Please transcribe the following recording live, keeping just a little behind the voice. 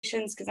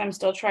because I'm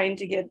still trying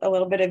to get a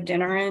little bit of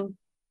dinner in.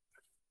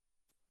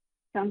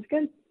 Sounds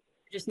good.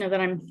 Just know that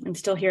I'm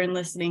still here and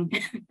listening.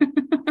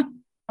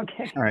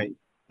 Okay. All right.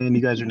 And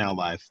you guys are now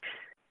live.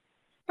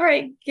 All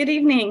right, good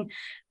evening.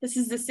 This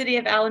is the City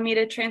of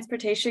Alameda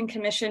Transportation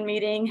Commission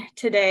meeting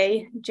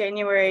today,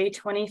 January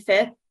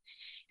 25th.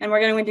 And we're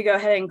going to go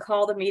ahead and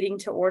call the meeting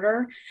to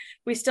order.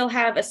 We still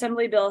have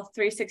Assembly Bill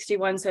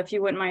 361, so if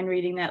you wouldn't mind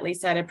reading that,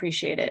 Lisa, I'd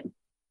appreciate it.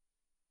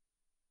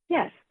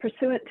 Yes,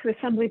 pursuant to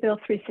Assembly Bill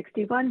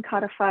 361,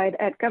 codified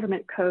at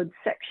Government Code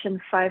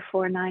Section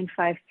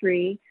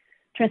 54953,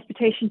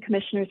 Transportation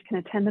Commissioners can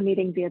attend the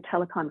meeting via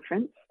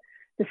teleconference.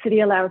 The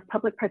city allows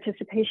public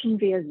participation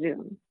via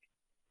Zoom.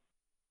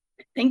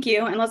 Thank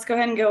you. And let's go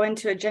ahead and go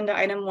into agenda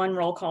item 1,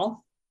 roll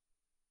call.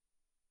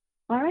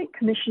 All right,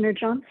 Commissioner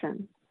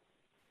Johnson.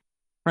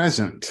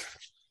 Present.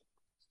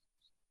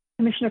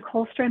 Commissioner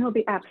Colstrand will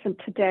be absent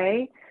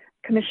today.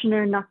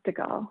 Commissioner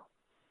Noctegal.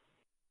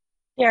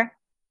 Here.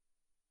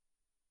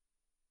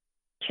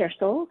 Chair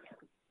Souls.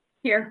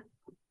 Here.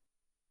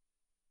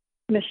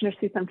 Commissioner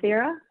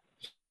Supanthira.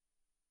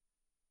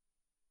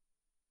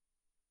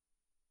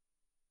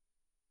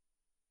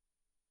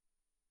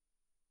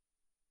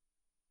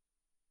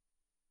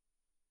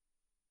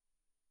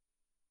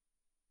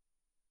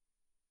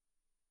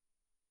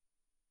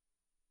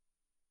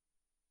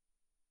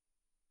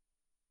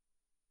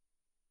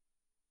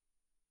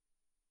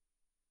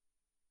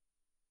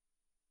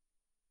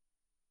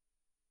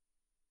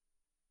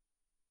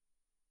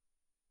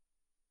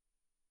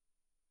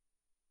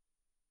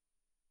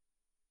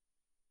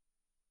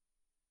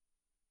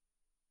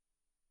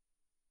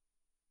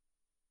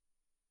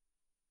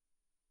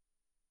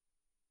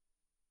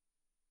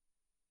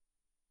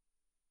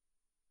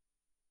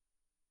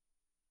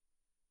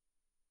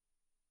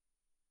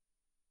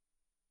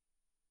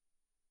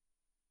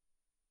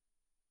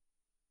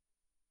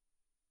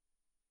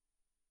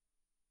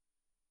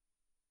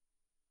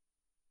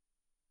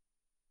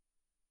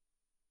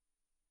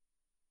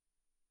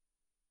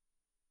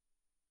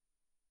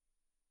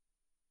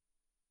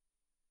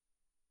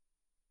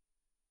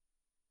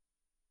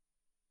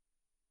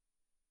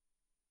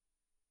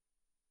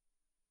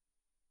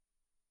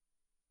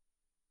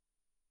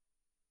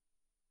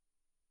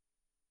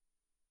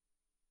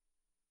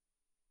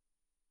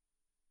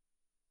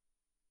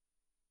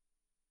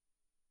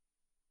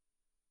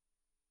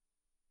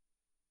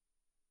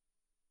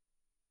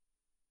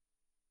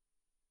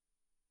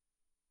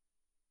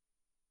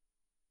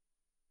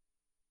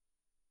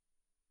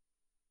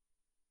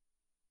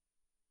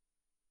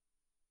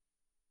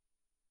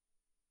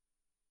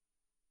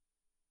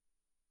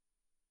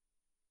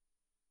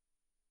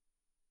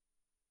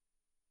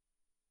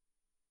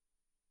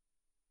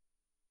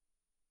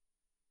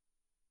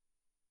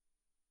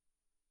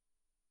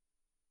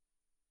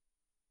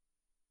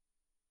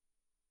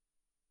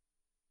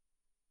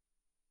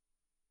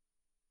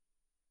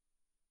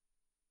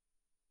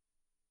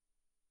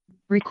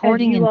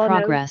 Recording in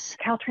progress.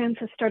 Caltrans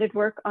has started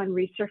work on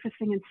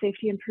resurfacing and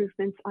safety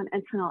improvements on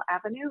Encinal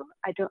Avenue.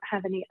 I don't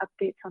have any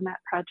updates on that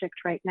project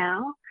right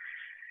now.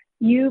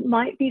 You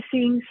might be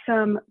seeing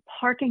some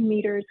parking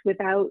meters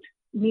without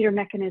meter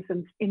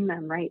mechanisms in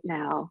them right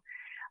now.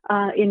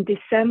 In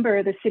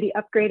December, the city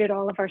upgraded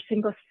all of our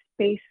single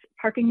space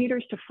parking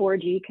meters to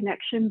 4G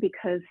connection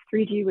because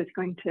 3G was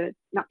going to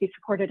not be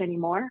supported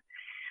anymore.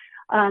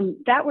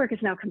 That work is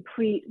now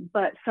complete,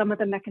 but some of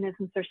the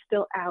mechanisms are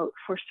still out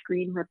for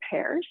screen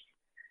repairs.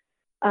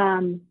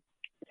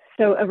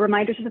 So a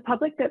reminder to the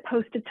public that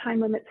posted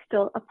time limits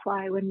still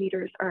apply when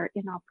meters are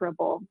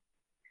inoperable.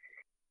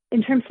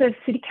 In terms of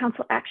City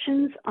Council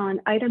actions on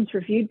items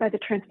reviewed by the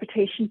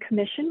Transportation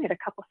Commission, we had a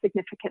couple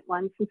significant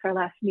ones since our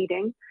last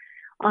meeting.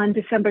 On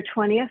December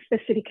 20th, the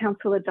City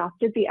Council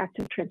adopted the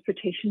Active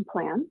Transportation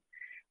Plan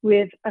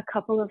with a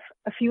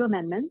few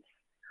amendments.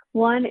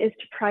 One is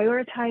to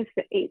prioritize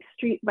the 8th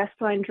Street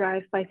Westline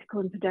Drive Bicycle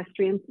and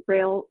Pedestrian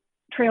Trail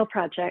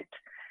Project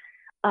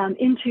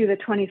into the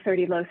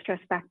 2030 Low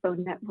Stress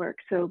Backbone Network.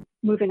 So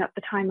moving up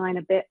the timeline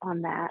a bit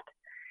on that.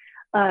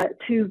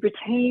 To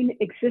retain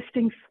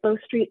existing slow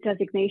street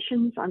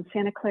designations on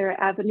Santa Clara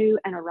Avenue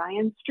and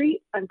Orion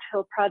Street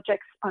until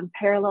projects on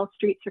parallel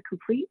streets are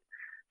complete.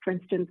 For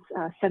instance,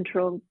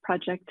 Central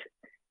Project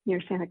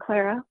near Santa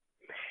Clara.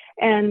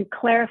 And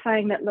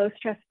clarifying that low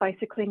stress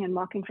bicycling and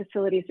walking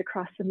facilities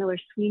across the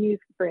Miller-Sweeney's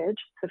Bridge,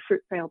 the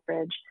Fruitrail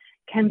Bridge,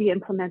 can be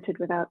implemented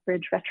without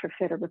bridge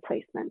retrofit or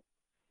replacement.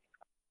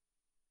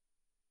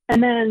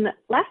 And then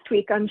last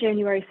week on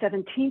January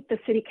 17th, the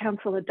City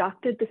Council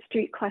adopted the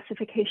street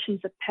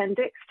classifications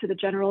appendix to the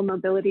general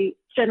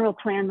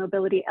plan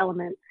mobility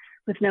element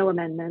with no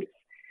amendments.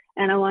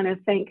 And I want to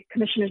thank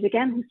commissioners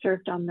again who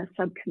served on the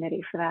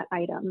subcommittee for that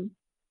item.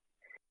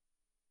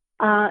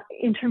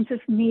 In terms of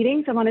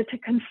meetings, I wanted to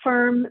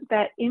confirm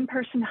that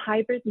in-person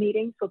hybrid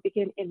meetings will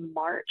begin in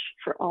March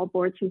for all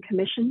boards and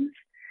commissions.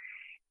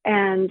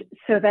 And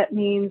so that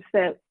means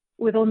that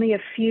with only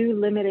a few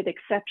limited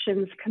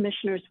exceptions,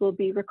 commissioners will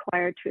be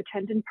required to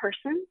attend in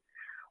person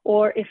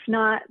or if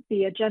not,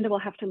 the agenda will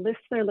have to list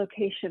their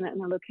location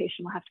and the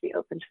location will have to be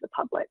open to the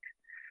public.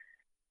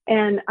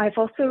 And I've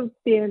also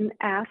been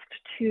asked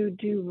to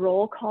do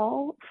roll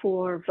call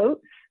for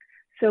votes.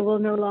 So we'll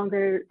no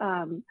longer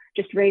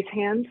just raise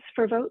hands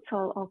for votes.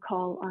 I'll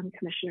call on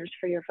commissioners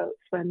for your votes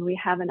when we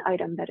have an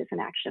item that is an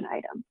action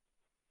item.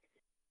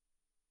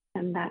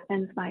 And that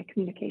ends my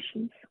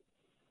communications.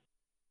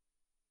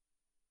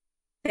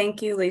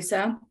 Thank you,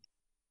 Lisa.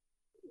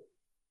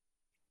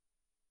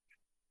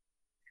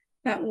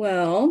 That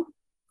will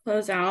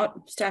close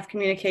out staff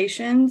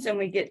communications, and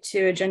we get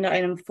to agenda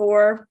item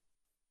 4,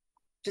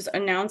 just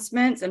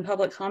announcements and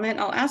public comment.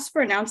 I'll ask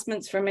for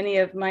announcements from any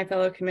of my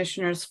fellow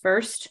commissioners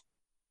first.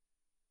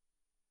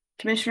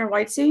 Commissioner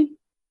Whitesey.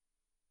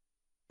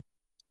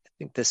 I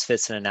think this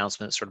fits an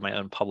announcement, sort of my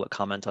own public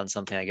comment on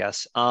something, I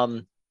guess.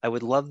 I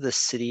would love the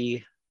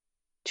city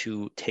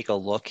to take a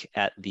look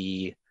at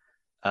the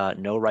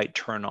no right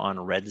turn on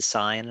red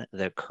sign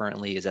that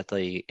currently is at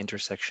the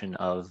intersection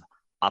of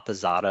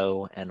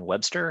Apposado and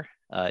Webster.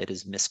 It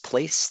is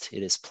misplaced.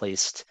 It is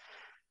placed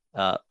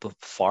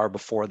far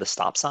before the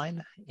stop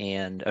sign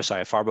and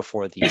far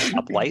before the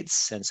stop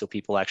lights. And so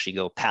people actually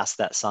go past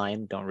that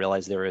sign, don't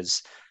realize there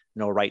is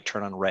no right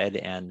turn on red,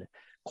 and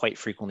quite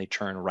frequently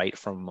turn right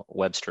from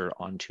Webster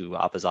onto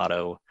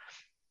Apposado.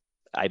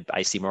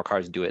 I see more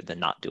cars do it than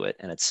not do it.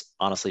 And it's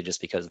honestly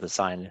just because the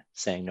sign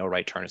saying no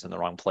right turn is in the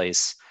wrong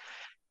place.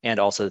 And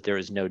also that there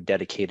is no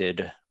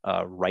dedicated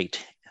red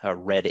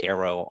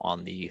arrow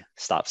on the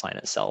stop sign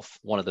itself.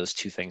 One of those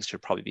two things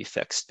should probably be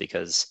fixed,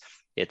 because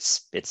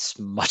it's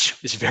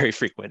very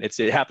frequent.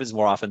 It happens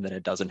more often than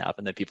it doesn't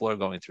happen, that people are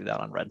going through that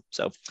on red.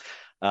 So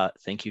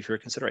thank you for your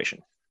consideration.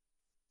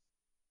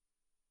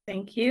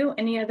 Thank you.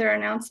 Any other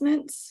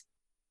announcements?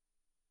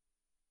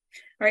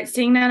 All right,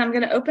 seeing that, I'm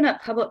going to open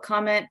up public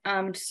comment.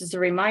 Just as a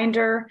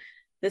reminder,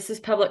 this is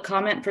public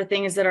comment for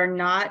things that are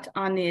not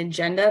on the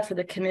agenda for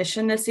the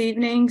commission this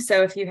evening.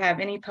 So if you have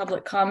any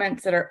public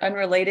comments that are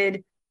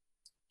unrelated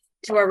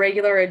to our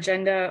regular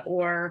agenda,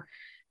 or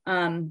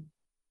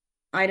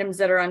items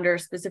that are under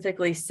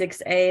specifically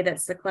 6A,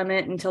 that's the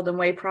Clement and Tilden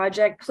Way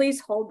project, please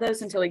hold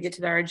those until we get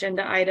to our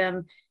agenda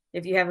item.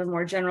 If you have a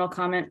more general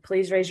comment,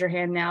 please raise your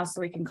hand now so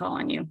we can call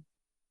on you.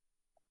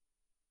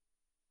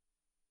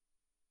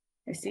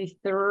 I see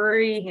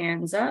 3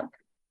 hands up.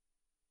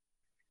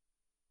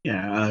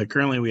 Yeah,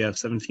 currently we have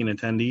 17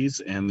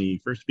 attendees, and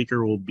the first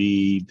speaker will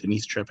be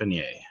Denise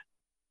Trepanier.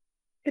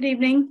 Good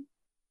evening.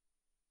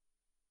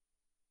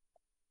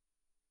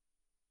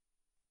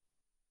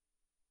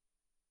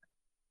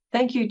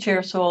 Thank you,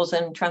 Chair Souls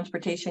and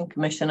Transportation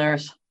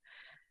Commissioners.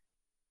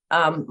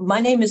 My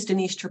name is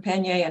Denise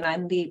Trepanier, and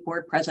I'm the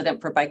board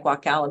president for Bike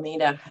Walk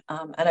Alameda.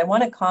 And I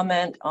want to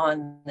comment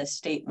on this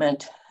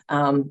statement,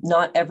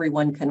 not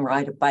everyone can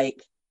ride a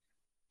bike.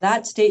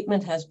 That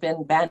statement has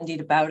been bandied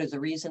about as a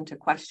reason to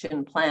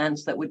question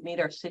plans that would meet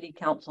our city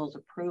council's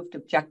approved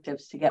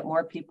objectives to get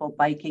more people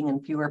biking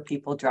and fewer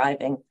people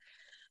driving.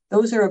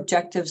 Those are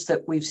objectives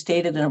that we've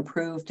stated and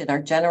approved in our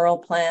general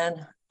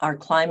plan, our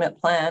climate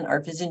plan,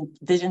 our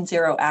Vision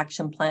Zero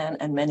action plan,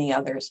 and many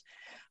others.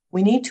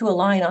 We need to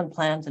align on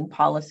plans and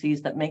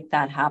policies that make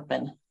that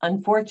happen.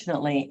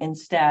 Unfortunately,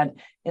 instead,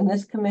 in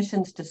this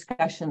commission's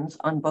discussions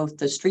on both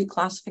the street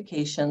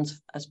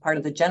classifications as part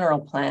of the general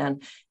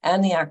plan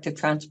and the active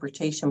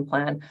transportation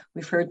plan,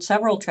 we've heard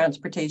several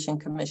transportation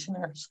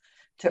commissioners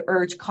to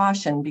urge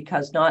caution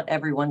because not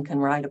everyone can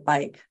ride a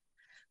bike.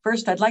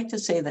 First, I'd like to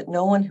say that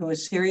no one who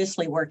is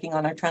seriously working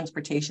on our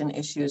transportation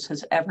issues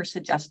has ever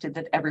suggested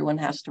that everyone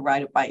has to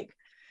ride a bike.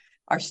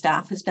 Our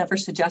staff has never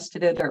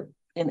suggested it or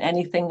in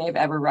anything they've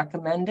ever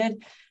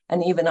recommended.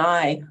 And even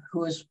I,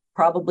 who is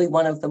probably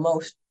one of the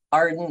most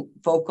ardent,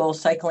 vocal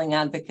cycling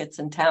advocates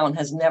in town,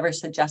 has never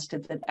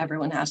suggested that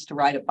everyone has to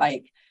ride a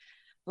bike.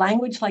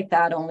 Language like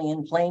that only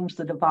inflames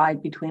the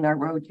divide between our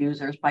road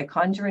users by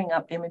conjuring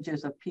up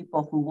images of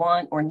people who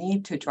want or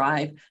need to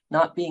drive,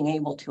 not being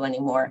able to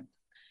anymore.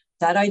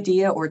 That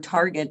idea or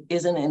target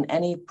isn't in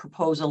any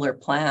proposal or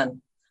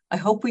plan. I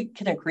hope we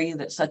can agree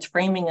that such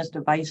framing is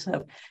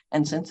divisive,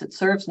 and since it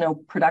serves no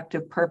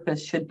productive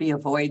purpose, should be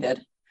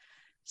avoided.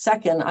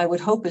 Second, I would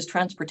hope as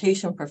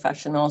transportation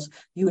professionals,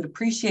 you would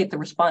appreciate the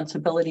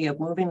responsibility of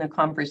moving the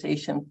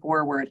conversation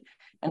forward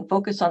and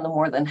focus on the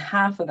more than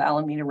half of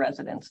Alameda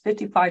residents,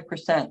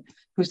 55%,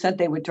 who said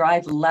they would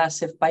drive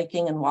less if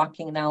biking and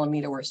walking in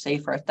Alameda were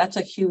safer. That's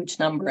a huge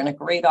number and a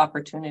great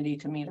opportunity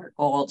to meet our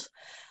goals.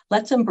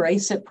 Let's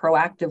embrace it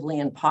proactively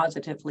and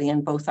positively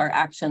in both our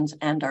actions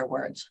and our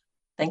words.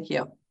 Thank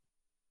you.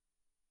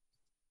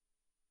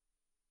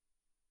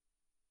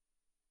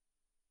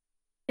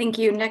 Thank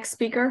you. Next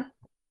speaker.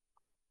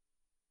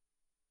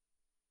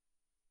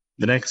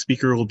 The next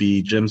speaker will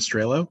be Jim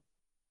Strelo.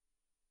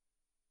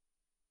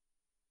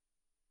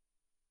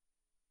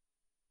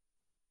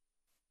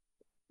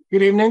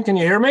 Good evening. Can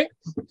you hear me?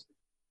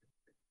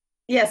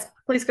 Yes,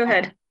 please go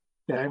ahead.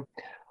 Okay.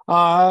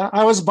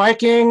 I was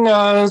biking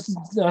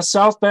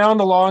southbound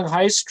along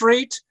High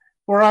Street,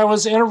 where I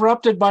was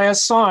interrupted by a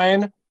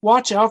sign,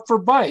 "Watch out for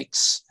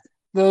bikes."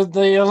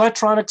 the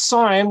electronic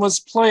sign was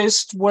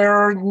placed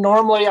where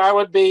normally I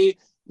would be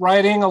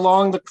riding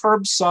along the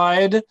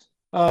curbside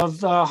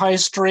of High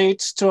Street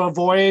to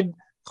avoid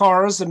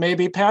cars that may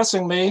be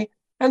passing me.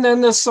 And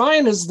then the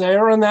sign is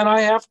there, and then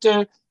I have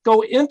to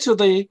go into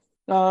the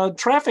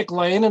traffic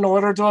lane in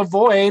order to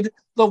avoid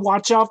the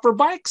watch out for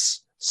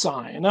bikes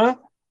sign.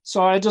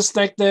 So I just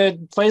think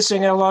that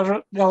placing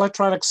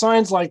electronic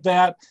signs like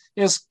that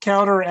is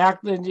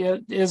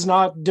is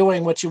not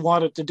doing what you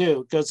want it to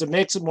do, because it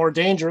makes it more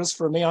dangerous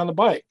for me on the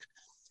bike.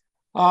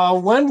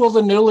 When will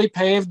the newly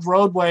paved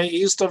roadway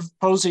east of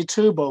Posey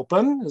Tube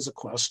open is a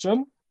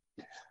question.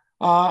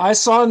 I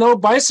saw no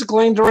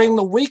bicycling during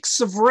the weeks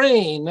of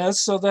rain,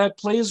 so that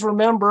please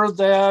remember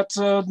that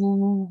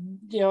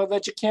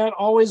that you can't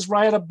always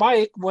ride a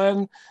bike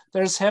when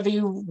there's heavy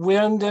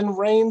wind and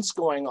rains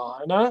going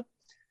on.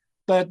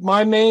 But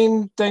my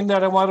main thing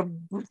that I want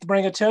to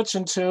bring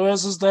attention to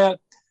is that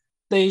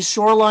the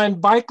shoreline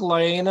bike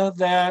lane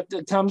that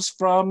comes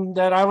from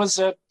that I was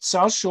at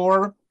South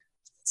Shore,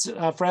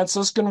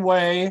 Franciscan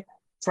Way,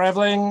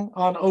 traveling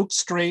on Oak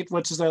Street,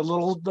 which is that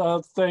little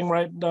thing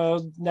right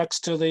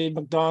next to the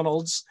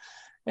McDonald's.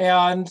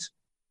 And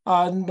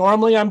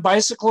normally I'm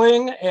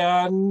bicycling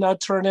and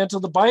turn into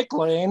the bike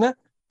lane.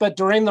 But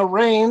during the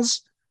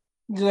rains,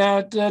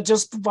 that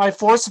just by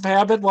force of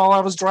habit, while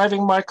I was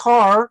driving my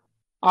car,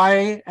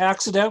 I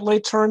accidentally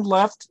turned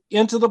left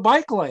into the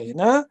bike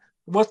lane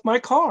with my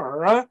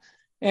car.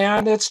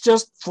 And it's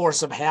just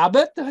force of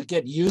habit. I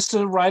get used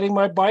to riding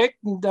my bike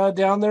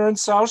down there in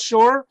South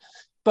Shore.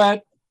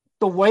 But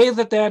the way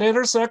that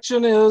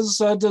intersection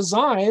is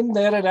designed,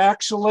 that it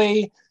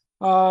actually,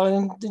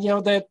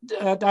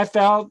 that I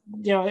found,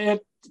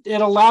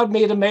 it allowed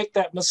me to make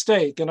that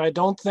mistake. And I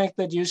don't think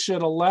that you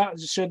should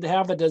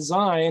have a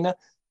design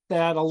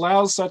that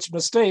allows such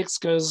mistakes,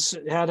 because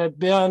had it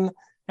been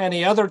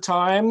any other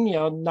time,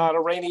 not a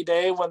rainy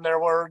day when there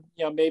were,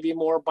 maybe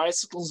more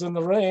bicycles in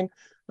the rain,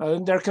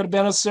 there could have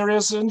been a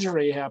serious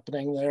injury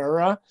happening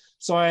there.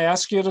 So I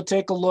ask you to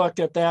take a look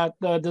at that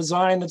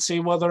design and see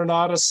whether or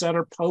not a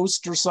center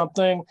post or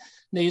something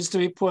needs to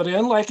be put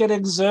in, like it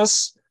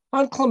exists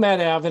on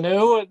Clement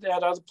Avenue and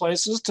at other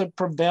places, to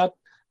prevent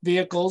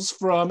vehicles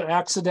from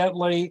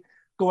accidentally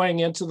going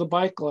into the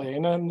bike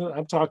lane. And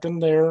I'm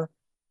talking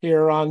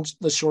here on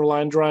the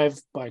Shoreline Drive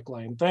bike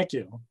lane. Thank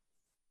you.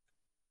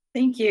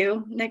 Thank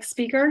you. Next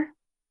speaker.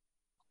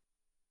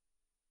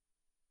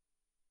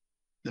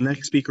 The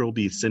next speaker will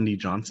be Cindy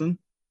Johnson.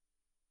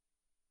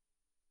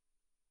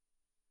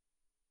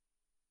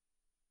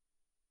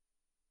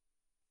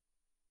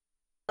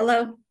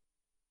 Hello.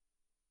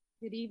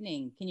 Good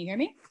evening. Can you hear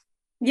me?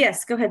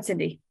 Yes, go ahead,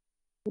 Cindy.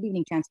 Good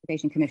evening,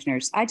 Transportation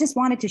Commissioners. I just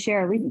wanted to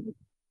share a reading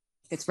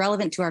that's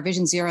relevant to our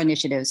Vision Zero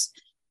initiatives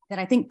that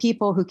I think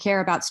people who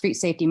care about street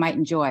safety might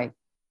enjoy.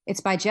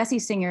 It's by Jesse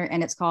Singer,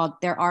 and it's called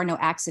There Are No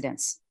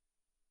Accidents.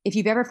 If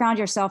you've ever found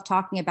yourself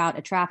talking about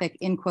a traffic,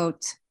 in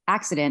quote,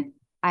 accident,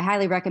 I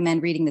highly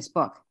recommend reading this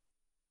book.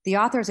 The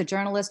author is a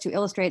journalist who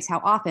illustrates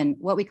how often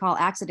what we call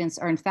accidents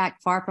are in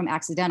fact far from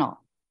accidental.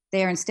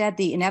 They are instead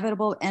the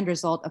inevitable end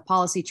result of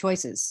policy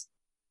choices.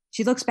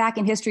 She looks back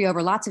in history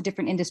over lots of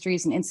different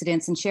industries and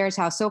incidents and shares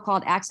how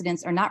so-called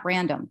accidents are not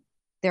random.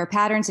 There are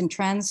patterns and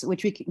trends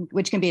which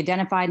can be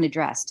identified and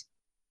addressed.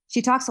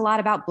 She talks a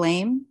lot about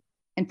blame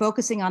and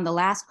focusing on the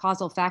last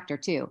causal factor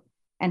too,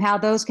 and how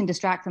those can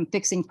distract from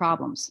fixing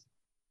problems.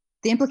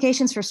 The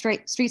implications for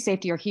street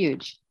safety are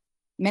huge.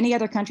 Many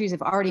other countries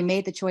have already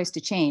made the choice to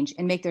change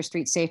and make their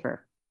streets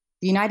safer.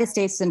 The United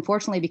States has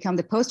unfortunately become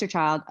the poster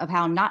child of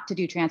how not to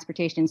do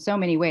transportation in so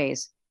many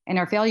ways, and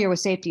our failure with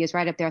safety is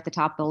right up there at the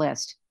top of the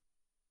list.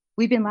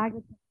 We've been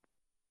lagging.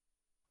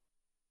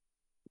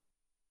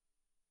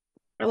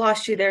 I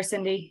lost you there,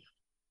 Cindy.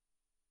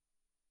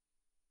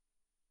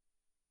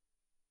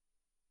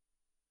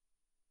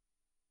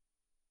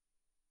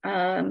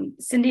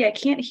 Cindy, I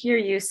can't hear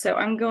you, so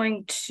I'm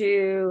going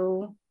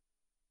to...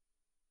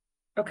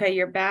 Okay,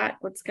 you're back.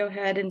 Let's go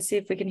ahead and see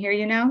if we can hear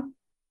you now.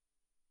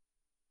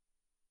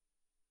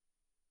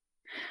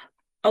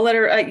 I'll let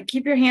her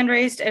keep your hand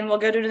raised, and we'll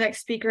go to the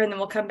next speaker, and then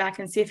we'll come back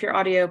and see if your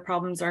audio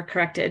problems are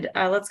corrected.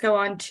 Let's go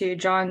on to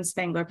John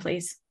Spangler,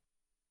 please.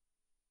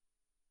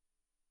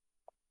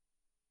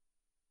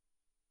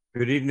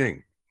 Good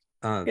evening.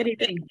 Good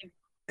evening.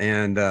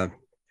 And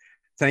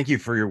thank you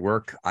for your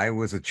work. I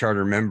was a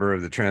charter member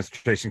of the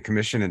Transportation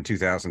Commission in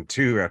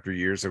 2002 after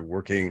years of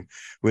working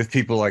with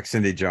people like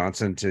Cindy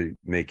Johnson to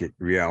make it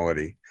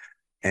reality.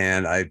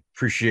 And I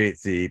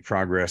appreciate the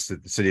progress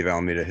that the City of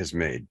Alameda has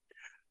made.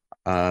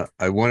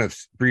 I want to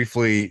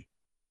briefly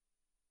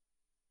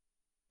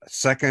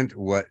second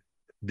what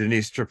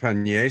Denise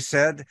Trepanier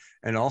said,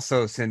 and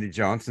also Cindy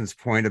Johnson's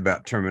point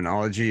about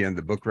terminology and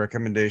the book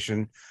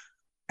recommendation.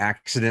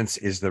 Accidents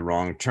is the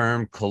wrong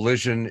term.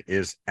 Collision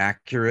is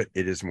accurate.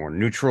 It is more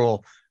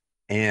neutral,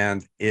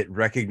 and it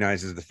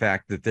recognizes the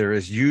fact that there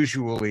is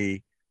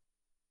usually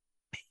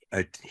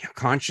a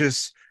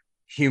conscious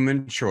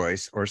human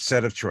choice or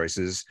set of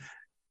choices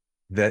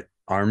that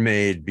are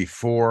made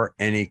before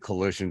any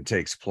collision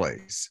takes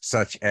place,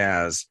 such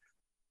as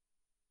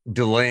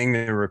delaying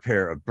the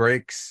repair of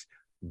brakes,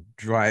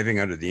 driving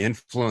under the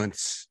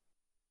influence,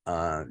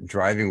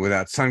 driving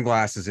without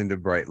sunglasses into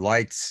bright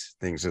lights,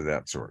 things of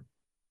that sort.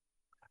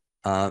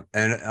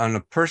 And on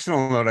a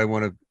personal note, I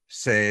want to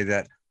say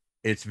that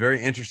it's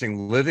very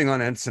interesting living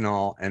on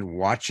Encinal and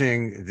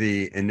watching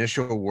the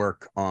initial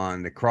work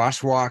on the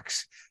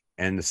crosswalks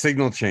and the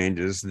signal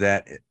changes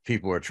that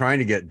people are trying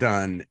to get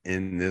done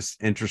in this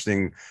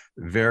interesting,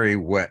 very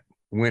wet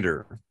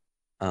winter.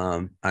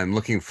 I'm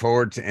looking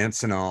forward to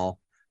Encinal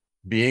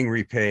being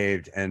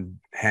repaved and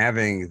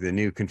having the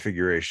new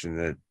configuration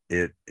that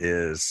it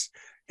is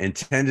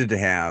intended to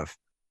have,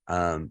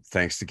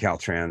 thanks to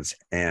Caltrans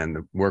and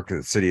the work that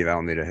the city of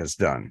Alameda has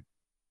done.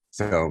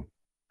 So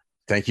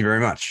thank you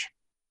very much.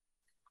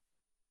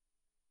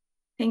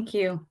 Thank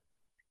you.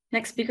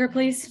 Next speaker,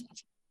 please.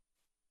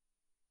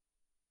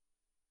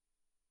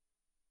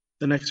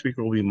 The next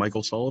speaker will be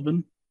Michael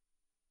Sullivan.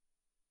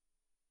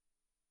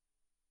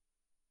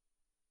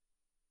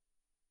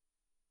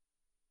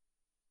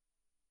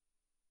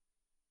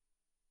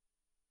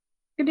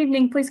 Good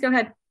evening. Please go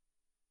ahead.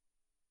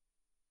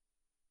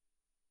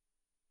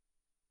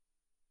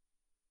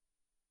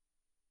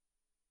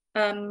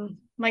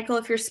 Michael,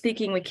 if you're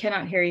speaking, we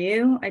cannot hear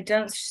you. I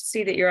don't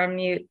see that you're on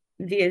mute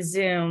via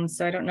Zoom,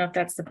 so I don't know if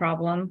that's the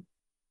problem.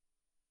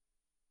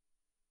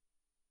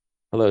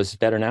 Hello, is it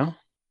better now?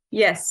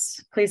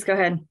 Yes, please go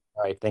ahead.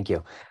 All right, thank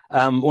you.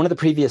 One of the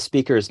previous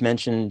speakers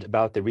mentioned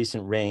about the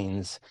recent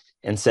rains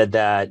and said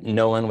that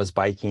no one was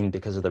biking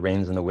because of the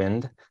rains and the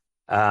wind.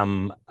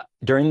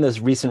 During those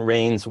recent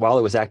rains, while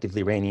it was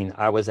actively raining,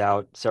 I was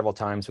out several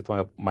times with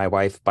my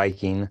wife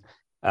biking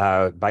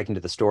to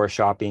the store,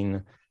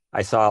 shopping.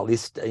 I saw at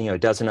least a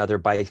dozen other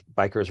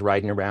bikers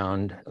riding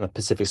around on the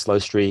Pacific Slow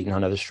Street and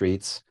on other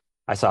streets.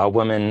 I saw a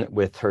woman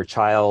with her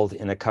child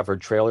in a covered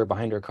trailer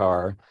behind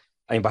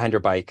her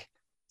bike.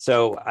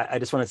 So I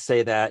just want to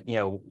say that,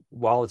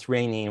 while it's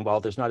raining, while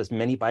there's not as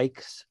many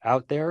bikes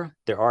out there,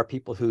 there are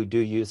people who do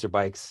use their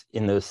bikes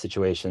in those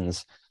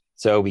situations.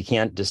 So we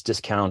can't just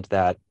discount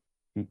that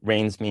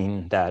rains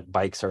mean that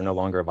bikes are no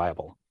longer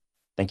viable.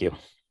 Thank you.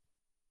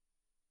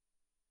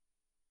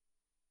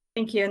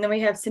 Thank you. And then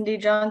we have Cindy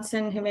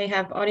Johnson, who may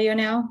have audio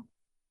now.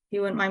 If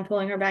you wouldn't mind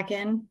pulling her back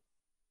in.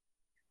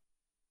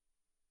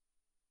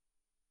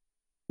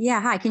 Yeah,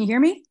 hi, can you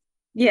hear me?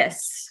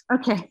 Yes.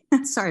 Okay,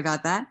 sorry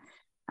about that.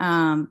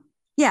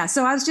 Yeah,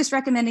 so I was just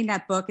recommending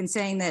that book and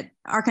saying that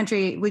our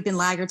country, we've been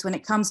laggards when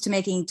it comes to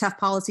making tough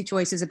policy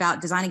choices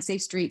about designing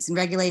safe streets and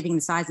regulating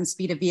the size and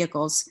speed of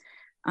vehicles.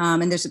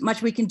 And there's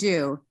much we can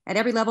do at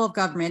every level of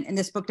government, and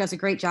this book does a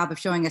great job of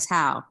showing us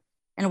how,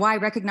 and why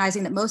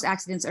recognizing that most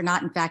accidents are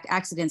not in fact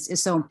accidents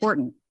is so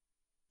important.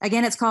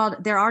 Again, it's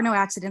called There Are No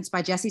Accidents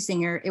by Jesse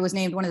Singer. It was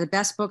named one of the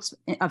best books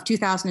of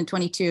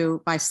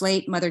 2022 by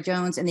Slate, Mother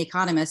Jones, and The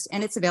Economist,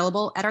 and it's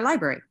available at our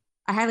library.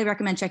 I highly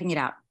recommend checking it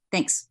out.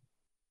 Thanks.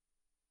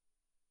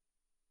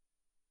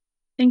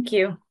 Thank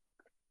you.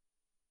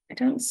 I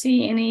don't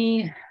see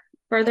any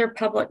further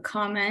public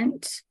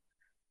comment.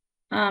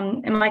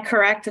 Am I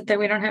correct that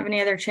we don't have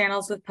any other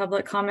channels with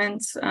public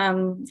comments,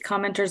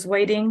 commenters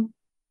waiting?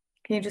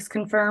 Can you just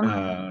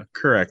confirm?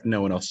 Correct.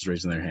 No one else is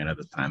raising their hand at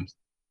this time.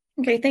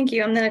 Okay, thank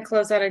you. I'm going to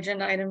close out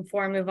agenda item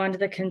 4 and move on to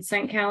the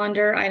consent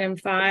calendar. Item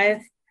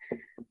 5.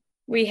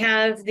 We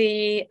have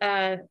the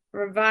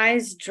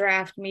revised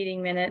draft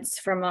meeting minutes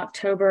from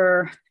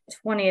October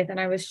 20th. And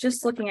I was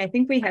just looking, I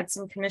think we had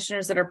some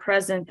commissioners that are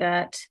present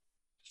that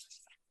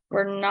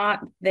were not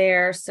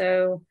there.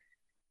 So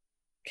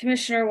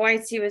Commissioner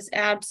Whitesy was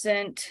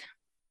absent.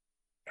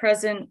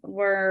 Present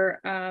were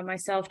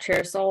myself,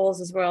 Chair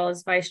Souls, as well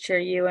as Vice Chair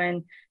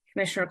Ewan,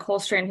 Commissioner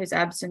Colstrand, who's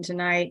absent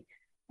tonight,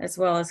 as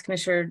well as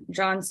Commissioner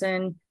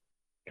Johnson,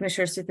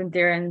 Commissioner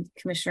Suthenthera, and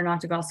Commissioner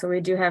Noctegal. So we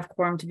do have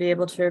quorum to be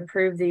able to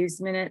approve these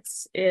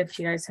minutes. If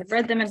you guys have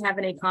read them and have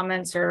any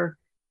comments or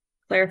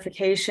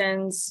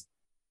clarifications,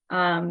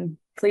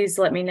 please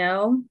let me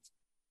know,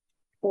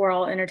 or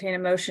I'll entertain a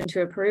motion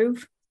to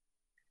approve.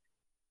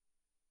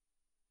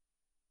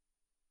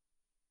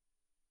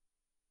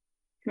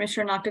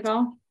 Commissioner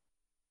Noctegal?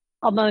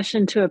 I'll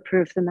motion to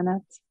approve the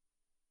minutes.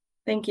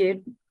 Thank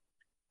you.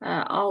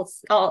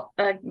 Vice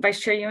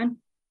Chair Ewan?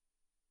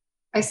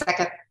 I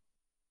second.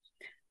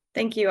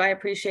 Thank you. I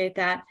appreciate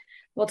that.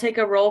 We'll take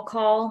a roll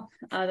call.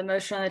 The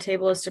motion on the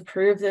table is to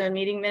approve the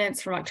meeting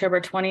minutes from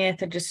October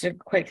 20th. And just a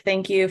quick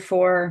thank you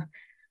for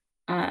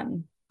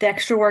the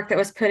extra work that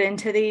was put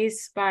into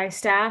these by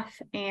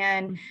staff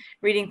and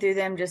reading through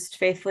them, just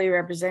faithfully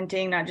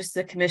representing not just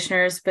the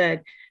commissioners,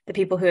 but the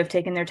people who have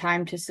taken their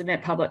time to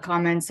submit public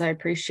comments. I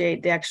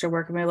appreciate the extra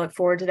work, and we look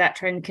forward to that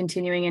trend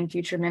continuing in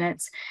future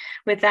minutes.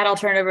 With that, I'll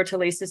turn it over to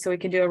Lisa so we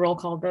can do a roll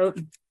call vote.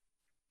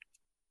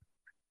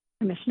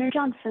 Commissioner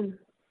Johnson.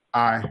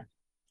 Aye.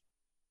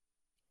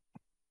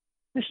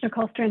 Commissioner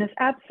Colstrand is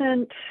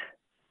absent.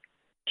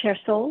 Chair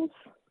Souls.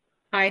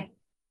 Aye.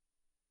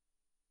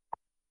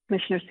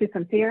 Commissioner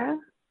Suthenthera.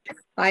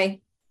 Aye.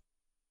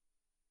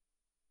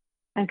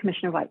 And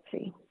Commissioner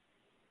Whitesy.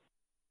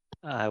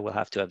 I will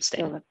have to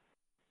abstain.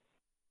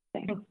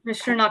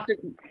 Commissioner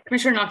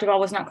Noctegal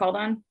was not called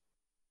on.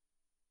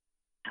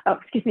 Oh,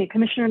 excuse me,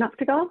 Commissioner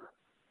Noctegal?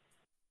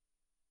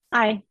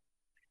 Aye.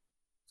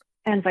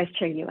 And Vice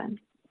Chair Yuen?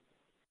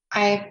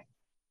 Aye.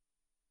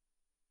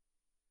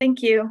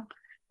 Thank you.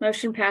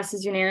 Motion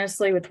passes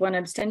unanimously with one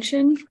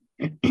abstention.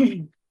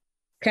 Can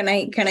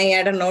I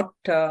add a note,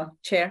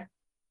 Chair?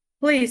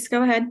 Please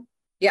go ahead.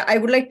 Yeah, I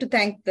would like to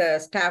thank the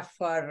staff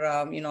for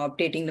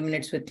updating the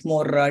minutes with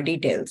more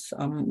details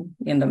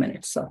in the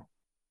minutes. So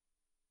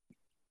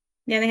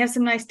yeah, they have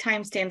some nice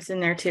timestamps in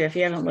there too if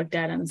you haven't looked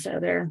at them, so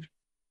they're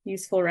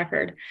useful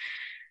record.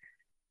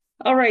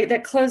 All right,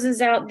 that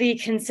closes out the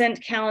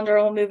consent calendar.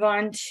 We'll move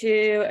on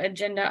to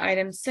agenda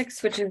item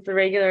 6, which is the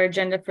regular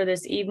agenda for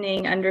this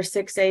evening. Under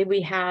 6A,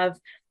 we have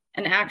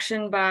an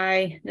action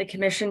by the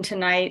commission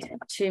tonight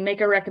to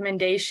make a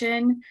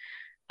recommendation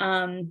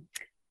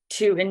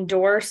to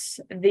endorse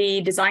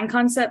the design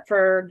concept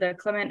for the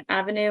Clement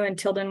Avenue and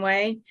Tilden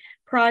Way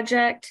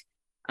project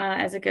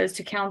as it goes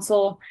to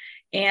council.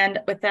 And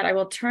with that, I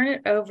will turn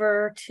it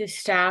over to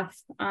staff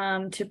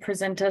to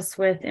present us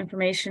with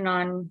information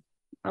on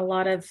a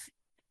lot of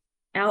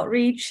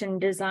outreach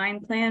and design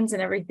plans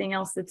and everything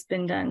else that's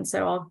been done.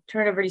 So I'll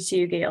turn it over to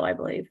you, Gail, I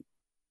believe.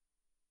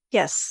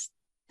 Yes.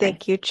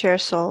 Thank you, Chair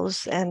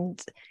Souls,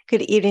 and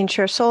good evening,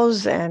 Chair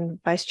Souls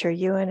and Vice Chair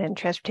Yuen and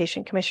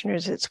Transportation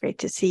Commissioners. It's great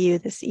to see you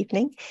this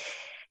evening.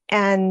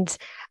 And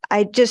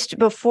I just,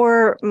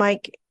 before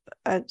Mike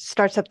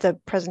starts up the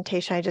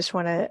presentation, I just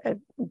want to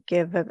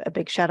give a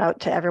big shout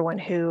out to everyone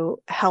who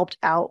helped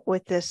out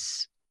with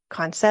this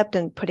concept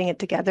and putting it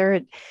together.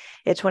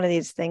 It's one of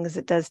these things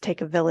that does take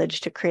a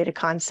village to create a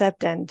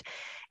concept, and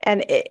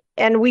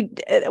we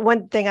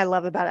one thing I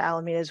love about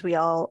Alameda is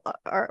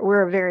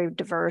we're a very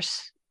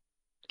diverse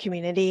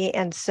community,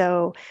 and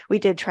so we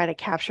did try to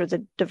capture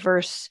the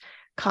diverse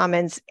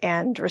comments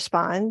and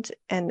respond,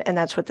 and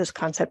that's what this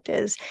concept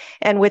is.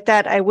 And with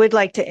that, I would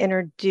like to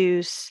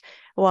introduce,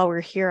 while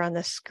we're here on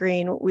the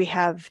screen, we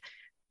have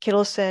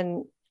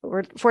Kittleson.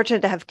 We're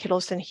fortunate to have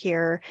Kittleson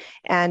here,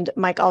 and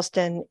Mike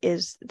Alston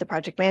is the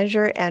project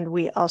manager, and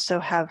we also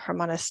have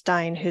Hermana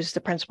Stein, who's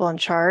the principal in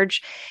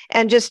charge.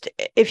 And just,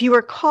 if you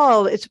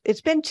recall,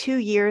 it's been 2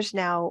 years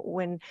now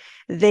when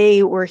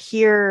they were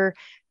here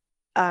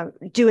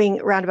doing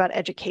roundabout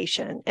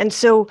education. And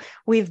so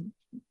we've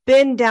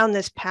been down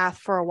this path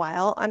for a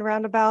while on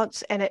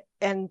roundabouts,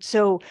 and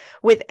so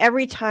with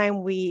every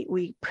time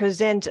we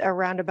present a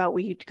roundabout,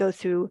 we go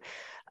through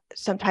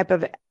some type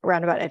of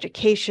roundabout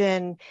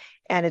education,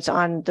 and it's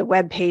on the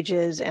web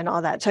pages and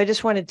all that. So I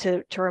just wanted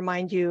to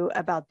remind you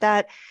about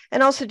that.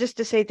 And also just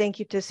to say thank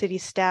you to city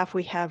staff.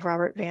 We have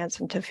Robert Vance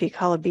and Tafik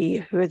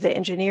Halabi, who are the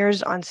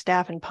engineers on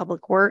staff in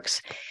Public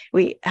Works.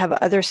 We have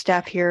other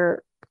staff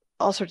here,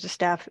 all sorts of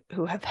staff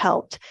who have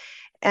helped.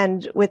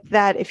 And with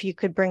that, if you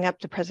could bring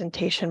up the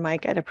presentation,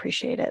 Mike, I'd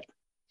appreciate it.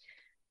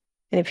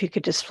 And if you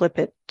could just flip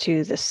it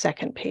to the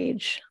second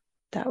page,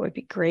 that would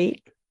be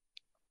great.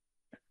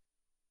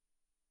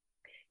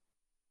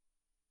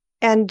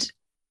 And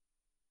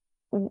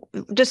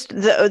just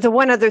the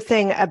one other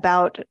thing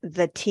about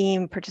the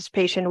team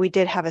participation, we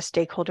did have a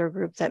stakeholder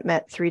group that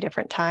met 3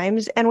 different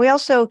times. And we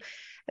also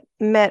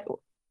met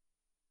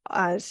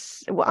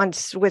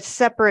with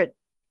separate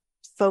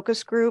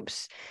focus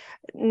groups.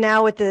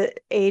 Now with the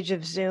age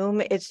of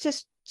Zoom, it's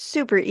just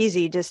super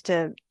easy just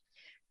to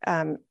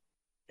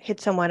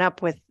hit someone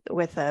up with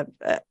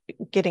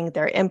getting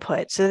their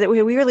input. So that we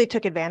really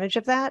took advantage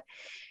of that.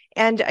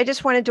 And I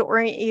just wanted to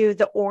orient you,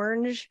 the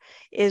orange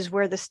is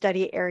where the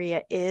study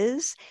area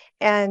is.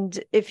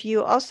 And if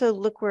you also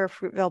look where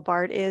Fruitvale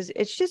BART is,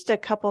 it's just a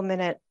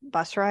couple-minute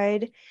bus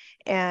ride,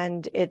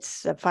 and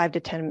it's a 5 to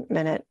 10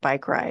 minute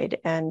bike ride.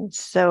 And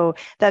so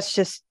that's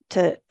just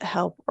to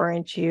help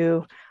orient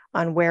you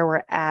on where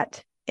we're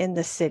at in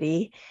the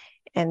city.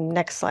 And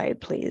next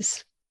slide,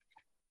 please.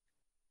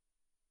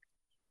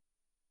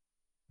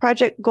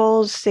 Project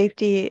goals,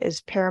 safety is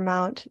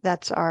paramount.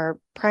 That's our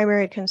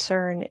primary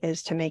concern,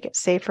 is to make it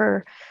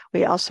safer.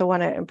 We also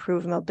want to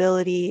improve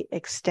mobility,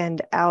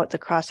 extend out the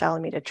Cross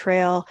Alameda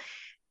Trail,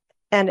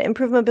 and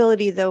improve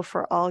mobility though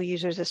for all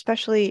users,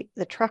 especially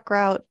the truck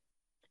route,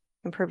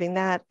 improving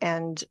that,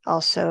 and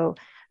also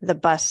the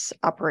bus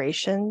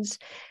operations.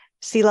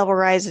 Sea level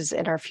rise is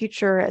in our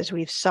future, as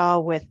we've saw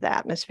with the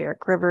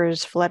atmospheric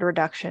rivers. Flood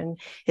reduction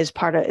is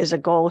a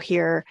goal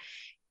here,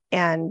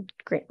 and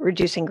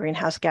reducing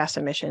greenhouse gas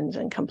emissions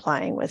and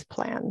complying with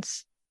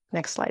plans.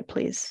 Next slide,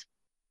 please.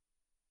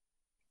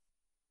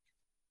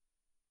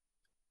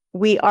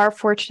 We are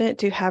fortunate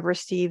to have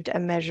received a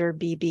Measure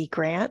BB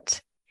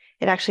grant.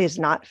 It actually is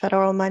not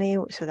federal money,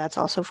 so that's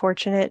also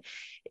fortunate.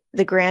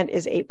 The grant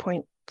is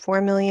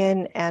 $8.4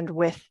 million, and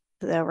with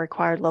the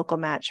required local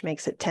match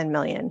makes it $10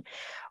 million.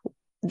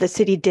 The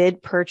city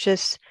did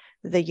purchase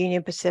the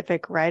Union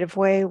Pacific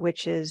right-of-way,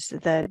 which is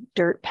the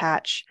dirt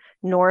patch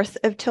north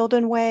of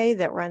Tilden Way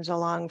that runs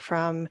along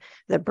from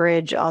the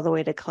bridge all the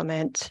way to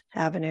Clement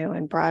Avenue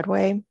and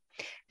Broadway.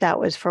 That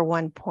was for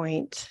about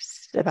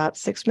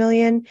 $6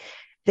 million.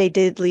 They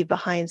did leave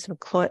behind some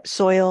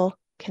soil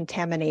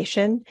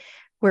contamination,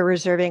 we're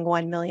reserving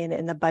 1 million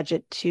in the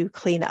budget to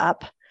clean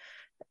up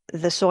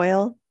the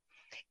soil.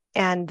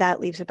 And that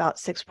leaves about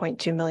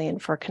 6.2 million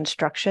for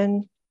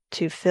construction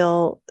to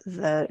fill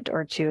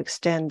or to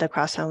extend the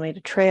Cross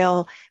Alameda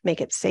Trail,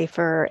 make it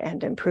safer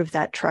and improve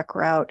that truck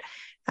route,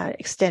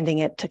 extending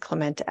it to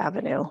Clement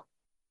Avenue.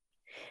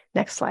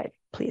 Next slide,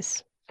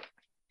 please.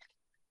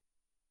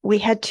 We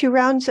had 2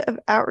 rounds of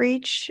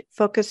outreach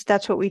focused.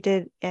 That's what we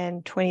did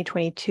in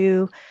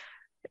 2022,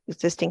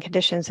 existing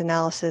conditions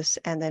analysis,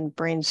 and then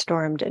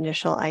brainstormed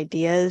initial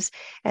ideas.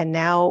 And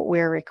now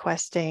we're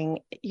requesting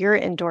your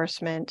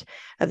endorsement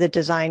of the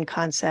design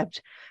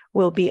concept.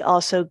 We'll be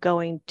also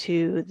going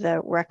to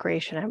the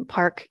Recreation and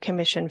Park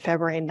Commission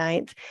February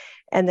 9th,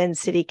 and then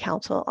City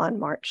Council on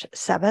March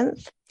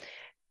 7th.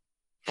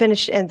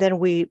 And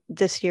then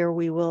this year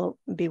we will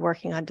be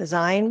working on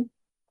design,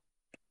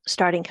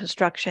 starting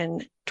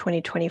construction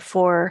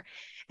 2024,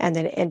 and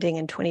then ending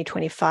in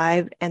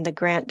 2025. And the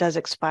grant does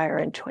expire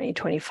in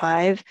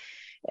 2025.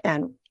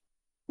 And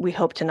we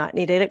hope to not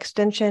need an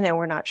extension, and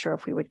we're not sure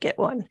if we would get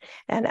one.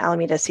 And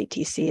Alameda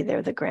CTC,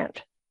 they're the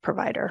grant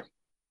provider.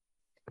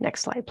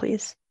 Next slide,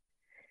 please.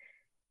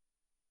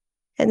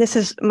 And this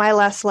is my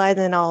last slide, and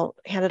then I'll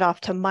hand it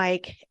off to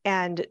Mike.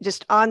 And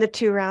just on the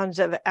 2 rounds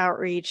of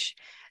outreach,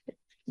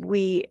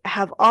 we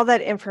have all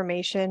that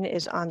information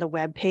is on the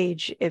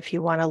webpage if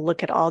you want to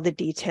look at all the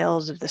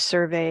details of the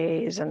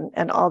surveys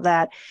and all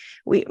that.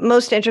 We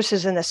most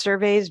interested in the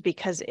surveys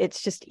because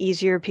it's just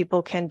easier.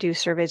 People can do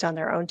surveys on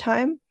their own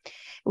time.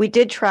 We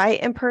did try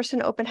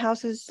in-person open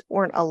houses,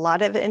 weren't a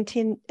lot of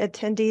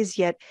attendees,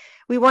 yet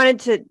we wanted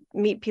to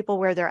meet people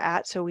where they're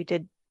at, so we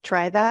did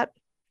try that.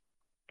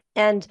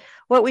 And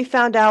what we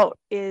found out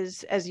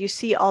is, as you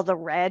see all the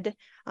red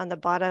on the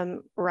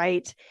bottom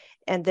right,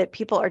 and that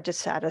people are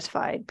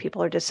dissatisfied.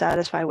 People are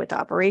dissatisfied with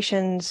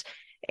operations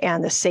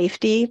and the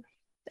safety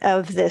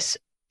of this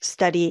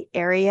study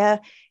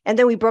area. And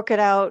then we broke it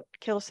out.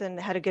 Kilson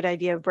had a good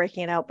idea of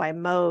breaking it out by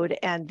mode.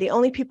 And the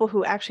only people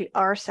who actually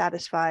are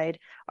satisfied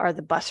are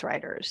the bus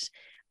riders.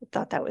 I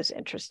thought that was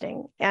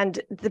interesting.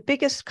 And the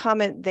biggest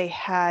comment they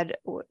had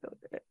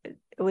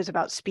was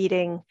about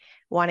speeding,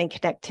 wanting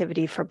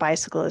connectivity for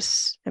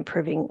bicyclists,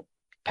 improving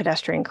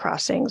pedestrian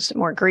crossings,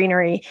 more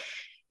greenery.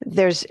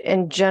 There's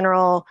in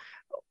general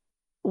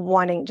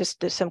wanting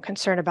just some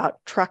concern about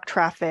truck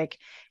traffic.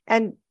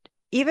 And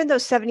even though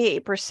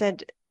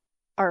 78%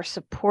 are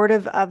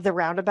supportive of the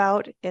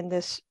roundabout in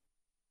this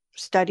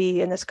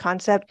study, in this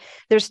concept,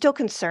 there's still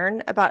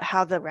concern about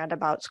how the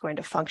roundabout's going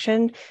to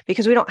function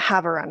because we don't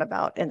have a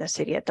roundabout in the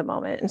city at the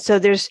moment. And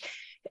so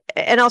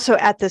and also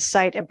at this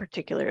site in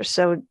particular.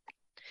 So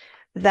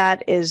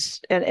that is,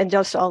 and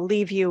just I'll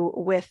leave you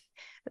with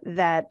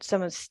that.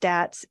 Some of the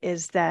stats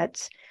is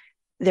that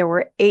there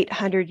were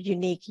 800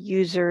 unique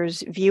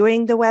users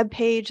viewing the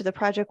webpage, the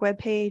project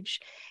webpage,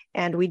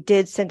 and we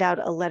did send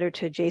out a letter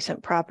to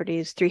adjacent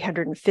properties,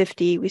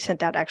 350. We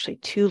sent out actually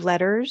 2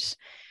 letters,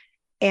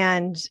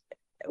 and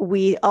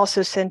we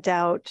also sent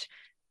out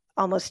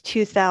almost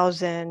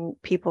 2,000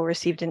 people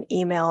received an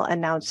email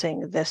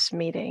announcing this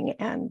meeting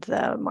and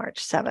the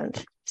March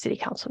 7th City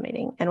Council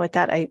meeting. And with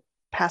that, I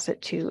pass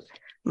it to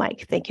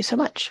Mike. Thank you so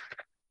much.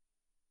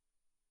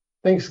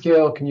 Thanks,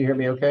 Gail. Can you hear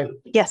me okay?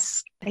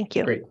 Yes, thank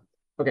you. Great.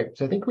 Okay,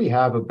 so I think we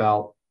have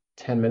about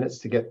 10 minutes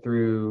to get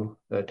through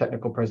the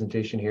technical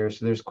presentation here.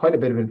 So there's quite a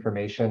bit of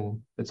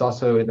information. It's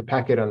also in the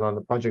packet on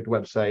the project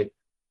website.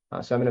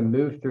 So I'm going to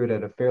move through it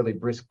at a fairly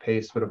brisk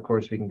pace, but of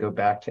course we can go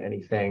back to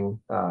anything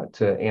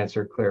to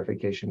answer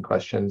clarification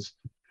questions.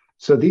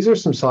 So these are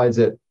some slides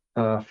that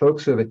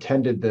folks who have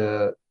attended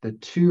the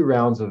 2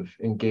 rounds of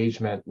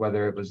engagement,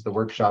 whether it was the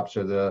workshops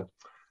or the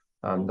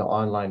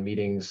online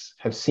meetings,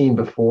 have seen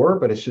before,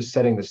 but it's just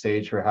setting the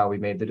stage for how we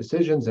made the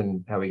decisions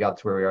and how we got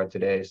to where we are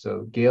today.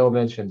 So Gail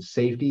mentioned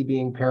safety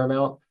being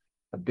paramount,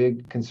 a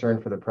big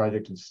concern for the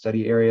project and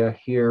study area.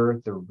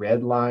 Here, the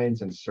red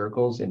lines and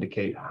circles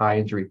indicate high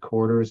injury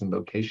corridors and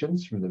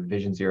locations from the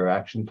Vision Zero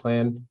action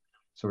plan.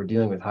 So we're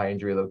dealing with high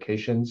injury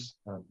locations.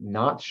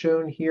 Not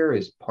shown here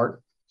is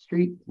Park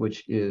Street,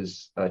 which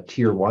is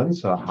tier 1,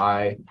 so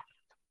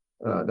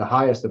the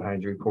highest of high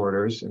injury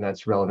corridors, and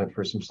that's relevant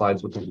for some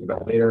slides we'll talk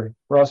about later.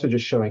 We're also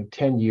just showing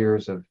 10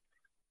 years of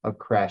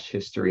crash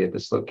history at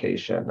this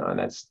location, and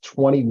that's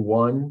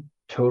 21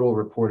 total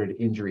reported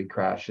injury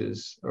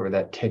crashes over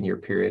that 10-year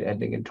period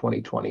ending in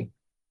 2020.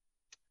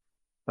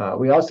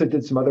 We also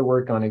did some other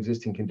work on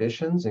existing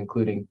conditions,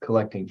 including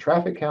collecting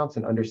traffic counts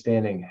and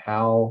understanding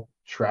how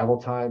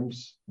travel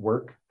times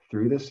work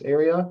through this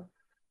area.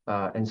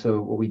 And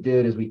so what we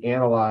did is we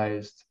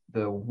analyzed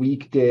the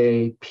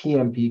weekday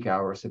PM peak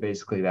hour, so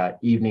basically that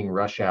evening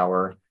rush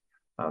hour,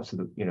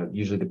 so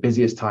usually the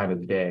busiest time of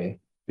the day,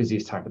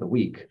 busiest time of the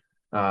week.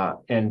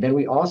 And then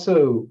we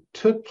also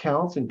took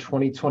counts in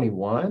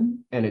 2021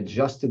 and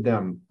adjusted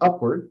them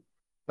upward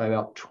by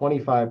about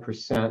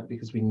 25%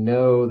 because we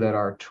know that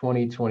our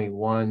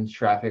 2021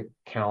 traffic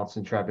counts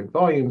and traffic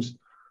volumes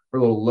were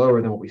a little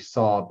lower than what we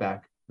saw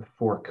back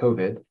before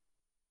COVID.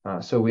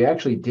 So we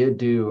actually did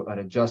do an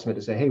adjustment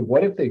to say, hey,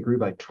 what if they grew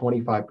by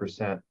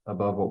 25%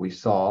 above what we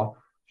saw?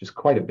 which is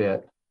quite a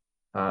bit.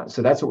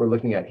 So that's what we're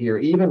looking at here.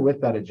 Even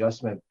with that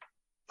adjustment,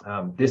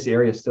 this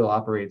area still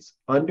operates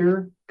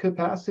under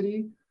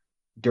capacity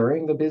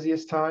during the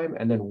busiest time,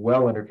 and then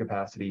well under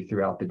capacity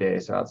throughout the day,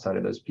 so outside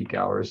of those peak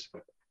hours.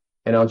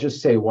 And I'll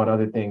just say one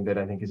other thing that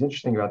I think is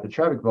interesting about the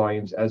traffic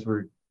volumes. As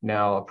we're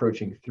now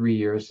approaching 3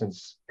 years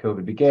since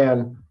COVID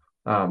began,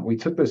 we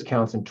took those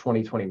counts in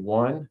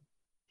 2021,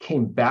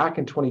 came back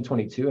in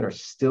 2022, and are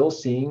still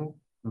seeing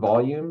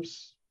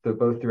volumes that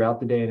both throughout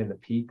the day and in the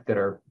peak that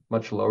are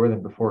much lower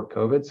than before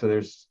COVID. So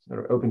there's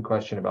an open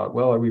question about,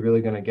 well, are we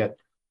really going to get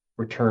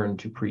returned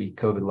to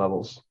pre-COVID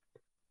levels?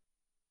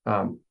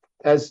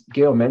 As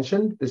Gail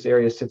mentioned, this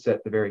area sits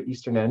at the very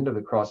eastern end of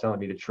the Cross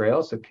Alameda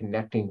Trail, so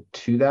connecting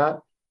to that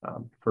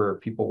for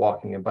people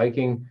walking and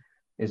biking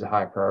is a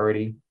high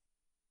priority.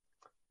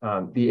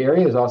 The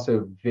area is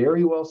also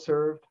very well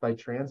served by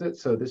transit.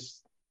 So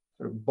this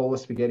sort of bowl of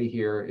spaghetti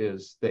here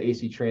is the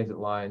AC transit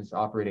lines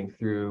operating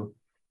through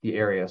the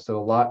area. So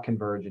a lot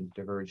converge and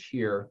diverge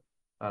here.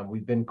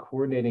 We've been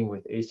coordinating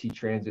with AC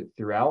Transit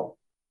throughout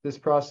this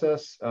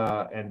process,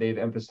 and they've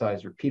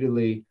emphasized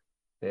repeatedly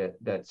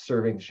that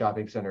serving the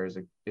shopping center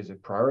is a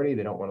priority.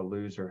 They don't want to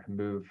lose or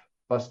move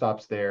bus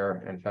stops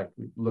there. And in fact,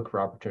 we look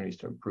for opportunities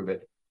to improve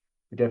it.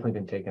 We've definitely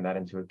been taking that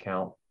into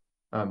account.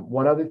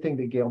 One other thing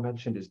that Gail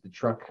mentioned is the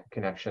truck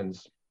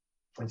connections.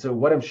 And so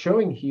what I'm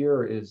showing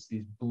here is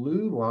these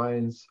blue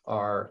lines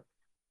are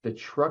the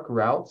truck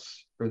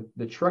routes or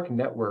the truck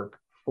network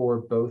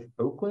for both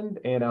Oakland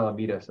and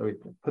Alameda. So we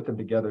put them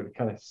together to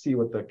kind of see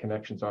what the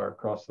connections are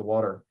across the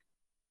water.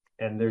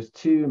 And there's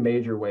two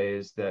major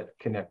ways that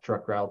connect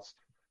truck routes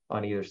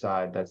on either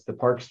side. That's the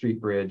Park Street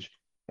Bridge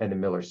and the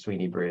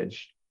Miller-Sweeney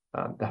Bridge.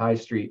 The High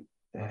Street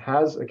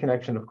has a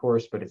connection, of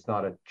course, but it's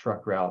not a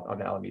truck route on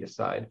the Alameda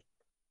side.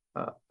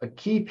 A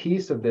key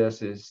piece of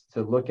this is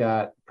to look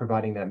at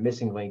providing that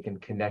missing link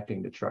and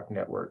connecting the truck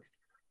network.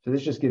 So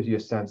this just gives you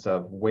a sense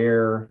of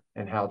where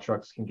and how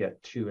trucks can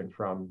get to and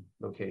from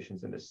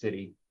locations in the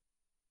city.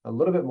 A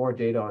little bit more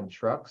data on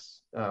trucks.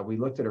 We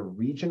looked at a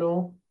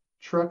regional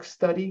truck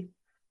study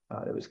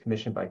that was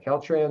commissioned by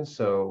Caltrans.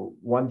 So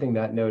one thing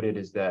that noted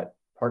is that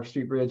Park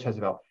Street Bridge has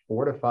about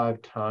 4 to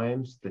 5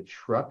 times the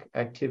truck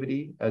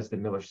activity as the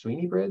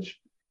Miller-Sweeney Bridge.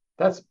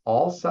 That's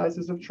all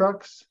sizes of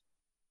trucks.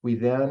 We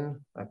then,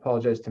 I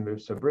apologize to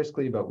move so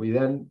briskly, but we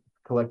then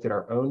collected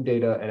our own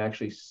data and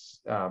actually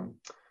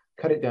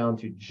cut it down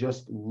to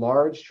just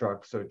large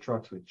trucks, so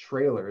trucks with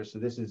trailers. So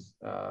this is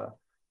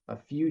a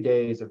few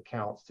days of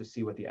counts to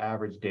see what the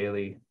average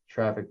daily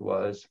traffic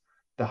was.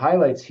 The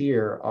highlights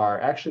here are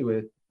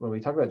actually when we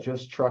talk about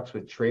just trucks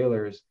with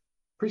trailers,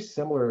 pretty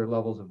similar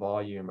levels of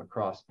volume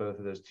across both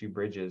of those two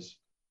bridges,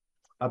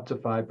 up to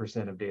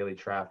 5% of daily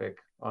traffic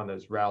on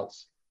those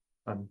routes,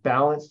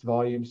 balanced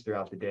volumes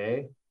throughout the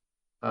day.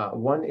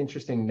 One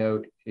interesting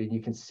note, and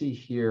you can see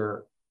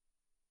here,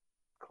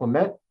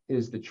 Clement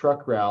is the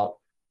truck route,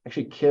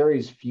 actually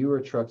carries fewer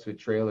trucks with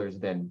trailers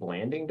than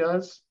Blanding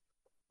does,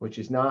 which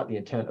is not the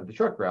intent of the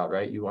truck route,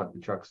 right? You want the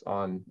trucks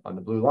on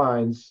the blue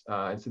lines.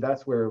 And so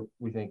that's where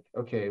we think,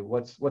 okay,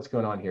 what's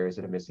going on here? Is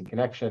it a missing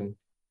connection?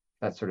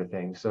 That sort of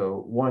thing.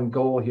 So one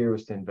goal here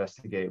was to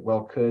investigate,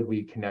 well, could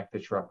we connect the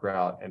truck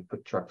route and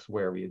put trucks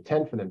where we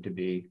intend for them to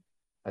be,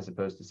 as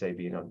opposed to say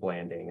being on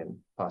Blanding and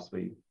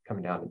possibly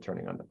coming down and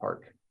turning on the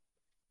Park.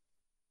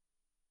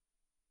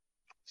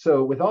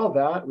 So with all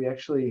that, we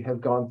actually have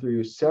gone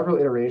through several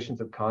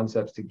iterations of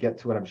concepts to get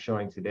to what I'm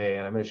showing today.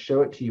 And I'm going to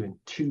show it to you in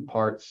 2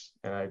 parts.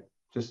 And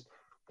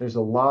there's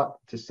a lot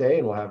to say,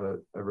 and we'll have a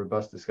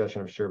robust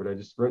discussion, I'm sure, but I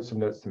just wrote some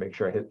notes to make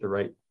sure I hit the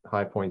right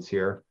high points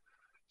here.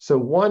 So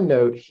one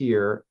note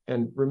here,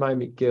 and remind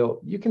me, Gail,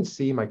 you can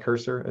see my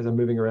cursor as I'm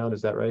moving around,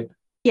 is that right?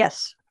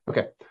 Yes.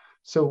 Okay.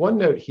 So one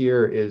note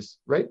here is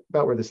right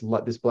about where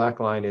this black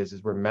line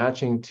is we're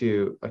matching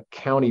to a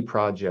county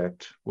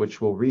project, which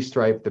will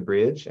restripe the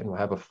bridge and we'll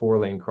have a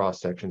 4-lane cross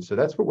section. So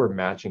that's what we're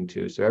matching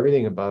to. So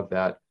everything above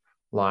that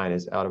line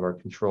is out of our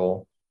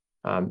control.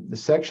 The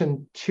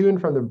section to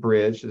and from the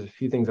bridge, there's a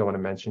few things I want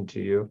to mention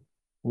to you.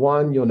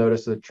 One, you'll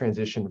notice a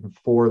transition from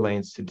 4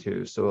 lanes to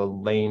 2. So a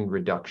lane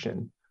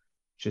reduction,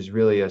 which is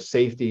really a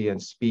safety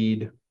and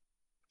speed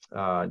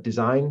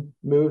design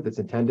move that's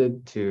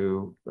intended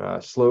to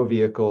slow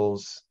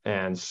vehicles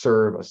and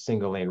serve a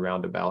single lane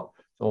roundabout.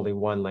 Only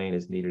 1 lane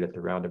is needed at the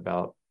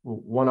roundabout.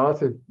 One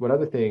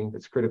other thing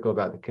that's critical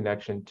about the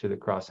connection to the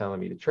Cross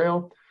Alameda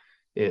Trail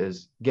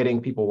is getting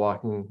people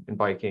walking and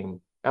biking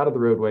out of the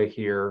roadway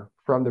here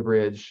from the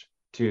bridge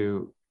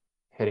to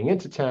heading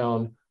into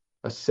town,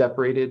 a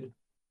separated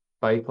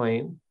bike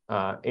lane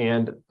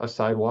and a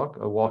sidewalk,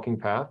 a walking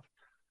path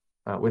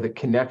with a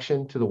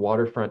connection to the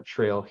waterfront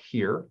trail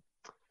here.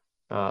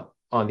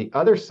 On the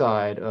other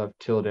side of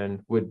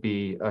Tilden would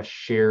be a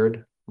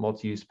shared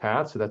multi-use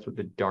path. So that's what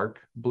the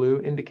dark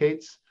blue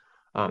indicates.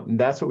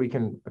 That's what we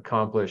can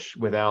accomplish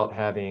without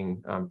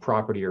having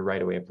property or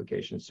right-of-way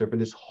implications. So for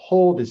this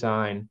whole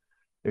design,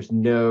 there's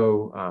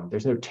no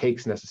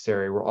takes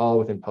necessary. We're all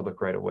within public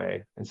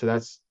right-of-way. And so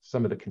that's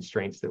some of the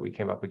constraints that we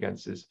came up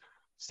against, is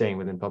staying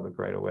within public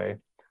right-of-way.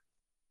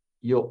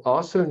 You'll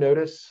also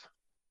notice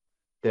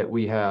that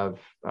we have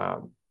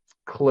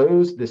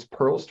closed this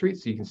Pearl Street.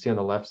 So you can see on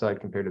the left side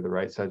compared to the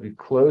right side, we've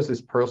closed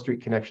this Pearl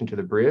Street connection to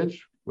the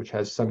bridge, which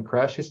has some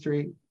crash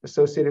history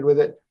associated with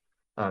it,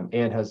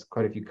 and has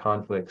quite a few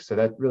conflicts. So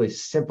that really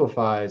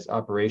simplifies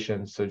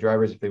operations. So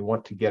drivers, if they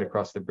want to get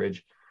across the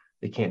bridge,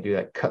 they can't do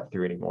that cut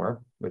through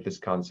anymore with this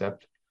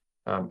concept.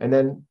 And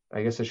then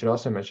I guess I should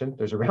also mention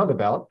there's a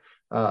roundabout,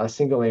 a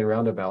single lane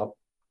roundabout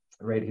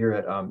right here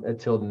at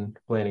Tilden,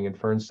 Blanding, and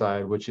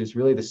Fernside, which is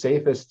really the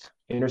safest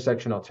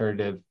intersection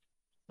alternative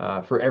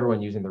for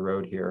everyone using the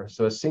road here.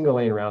 So a single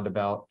lane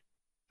roundabout,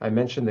 I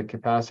mentioned the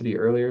capacity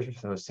earlier,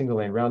 so a single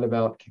lane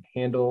roundabout can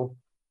handle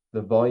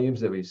the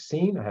volumes that we've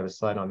seen. I have a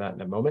slide on that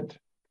in a moment.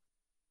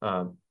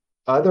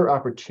 Other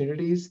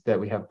opportunities that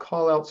we have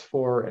call outs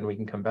for, and we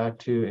can come back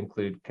to,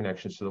 include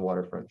connections to the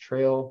waterfront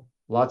trail,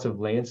 lots of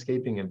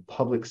landscaping and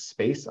public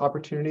space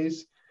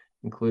opportunities,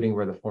 including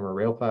where the former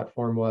rail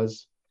platform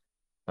was.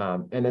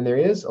 And then there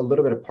is a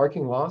little bit of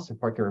parking loss and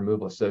parking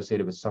removal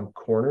associated with some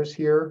corners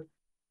here.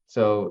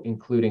 So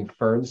including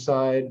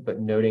Fernside, but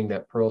noting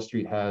that Pearl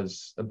Street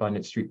has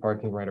abundant street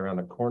parking right around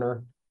the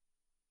corner.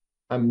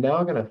 I'm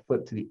now going to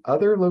flip to the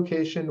other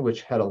location,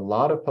 which had a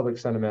lot of public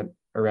sentiment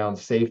around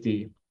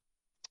safety,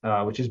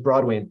 which is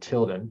Broadway and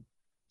Tilden.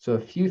 So a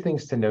few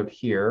things to note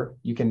here.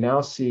 You can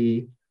now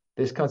see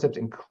this concept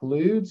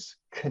includes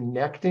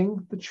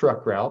connecting the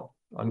truck route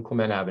on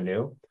Clement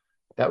Avenue.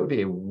 That would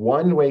be a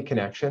one-way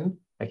connection.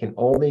 I can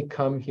only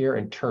come here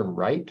and turn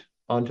right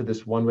onto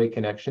this one-way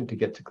connection to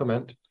get to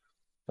Clement.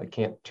 I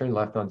can't turn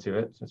left onto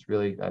it. So it's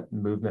really that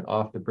movement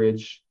off the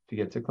bridge to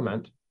get to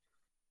Clement.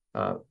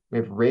 We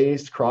have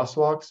raised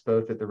crosswalks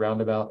both at the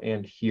roundabout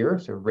and here.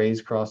 So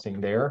raised crossing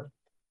there.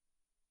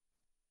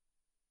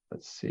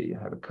 Let's see,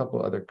 I have a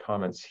couple other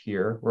comments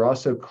here. We're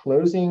also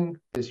closing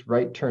this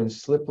right turn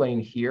slip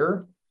lane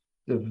here.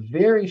 The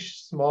very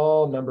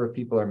small number of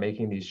people are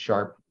making these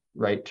sharp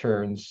right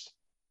turns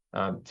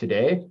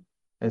today.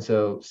 And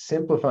so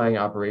simplifying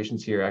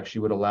operations here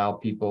actually would allow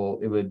people,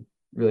 it would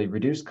really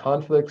reduce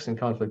conflicts and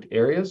conflict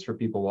areas for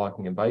people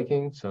walking and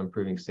biking, so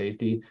improving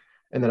safety,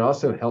 and then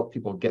also help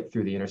people get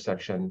through the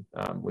intersection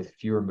with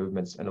fewer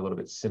movements and a little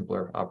bit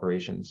simpler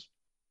operations.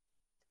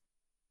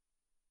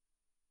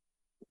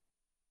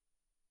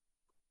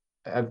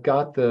 I've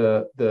got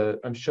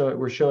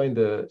we're showing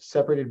the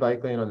separated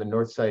bike lane on the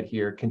north side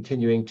here,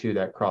 continuing to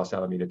that Cross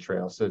Alameda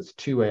Trail. So it's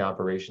two-way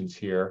operations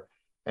here,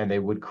 and they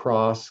would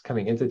cross,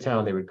 coming into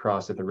town, they would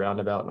cross at the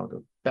roundabout, and I'll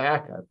go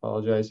back, I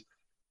apologize.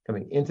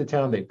 Coming into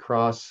town, they'd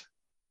cross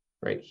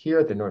right here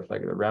at the north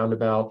leg of the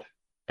roundabout,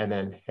 and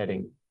then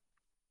heading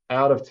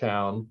out of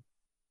town,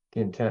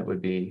 the intent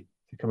would be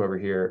to come over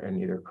here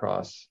and either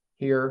cross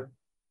here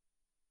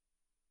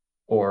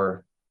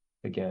or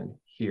again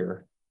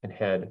here and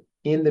head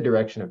in the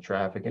direction of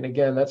traffic. And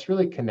again, that's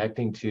really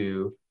connecting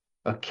to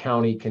a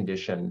county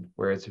condition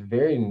where it's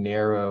very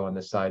narrow on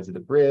the sides of the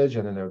bridge,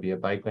 and then there would be a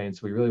bike lane.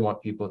 So we really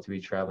want people to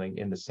be traveling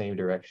in the same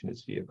direction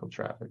as vehicle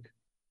traffic.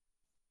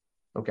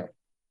 Okay.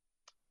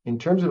 In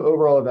terms of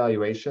overall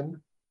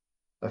evaluation,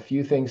 a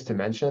few things to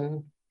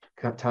mention,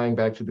 tying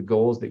back to the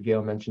goals that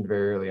Gail mentioned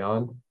very early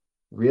on,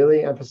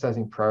 really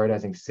emphasizing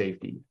prioritizing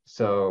safety.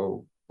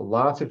 So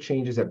lots of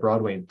changes at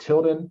Broadway and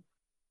Tilden,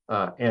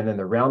 and then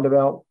the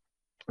roundabout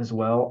as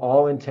well,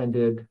 all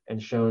intended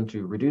and shown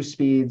to reduce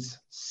speeds,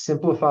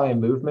 simplify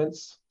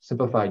movements,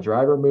 simplify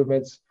driver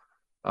movements,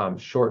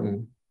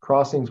 shorten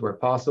crossings where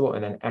possible,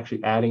 and then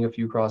actually adding a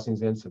few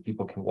crossings in so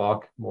people can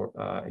walk more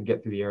and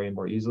get through the area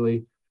more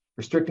easily.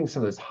 Restricting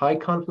some of those high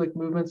conflict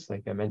movements,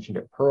 like I mentioned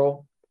at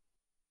Pearl,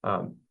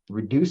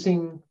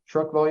 reducing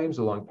truck volumes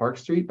along Park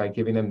Street by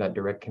giving them that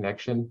direct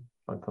connection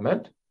on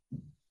Clement.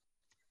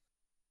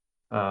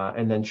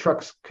 And then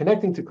trucks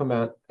connecting to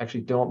Clement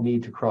actually don't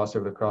need to cross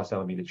over the Cross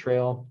Alameda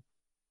Trail.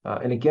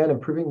 And again,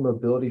 improving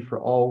mobility for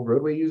all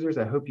roadway users.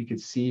 I hope you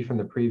could see from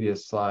the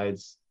previous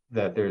slides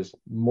that there's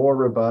more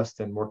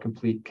robust and more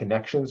complete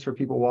connections for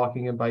people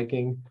walking and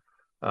biking.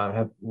 I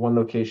have one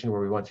location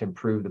where we want to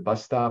improve the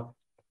bus stop.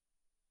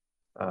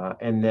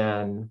 And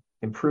then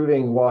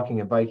improving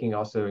walking and biking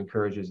also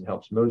encourages and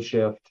helps mode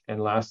shift.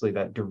 And lastly,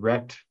 that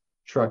direct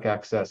truck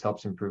access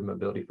helps improve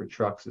mobility for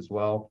trucks as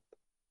well.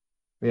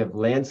 We have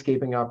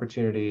landscaping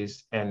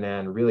opportunities, and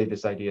then really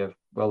this idea of,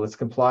 well, let's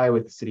comply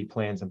with the city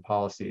plans and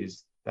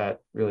policies.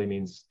 That really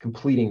means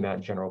completing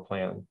that general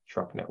plan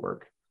truck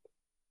network.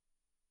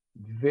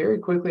 Very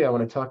quickly, I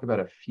want to talk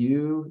about a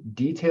few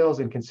details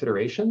and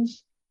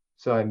considerations.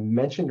 So I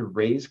mentioned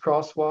raised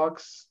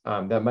crosswalks.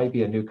 That might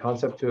be a new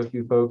concept to a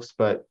few folks,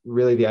 but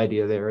really the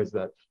idea there is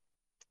that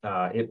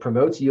it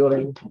promotes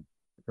yielding,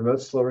 it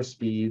promotes slower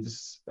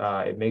speeds.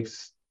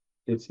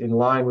 It's in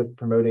line with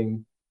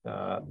promoting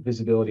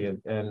visibility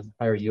and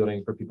higher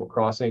yielding for people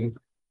crossing.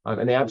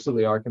 And they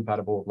absolutely are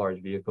compatible with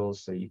large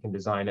vehicles. So you can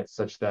design it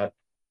such that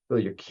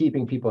really you're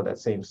keeping people at that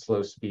same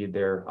slow speed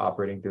they're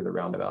operating through the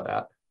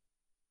roundabout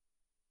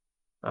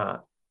at.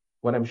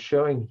 What I'm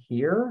showing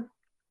here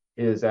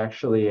is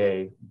actually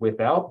a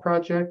without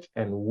project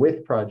and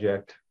with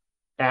project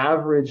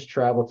average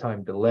travel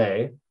time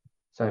delay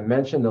So I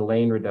mentioned the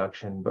lane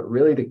reduction, but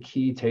really the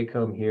key take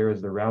home here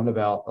is the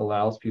roundabout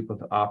allows people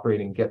to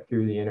operate and get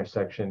through the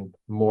intersection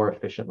more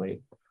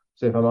efficiently.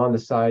 So if I'm on the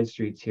side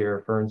streets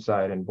here,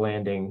 Fernside and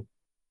Blanding,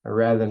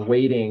 rather than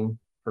waiting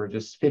for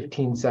just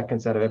 15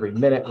 seconds out of every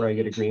minute where I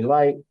get a green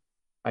light,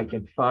 I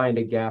can find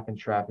a gap in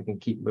traffic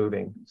and keep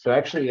moving. So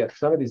actually at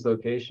some of these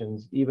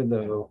locations, even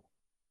though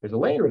there's a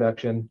lane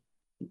reduction,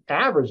 the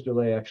average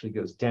delay actually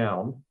goes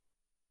down.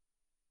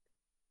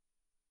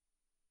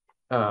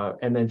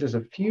 And then just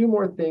a few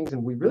more things,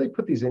 and we really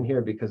put these in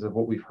here because of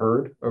what we've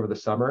heard over the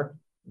summer.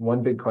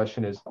 One big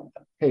question is,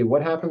 hey,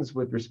 what happens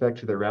with respect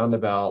to the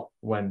roundabout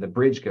when the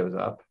bridge goes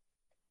up?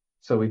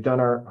 So we've done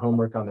our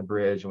homework on the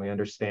bridge, and we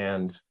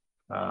understand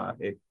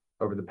it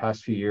over the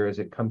past few years,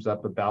 it comes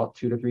up about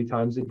 2 to 3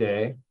 times a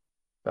day,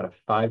 about a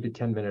 5 to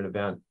 10 minute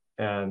event.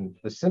 And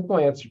the simple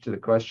answer to the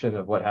question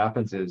of what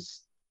happens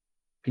is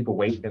people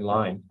wait in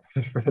line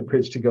for the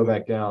bridge to go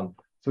back down.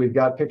 So we've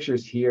got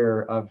pictures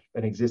here of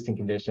an existing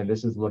condition.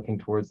 This is looking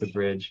towards the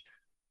bridge.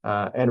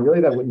 And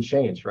really that wouldn't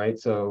change, right?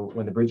 So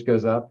when the bridge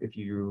goes up, if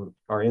you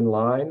are in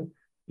line,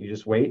 you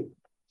just wait.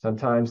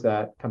 Sometimes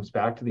that comes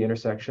back to the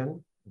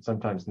intersection, and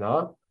sometimes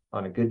not.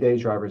 On a good day,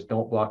 drivers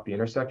don't block the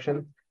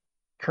intersection.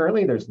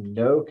 Currently, there's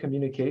no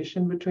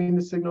communication between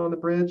the signal and the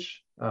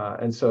bridge.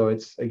 And so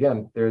it's,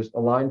 again, there's a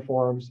line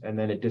forms and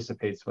then it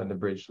dissipates when the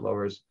bridge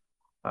lowers.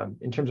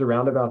 In terms of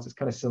roundabouts, it's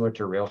kind of similar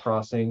to rail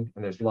crossing,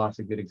 and there's lots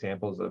of good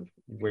examples of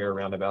where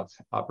roundabouts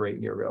operate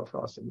near rail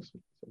crossings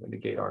when the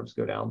gate arms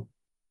go down.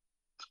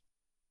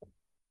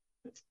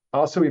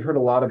 Also, we've heard a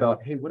lot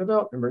about, hey, what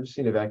about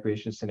emergency and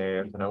evacuation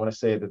scenarios? And I want to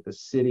say that the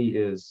city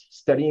is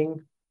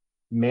studying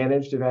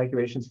managed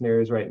evacuation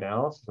scenarios right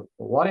now. So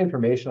a lot of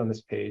information on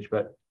this page,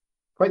 but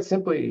quite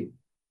simply,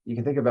 you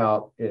can think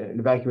about an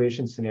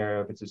evacuation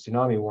scenario. If it's a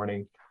tsunami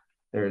warning,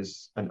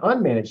 there's an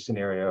unmanaged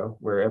scenario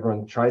where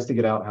everyone tries to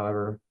get out,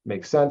 however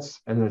makes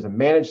sense. And there's a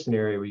managed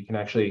scenario where you can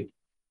actually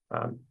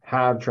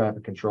have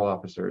traffic control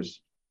officers.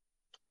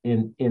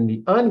 In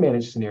the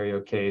unmanaged scenario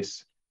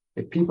case,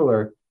 if people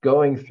are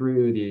going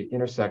through the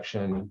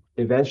intersection,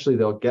 eventually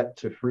they'll get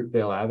to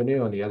Fruitvale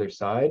Avenue on the other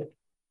side,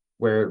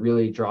 where it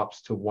really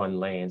drops to 1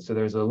 lane. So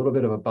there's a little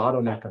bit of a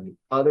bottleneck on the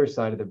other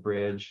side of the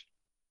bridge,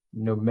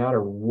 no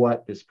matter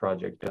what this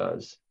project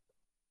does.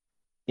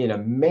 In a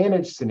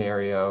managed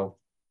scenario,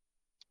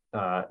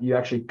 you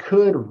actually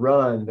could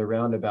run the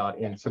roundabout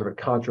in sort of a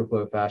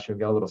contraflow fashion. We've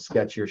got a little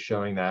sketch here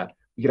showing that.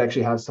 You could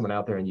actually have someone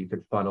out there and you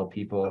could funnel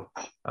people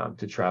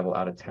to travel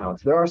out of town.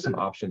 So there are some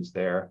options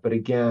there, but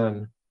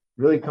again,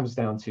 really comes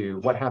down to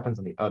what happens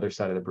on the other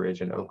side of the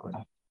bridge in Oakland.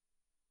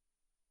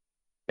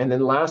 And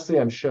then lastly,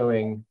 I'm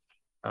showing,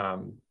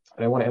 and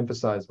I want to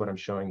emphasize what I'm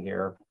showing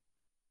here,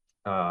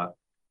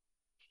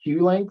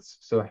 queue lengths.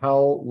 So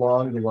how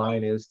long the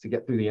line is to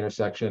get through the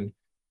intersection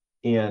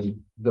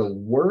in the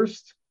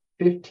worst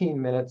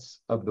 15 minutes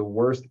of the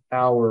worst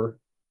hour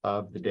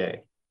of the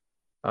day.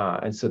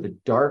 And so the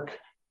dark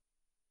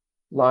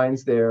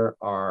lines there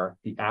are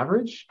the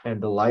average, and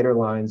the lighter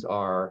lines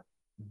are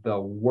the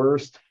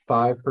worst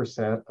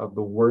 5% of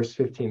the worst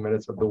 15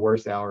 minutes of the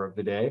worst hour of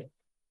the day.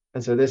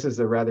 And so this is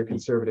a rather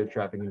conservative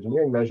traffic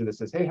engineering measure that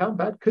says, hey, how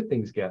bad could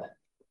things get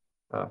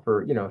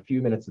for a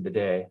few minutes of the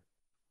day?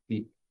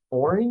 The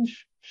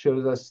orange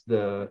shows us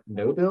the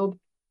no build,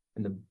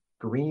 and the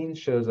green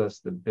shows us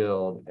the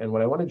build. And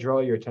what I want to draw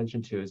your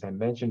attention to, as I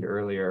mentioned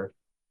earlier,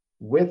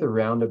 with a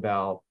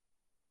roundabout,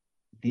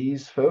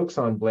 these folks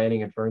on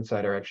Blanding and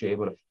Fernside are actually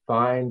able to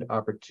find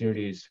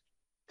opportunities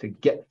to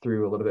get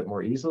through a little bit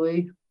more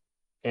easily.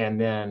 And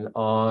then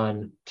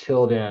on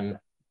Tilden,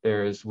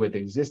 there's, with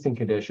existing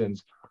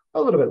conditions,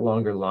 a little bit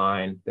longer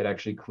line that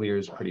actually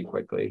clears pretty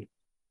quickly.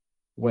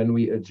 When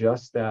we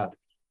adjust that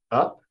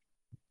up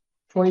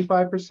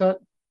 25%,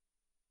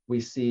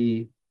 we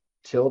see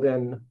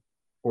Tilden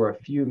for a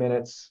few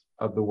minutes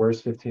of the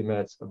worst 15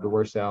 minutes of the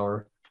worst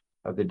hour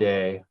of the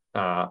day.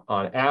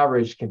 On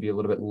average, can be a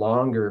little bit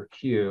longer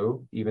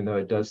queue, even though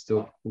it does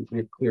still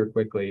clear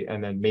quickly.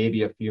 And then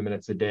maybe a few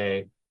minutes a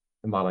day,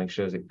 the modeling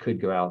shows it could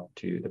go out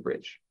to the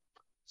bridge.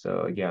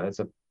 So again, it's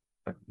a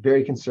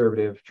very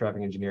conservative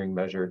traffic engineering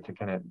measure to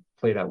kind of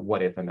play that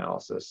what if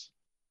analysis.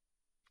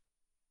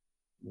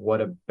 What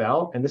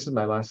about, and this is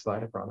my last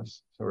slide, I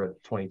promise. So we're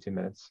at 22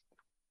 minutes.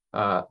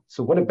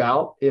 So what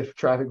about if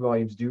traffic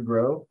volumes do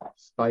grow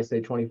by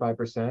say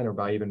 25% or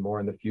by even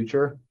more in the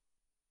future?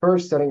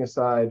 First, setting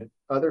aside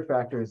other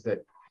factors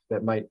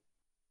that might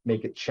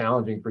make it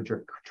challenging for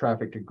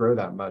traffic to grow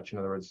that much. In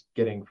other words,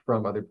 getting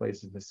from other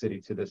places in the city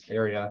to this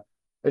area.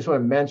 I just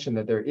want to mention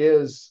that there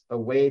is a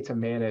way to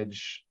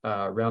manage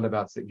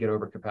roundabouts that get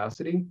over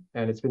capacity,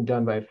 and it's been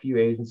done by a few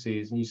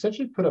agencies. And you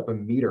essentially put up a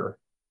meter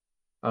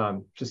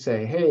to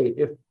say, hey,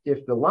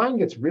 if the line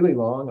gets really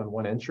long on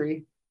one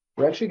entry,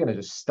 we're actually going to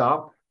just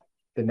stop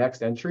the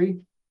next entry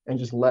and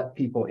just let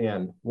people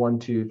in 1,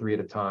 2, 3 at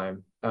a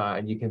time.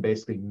 And you can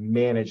basically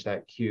manage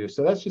that queue.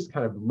 So that's just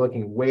kind of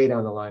looking way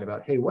down the line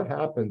about, hey, what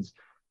happens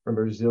from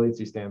a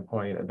resiliency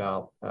standpoint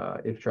about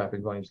if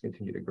traffic volumes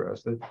continue to grow.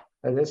 So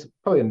that's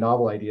probably a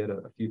novel idea to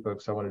a few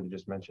folks. So I wanted to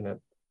just mention it.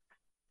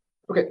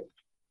 Okay,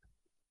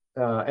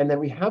 And then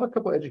we have a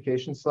couple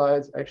education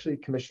slides. Actually,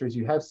 commissioners,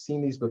 you have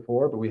seen these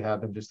before, but we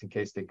have them just in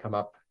case they come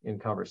up in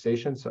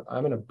conversation. So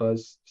I'm going to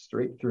buzz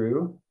straight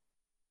through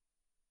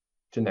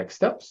to next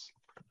steps.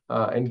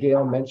 And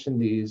Gail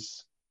mentioned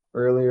these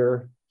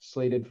earlier,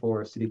 slated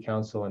for City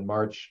Council in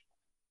March,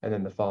 and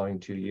then the following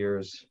 2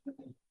 years.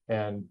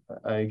 And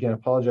I again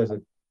apologize, I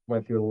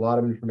went through a lot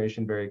of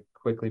information very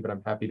quickly, but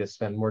I'm happy to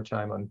spend more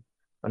time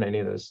on any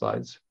of those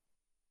slides.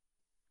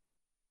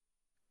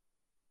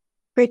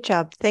 Great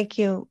job. Thank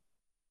you,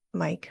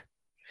 Mike.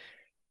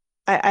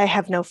 I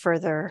have no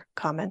further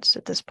comments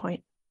at this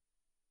point.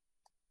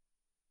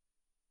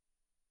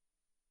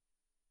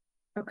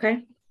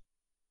 Okay.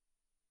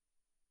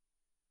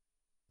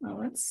 Well,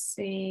 let's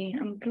see.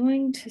 I'm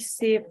going to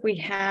see if we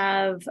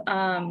have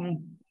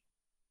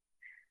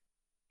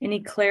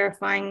any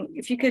clarifying.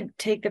 If you could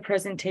take the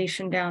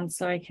presentation down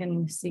so I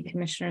can see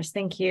commissioners.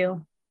 Thank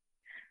you.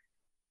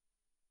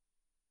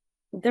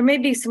 There may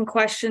be some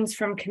questions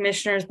from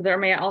commissioners, but there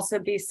may also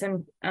be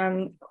some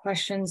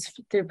questions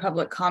through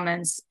public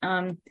comments.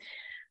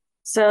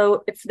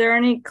 So if there are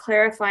any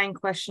clarifying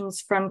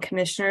questions from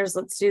commissioners,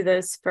 let's do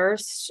those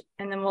first,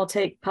 and then we'll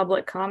take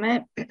public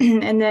comment.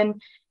 And then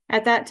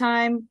at that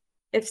time,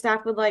 if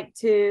staff would like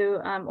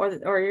to,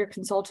 or your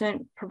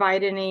consultant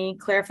provide any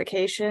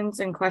clarifications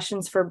and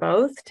questions for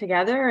both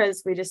together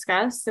as we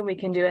discuss, then we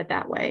can do it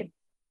that way.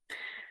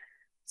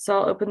 So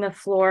I'll open the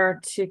floor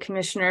to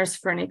commissioners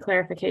for any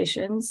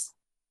clarifications.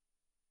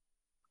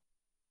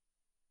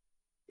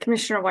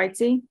 Commissioner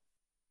Whitesey.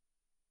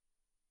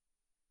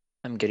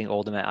 I'm getting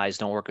old and my eyes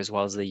don't work as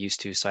well as they used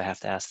to, so I have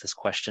to ask this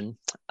question.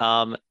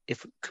 Can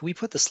we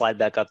put the slide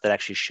back up that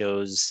actually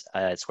shows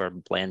it's where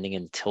Blanding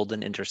and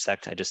Tilden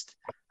intersect?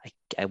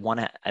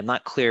 I'm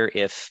not clear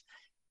if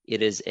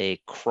it is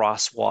a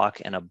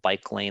crosswalk and a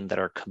bike lane that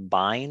are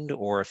combined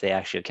or if they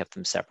actually have kept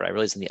them separate. I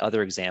realize in the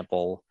other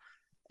example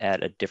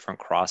at a different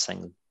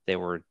crossing, they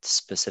were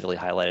specifically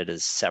highlighted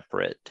as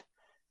separate,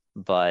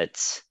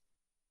 but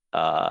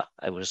I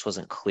just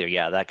wasn't clear.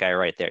 Yeah, that guy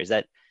right there. Is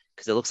that,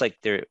 because it looks like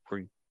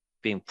we're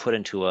being put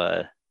into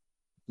a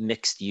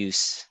mixed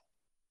use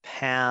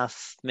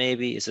path,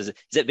 maybe? Is it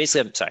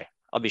basically, I'm sorry,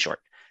 I'll be short.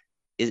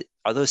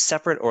 Are those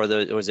separate, or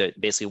is it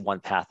basically one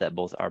path that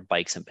both are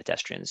bikes and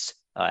pedestrians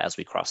as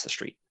we cross the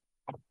street?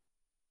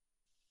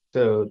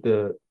 So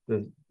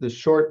the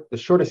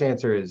shortest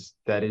answer is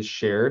that is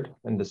shared,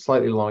 and the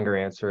slightly longer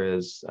answer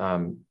is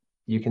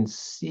you can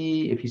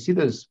see, if you see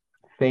those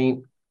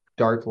faint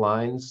dark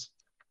lines,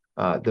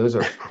 those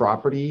are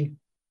property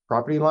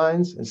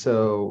lines, and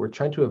so we're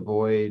trying to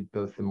avoid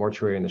both the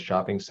mortuary and the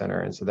shopping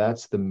center, and so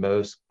that's the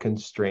most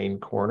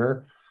constrained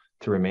corner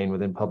to remain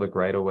within public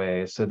right of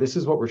way. So this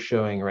is what we're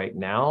showing right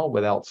now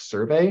without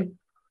survey.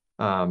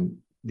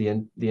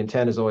 The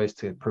intent is always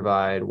to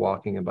provide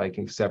walking and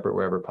biking separate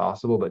wherever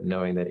possible, but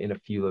knowing that in a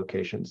few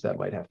locations that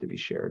might have to be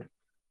shared.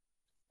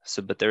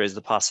 So, but there is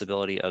the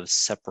possibility of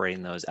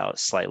separating those out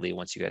slightly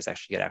once you guys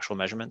actually get actual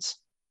measurements.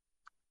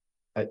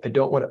 I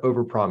don't want to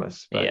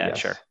overpromise, but yeah, yes.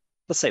 Sure.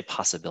 Let's say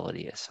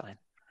possibility is fine.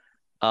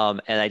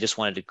 And I just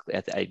wanted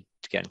to,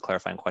 again,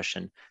 clarifying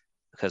question,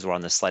 because we're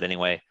on this slide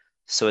anyway.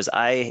 So as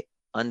I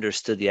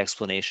understood the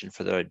explanation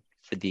for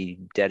the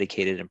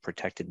dedicated and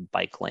protected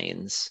bike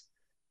lanes,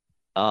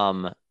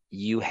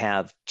 you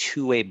have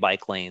two-way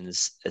bike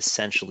lanes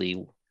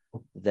essentially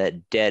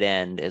that dead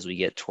end as we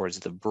get towards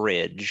the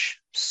bridge,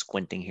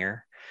 squinting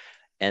here.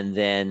 And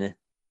then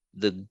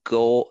the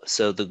goal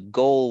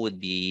would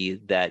be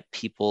that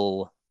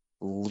people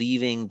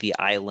leaving the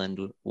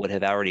island would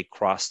have already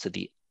crossed to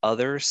the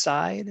other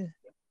side,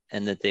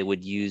 and that they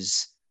would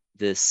use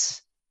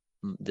this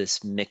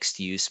mixed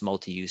use,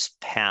 multi-use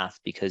path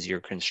because you're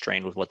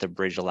constrained with what the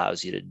bridge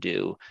allows you to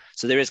do.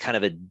 So there is kind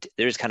of a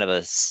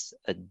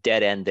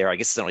dead end there. I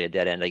guess it's not really a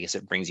dead end. I guess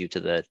it brings you to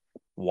the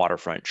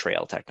waterfront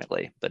trail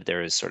technically, but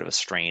there is sort of a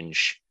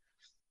strange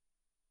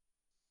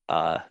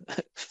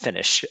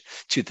finish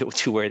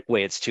to where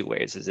it's two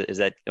ways. Is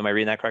that, am I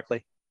reading that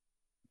correctly?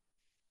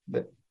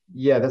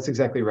 Yeah, that's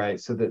exactly right.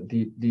 So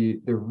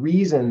the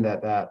reason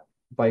that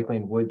bike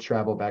lane would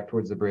travel back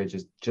towards the bridge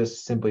is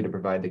just simply to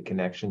provide the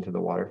connection to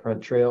the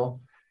waterfront trail.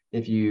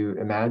 If you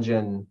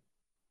imagine,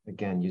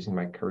 again, using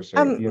my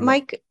cursor.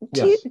 Mike,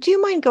 do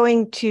you mind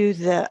going to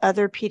the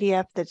other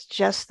PDF that's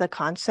just the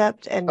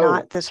concept and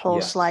not this whole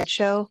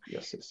slideshow?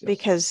 Yes.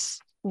 Because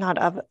not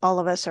all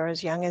of us are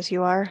as young as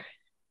you are.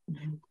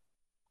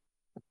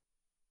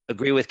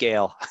 Agree with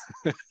Gail.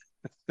 Let's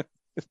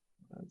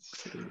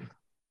see.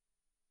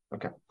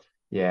 Okay.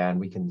 Yeah, and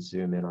we can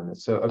zoom in on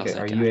this. So, okay,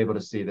 are you able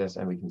to see this?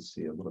 And we can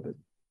see a little bit.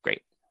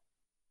 Great.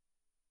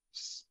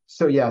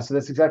 So yeah, so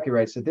that's exactly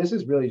right. So this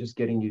is really just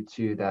getting you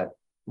to that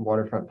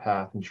waterfront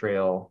path and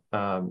trail.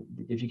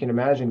 If you can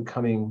imagine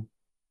coming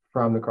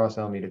from the Cross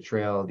Alameda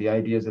Trail, the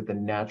idea is that the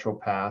natural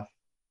path,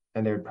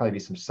 and there would probably be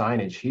some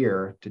signage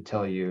here to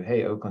tell you,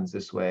 hey, Oakland's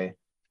this way.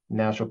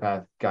 Natural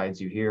path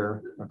guides you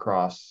here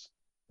across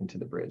into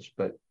the bridge.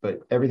 But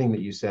everything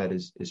that you said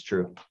is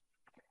true.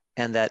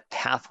 And that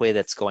pathway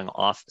that's going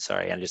off,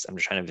 sorry, I'm just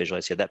trying to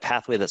visualize here, that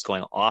pathway that's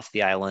going off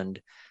the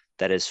island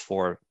that is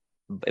for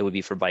it would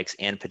be for bikes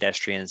and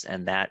pedestrians,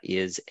 and that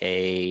is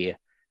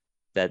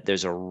that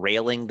there's a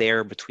railing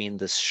there between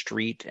the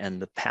street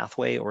and the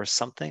pathway or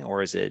something,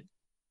 or is it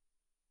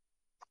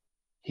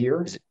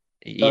here?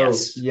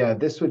 Yes. Oh, yeah,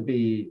 this would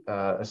be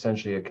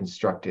essentially a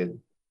constructed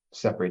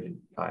separated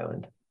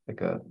island,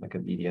 like a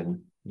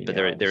median. But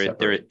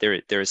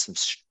there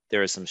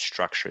is some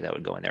structure that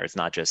would go in there. It's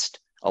not just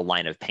a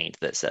line of paint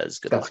that says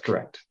good luck. That's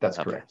correct. That's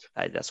okay. Correct.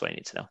 That's what I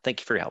need to know.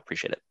 Thank you for your help.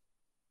 Appreciate it.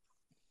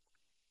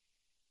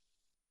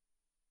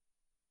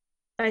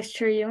 Vice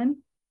Chair Ewan.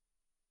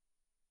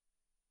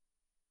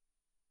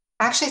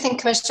 I actually think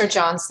Commissioner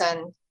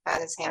Johnson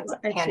had his hand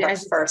up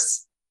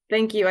first.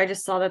 Thank you. I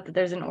just saw that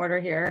there's an order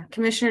here.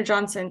 Commissioner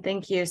Johnson,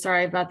 thank you.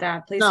 Sorry about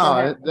that. Please.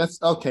 No,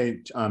 that's okay,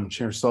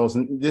 Chair Souls.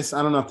 And this,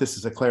 I don't know if this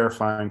is a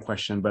clarifying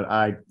question, but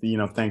I,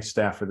 thank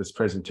staff for this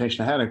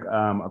presentation. I had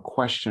a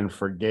question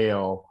for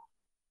Gail.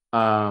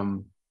 I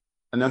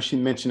know she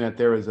mentioned that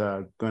there is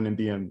going to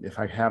be, if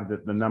I have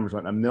the numbers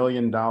on, $1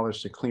 million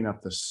to clean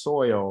up the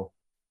soil.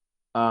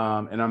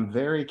 And I'm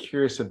very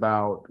curious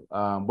about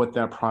what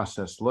that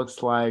process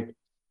looks like.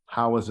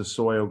 How is the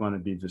soil going to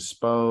be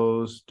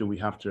disposed? Do we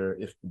have to,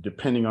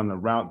 depending on the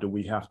route, do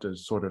we have to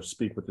sort of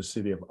speak with the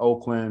city of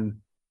Oakland,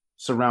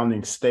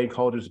 surrounding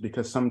stakeholders?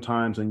 Because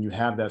sometimes when you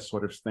have that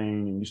sort of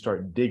thing and you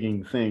start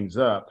digging things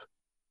up,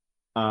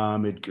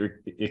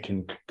 it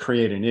can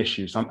create an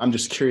issue. So I'm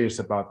just curious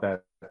about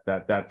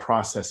that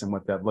process and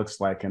what that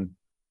looks like, and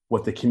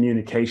what the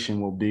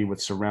communication will be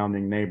with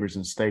surrounding neighbors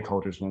and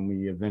stakeholders when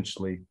we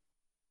eventually,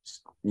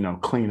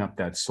 clean up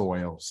that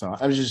soil. So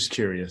I was just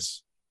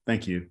curious.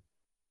 Thank you.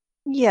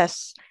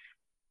 Yes.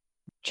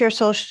 Chair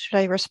Soul, should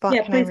I respond?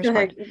 Yeah, please go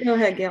ahead. Go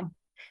ahead, Gail.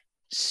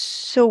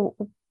 So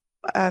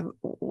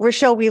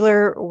Rochelle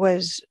Wheeler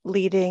was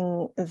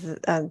leading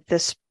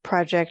this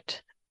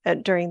project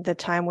during the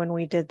time when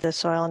we did the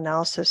soil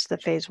analysis, the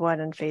phase 1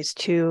 and phase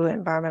 2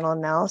 environmental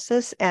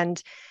analysis.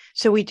 And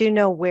so we do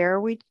know where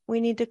we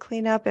need to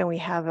clean up, and we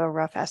have a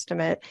rough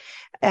estimate.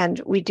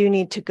 And we do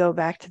need to go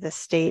back to the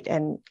state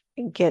and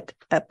get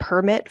a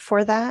permit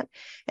for that.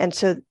 And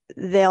so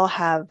they'll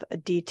have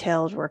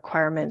detailed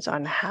requirements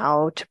on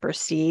how to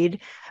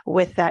proceed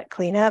with that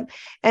cleanup.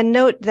 And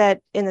note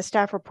that in the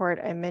staff report,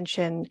 I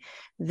mentioned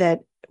that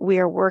we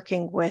are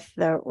working with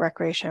the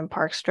Recreation and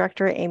Parks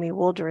Director, Amy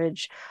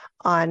Wooldridge,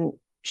 on,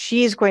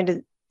 she's going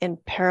to, in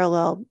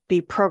parallel,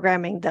 be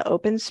programming the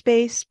open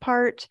space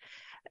part.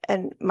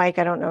 And Mike,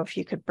 I don't know if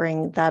you could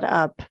bring that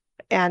up.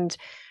 And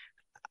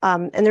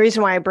the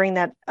reason why I bring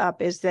that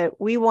up is that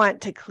we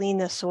want to clean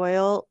the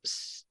soil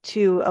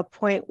to a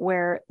point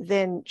where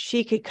then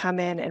she could come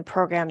in and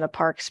program the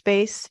park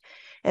space.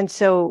 And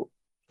so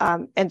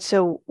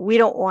we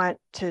don't want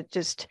to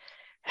just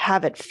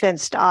have it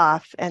fenced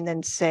off and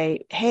then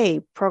say,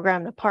 hey,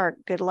 program the park,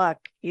 good luck.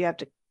 You have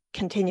to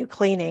continue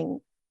cleaning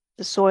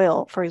the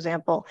soil, for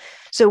example.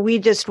 So we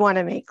just want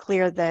to make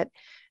clear that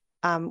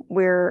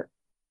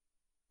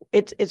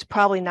it's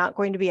probably not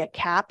going to be a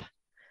cap.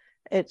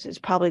 It's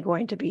probably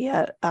going to be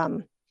a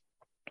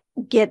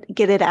get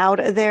it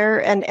out of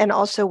there, and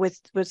also with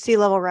sea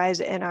level rise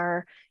in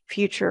our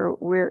future,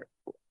 we're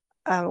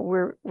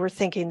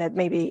thinking that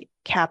maybe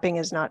capping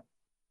is not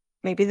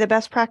maybe the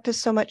best practice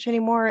so much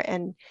anymore,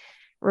 and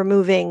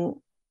removing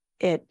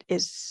it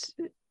is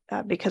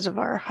because of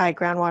our high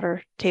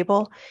groundwater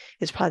table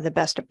is probably the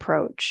best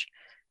approach.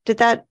 Did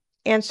that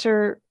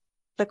answer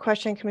the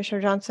question,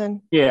 Commissioner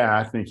Johnson? Yeah,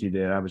 I think you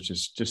did. I was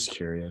just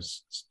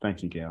curious.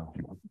 Thank you, Gail.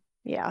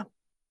 Yeah.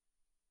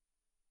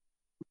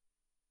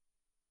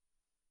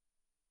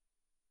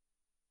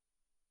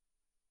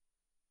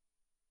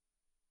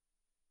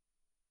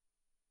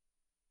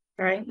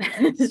 All right,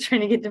 just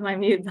trying to get to my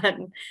mute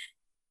button.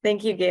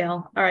 Thank you,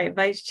 Gail. All right,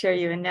 Vice Chair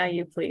Ewan, now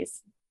you,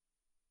 please.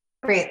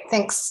 Great,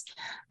 thanks.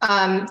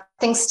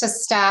 Thanks to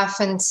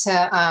staff and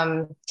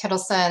to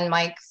Kettleson,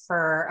 Mike,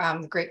 for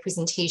the great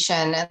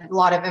presentation, and a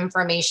lot of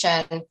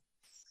information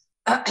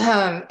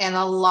and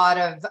a lot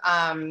of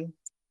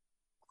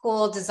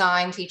cool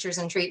design features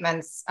and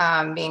treatments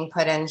being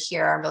put in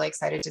here. I'm really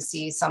excited to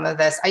see some of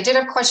this. I did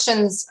have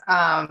questions,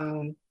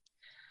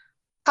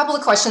 couple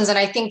of questions, and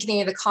I think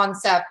the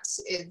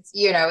concept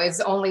is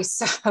only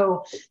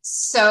so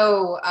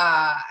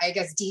I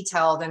guess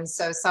detailed, and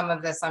so some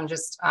of this I'm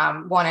just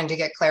wanting to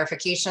get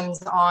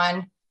clarifications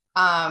on.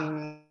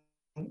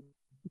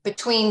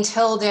 Between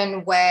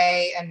Tilden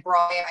Way and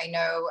Broadway, I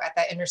know at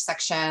that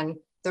intersection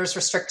there's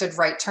restricted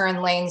right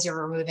turn lanes.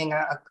 You're removing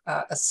a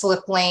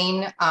slip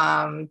lane,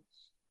 and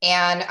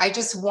I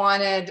just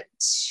wanted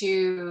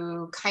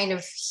to kind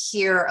of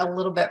hear a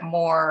little bit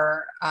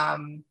more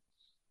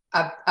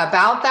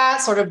about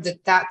that, sort of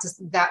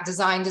that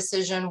design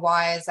decision.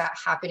 Why is that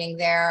happening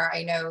there?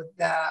 I know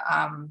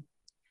the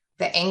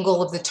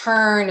angle of the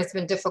turn has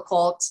been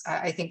difficult,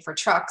 I think, for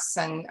trucks,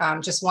 and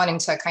just wanting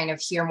to kind of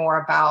hear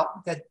more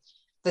about the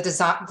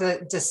design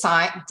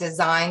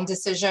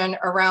decision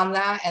around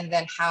that, and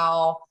then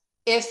how,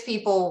 if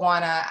people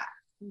want to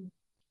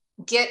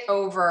get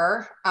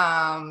over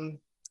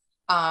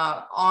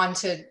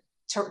onto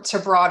to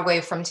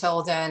Broadway from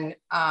Tilden.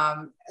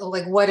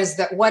 Like what is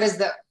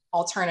the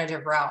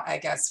alternative route, I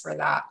guess, for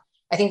that?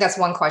 I think that's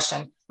one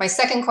question. My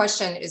second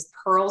question is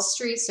Pearl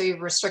Street. So you're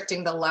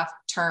restricting the left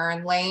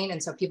turn lane,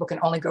 and so people can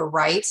only go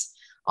right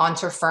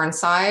onto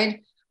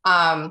Fernside.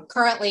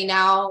 Currently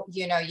now,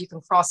 you know, you can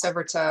cross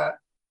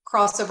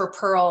over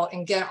Pearl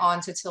and get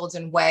onto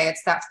Tilden Way.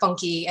 It's that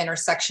funky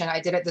intersection. I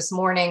did it this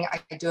morning.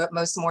 I do it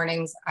most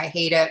mornings. I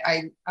hate it.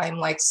 I'm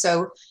like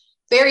so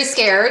very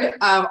scared,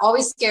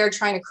 always scared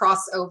trying to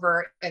cross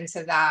over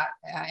into that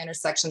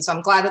intersection. So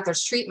I'm glad that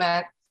there's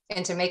treatment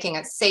into making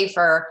it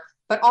safer.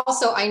 But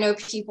also I know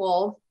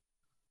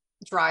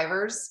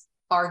drivers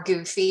are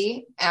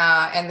goofy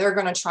and they're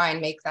gonna try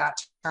and make that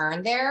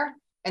turn there.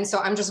 And so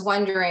I'm just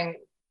wondering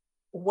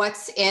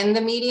what's in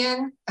the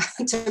median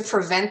to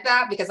prevent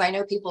that, because I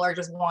know people are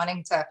just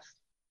wanting to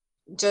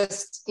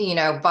just, you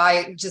know,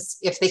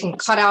 if they can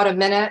cut out a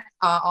minute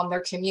on their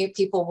commute,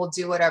 people will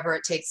do whatever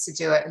it takes to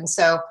do it. And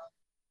so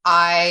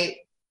I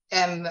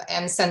am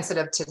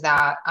sensitive to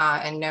that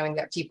and knowing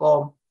that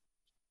people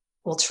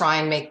will try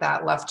and make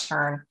that left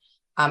turn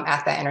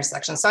at that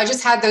intersection. So I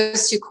just had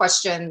those two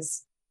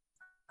questions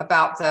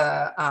about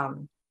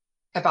the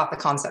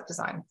concept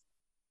design.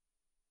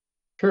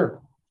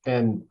 Sure,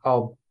 and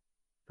I'll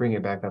bring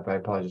it back up. I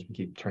apologize, we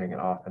keep turning it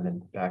off and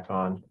then back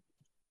on.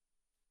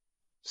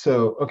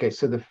 So, okay,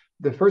 so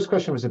the first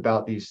question was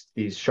about these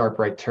sharp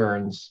right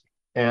turns.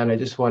 And I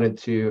just wanted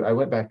to, I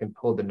went back and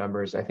pulled the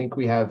numbers. I think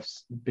we have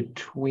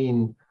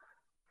between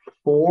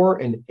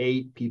 4 and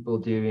 8 people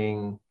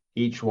doing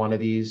each one of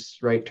these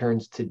right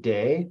turns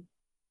today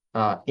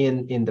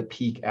in the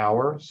peak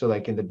hour. So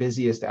like in the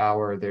busiest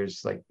hour,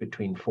 there's like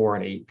between 4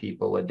 and 8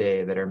 people a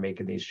day that are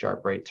making these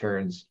sharp right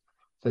turns.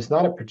 So it's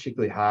not a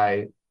particularly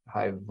high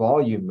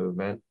volume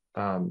movement.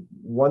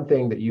 One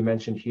thing that you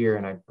mentioned here,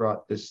 and I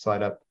brought this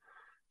slide up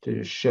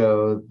to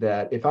show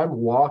that if I'm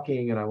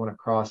walking and I want to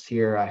cross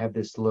here, I have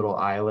this little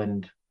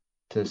island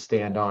to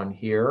stand on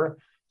here.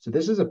 So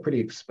this is a pretty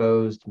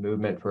exposed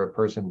movement for a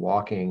person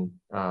walking.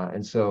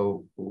 And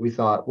so we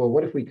thought, well,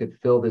 what if we could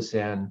fill this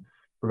in,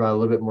 provide a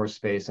little bit more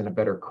space and a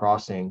better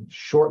crossing,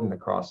 shorten the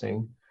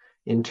crossing.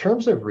 In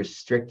terms of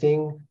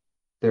restricting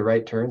the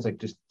right turns, like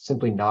just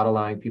simply not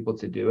allowing people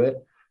to do it,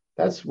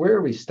 that's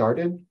where we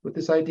started with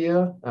this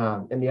idea.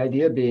 And the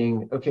idea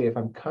being, okay, if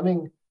I'm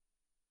coming,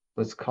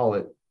 let's call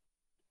it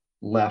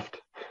left,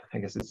 I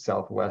guess it's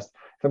southwest.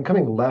 If I'm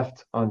coming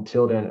left on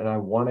Tilden and I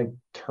want to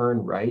turn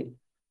right,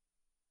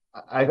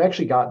 I've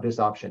actually got this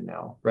option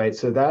now, right?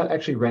 So that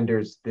actually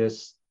renders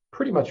this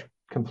pretty much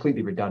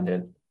completely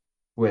redundant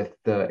with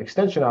the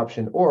extension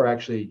option, or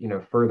actually, you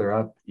know, further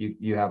up,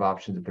 you have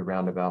options at the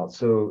roundabout.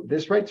 So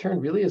this right turn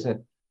really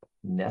isn't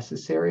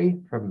necessary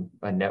from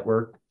a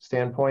network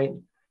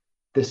standpoint.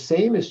 The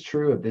same is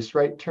true of this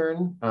right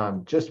turn,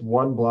 just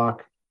one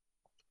block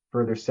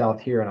further south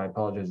here, and I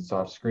apologize, it's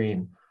off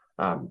screen.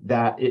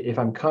 That if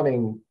I'm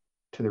coming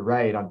to the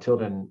right on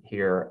Tilden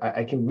here,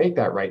 I can make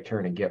that right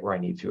turn and get where I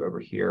need to over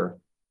here.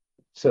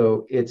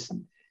 So it's,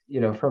 you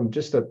know, from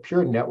just a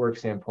pure network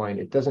standpoint,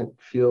 it doesn't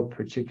feel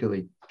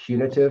particularly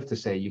punitive to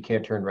say you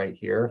can't turn right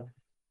here.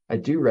 I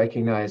do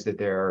recognize that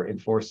there are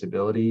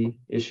enforceability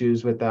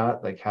issues with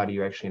that, like how do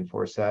you actually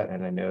enforce that?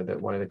 And I know that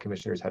one of the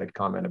commissioners had a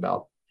comment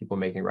about people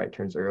making right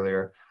turns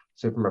earlier.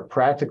 So from a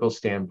practical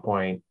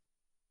standpoint,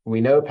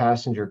 we know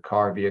passenger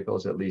car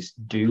vehicles at least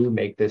do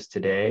make this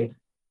today.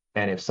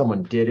 And if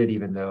someone did it,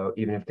 even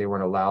if they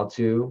weren't allowed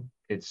to,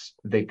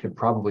 they could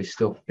probably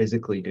still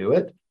physically do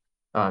it.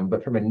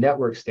 But from a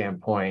network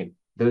standpoint,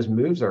 those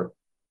moves are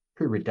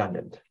pretty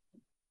redundant.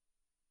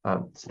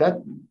 So that,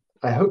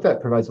 I hope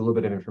that provides a little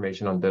bit of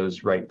information on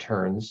those right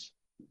turns.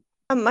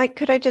 Mike,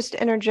 could I just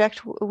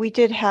interject? We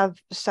did have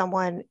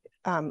someone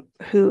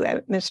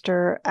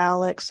Mr.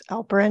 Alex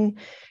Alperin,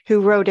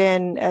 who wrote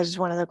in as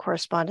one of the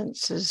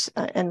correspondences,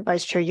 and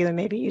Vice Chair Ewan,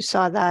 maybe you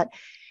saw that.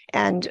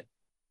 And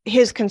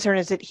his concern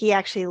is that he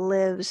actually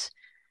lives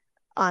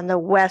on the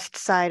west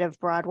side of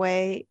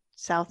Broadway,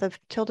 south of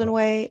Tilden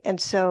Way.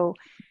 And so,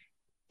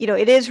 you know,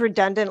 it is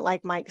redundant,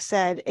 like Mike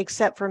said,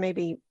 except for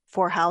maybe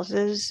 4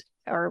 houses,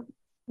 or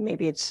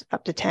maybe it's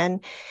up to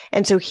 10.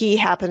 And so he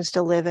happens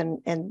to live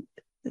in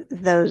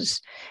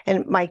those.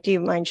 And Mike, do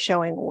you mind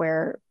showing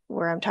where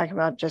I'm talking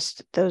about,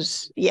 just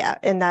those, yeah,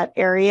 in that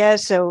area?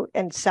 So,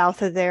 and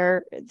south of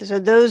there, so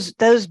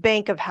those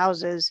bank of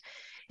houses,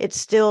 it's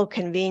still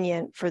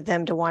convenient for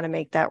them to want to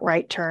make that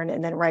right turn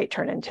and then right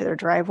turn into their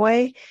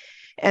driveway.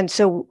 And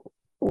so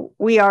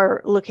we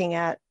are looking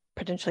at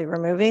potentially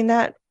removing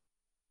that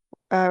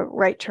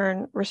right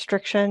turn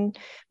restriction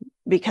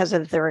because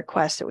of the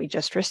request that we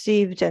just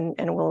received, and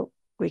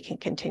we can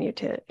continue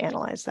to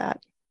analyze that.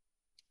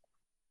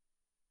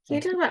 Can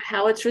you talk about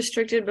how it's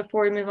restricted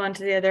before we move on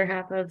to the other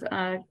half of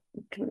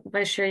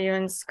Vice Chair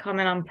Ewan's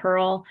comment on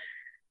Pearl?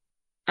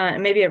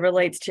 Maybe it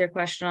relates to your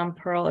question on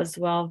Pearl as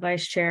well,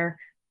 Vice Chair.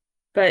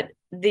 But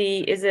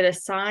is it a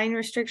sign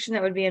restriction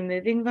that would be a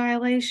moving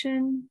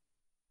violation?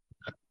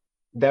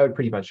 That would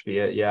pretty much be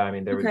it. Yeah, I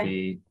mean, there would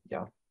be,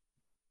 yeah.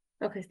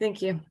 Okay,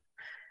 thank you.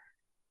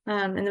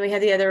 And then we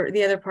had the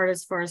other part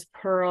as far as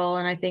Pearl,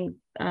 and I think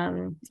I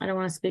don't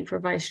want to speak for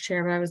Vice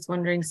Chair, but I was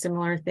wondering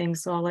similar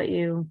things, so I'll let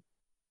you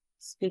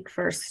speak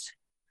first.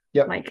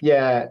 Yep. Mike.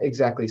 Yeah,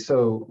 exactly.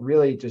 So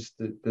really just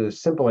the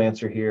simple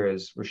answer here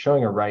is we're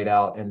showing a write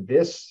out, and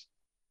this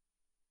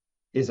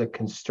is a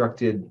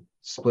constructed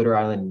splitter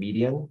island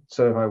median.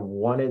 So if I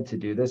wanted to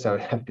do this, I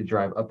would have to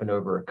drive up and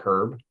over a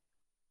curb,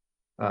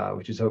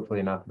 which is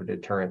hopefully enough of a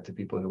deterrent to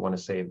people who want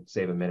to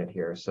save a minute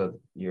here. So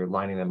you're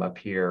lining them up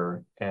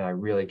here, and I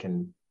really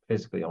can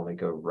physically only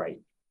go right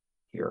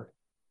here.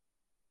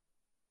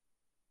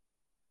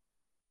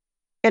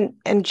 And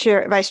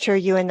Vice Chair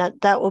Ewan,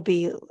 that will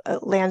be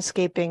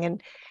landscaping,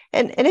 and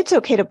it's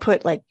okay to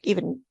put like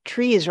even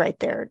trees right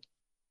there,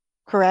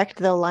 correct?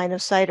 The line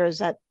of sight, or is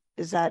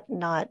that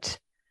not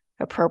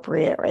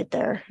appropriate right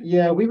there?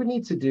 Yeah, we would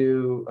need to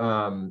do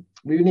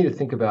we would need to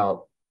think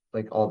about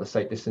like all the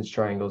site distance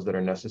triangles that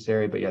are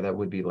necessary, but yeah, that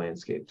would be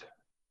landscaped.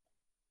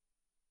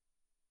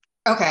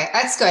 Okay,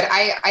 that's good.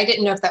 I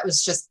didn't know if that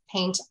was just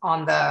paint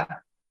on the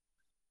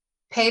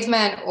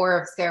pavement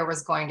or if there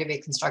was going to be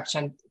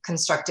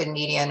constructed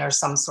median or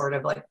some sort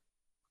of like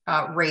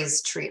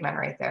raised treatment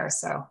right there.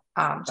 So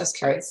just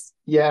curious.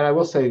 Yeah, and I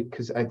will say,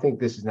 because I think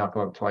this has now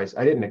come up twice,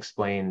 I didn't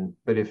explain,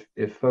 but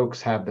if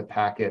folks have the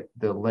packet,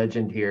 the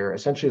legend here,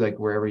 essentially like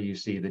wherever you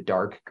see the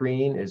dark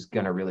green is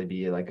going to really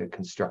be like a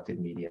constructed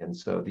median.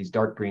 So these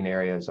dark green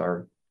areas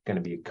are going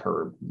to be a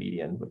curb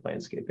median with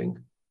landscaping.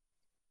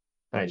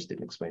 I just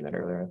didn't explain that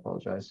earlier. I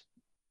apologize.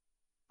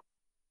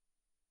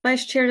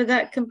 Vice Chair, did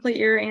that complete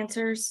your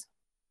answers?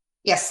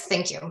 Yes,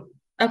 thank you.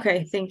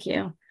 Okay, thank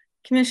you.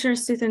 Commissioner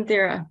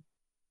Suthan-Thera.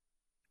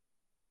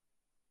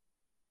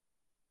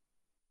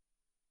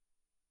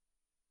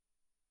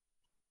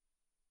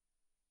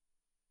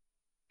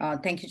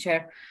 Thank you,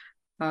 Chair.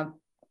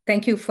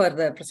 Thank you for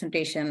the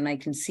presentation. I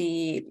can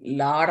see a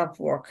lot of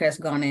work has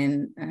gone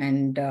in,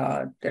 and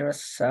there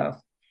was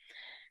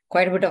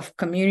quite a bit of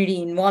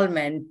community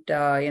involvement,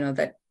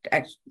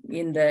 that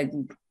in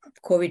the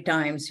COVID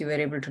times, you were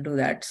able to do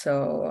that.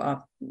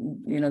 So,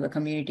 the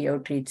community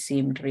outreach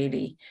seemed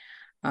really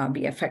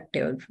be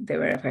effective. They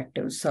were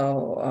effective.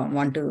 So I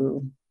want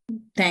to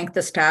thank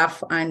the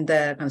staff and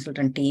the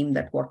consultant team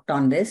that worked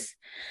on this.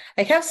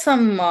 I have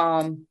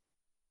some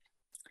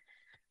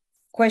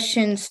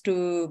questions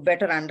to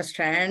better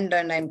understand,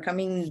 and I'm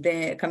coming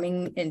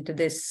into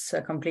this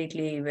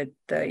completely with,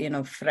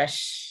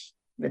 fresh,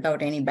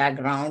 without any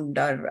background,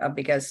 or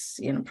because,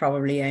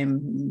 probably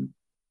I'm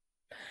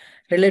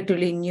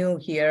relatively new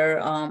here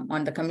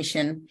on the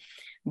commission,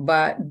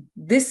 but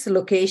this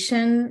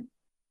location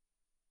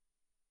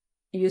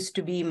used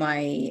to be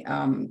my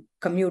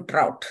commute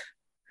route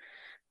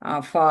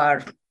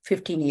for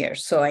 15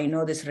 years. So I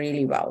know this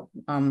really well.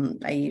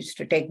 I used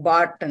to take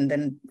BOT and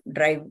then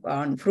drive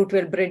on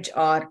Fruitvale Bridge,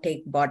 or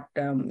take BOT,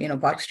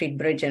 Park Street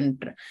Bridge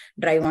and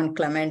drive on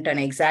Clement, and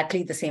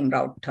exactly the same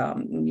route,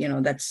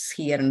 that's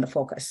here in the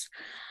focus.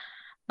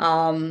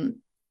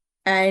 I'm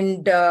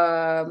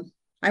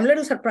a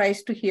little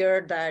surprised to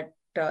hear that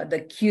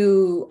the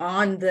queue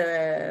on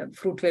the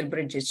Fruitvale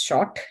Bridge is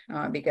short,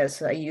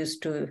 because I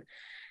used to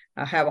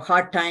have a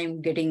hard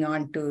time getting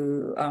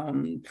onto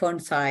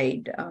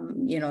Fernside,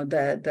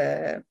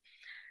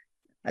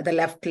 the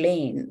left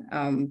lane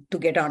to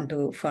get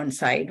onto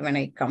Fernside when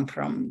I come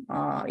from,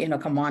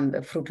 come on the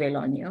Fruitvale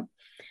on you.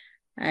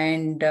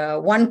 And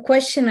one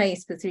question I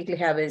specifically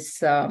have is,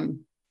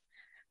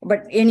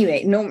 but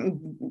anyway, no.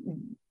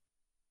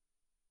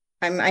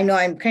 I know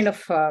I'm kind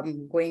of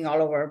going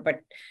all over, but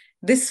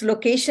this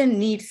location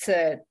needs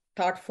a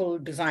thoughtful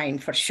design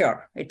for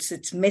sure.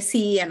 It's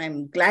messy, and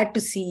I'm glad to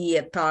see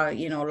a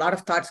lot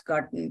of thoughts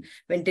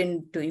went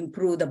in to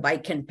improve the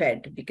bike and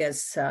ped,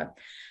 because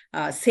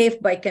safe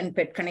bike and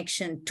ped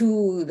connection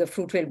to the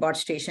Fruitvale BOT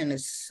station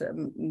is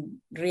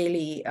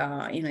really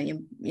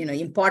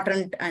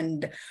important,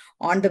 and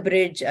on the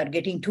bridge or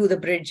getting to the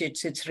bridge,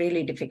 it's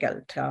really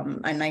difficult.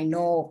 And I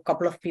know a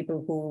couple of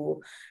people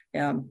who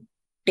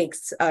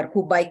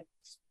who bike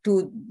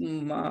to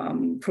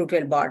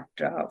Fruitvale BOT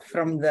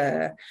from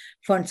the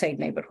Fernside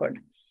neighborhood,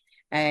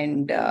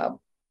 and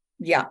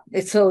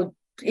it's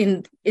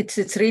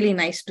really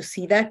nice to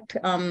see that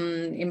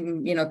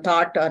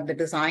thought or the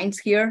designs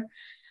here.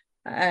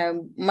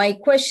 My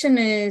question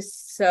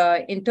is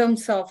in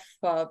terms of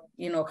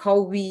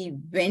how we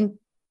went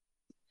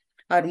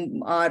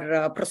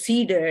or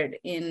proceeded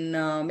in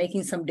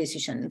making some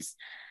decisions.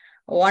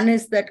 One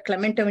is that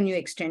Clement Avenue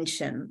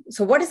extension.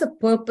 So what is the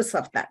purpose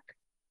of that?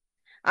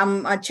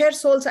 Chair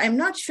Souls, I'm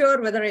not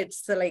sure whether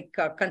it's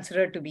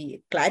considered to be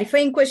a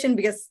clarifying question,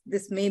 because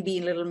this may be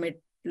a little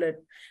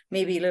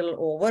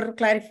over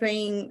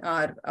clarifying,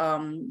 or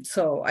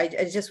so I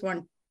just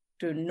want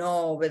to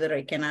know whether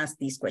I can ask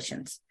these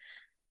questions.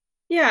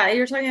 Yeah,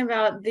 you're talking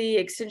about the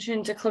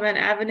extension to Clement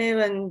Avenue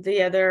and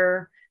the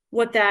other,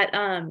 what that,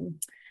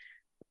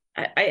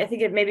 I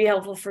think it may be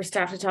helpful for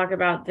staff to talk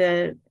about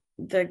the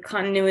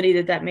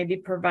continuity that may be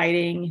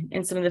providing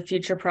in some of the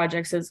future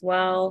projects as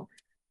well.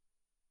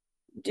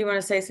 Do you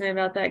want to say something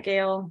about that,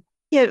 Gail?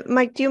 Yeah,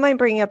 Mike, do you mind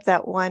bringing up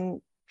that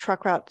one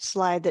truck route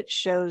slide that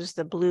shows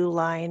the blue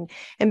line.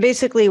 And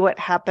basically what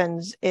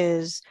happens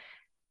is,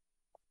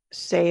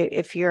 say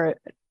if you're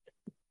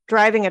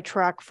driving a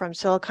truck from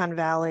Silicon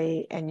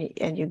Valley and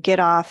you get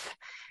off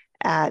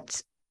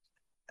at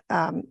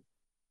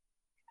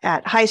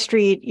High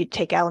Street, you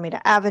take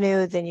Alameda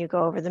Avenue, then you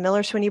go over the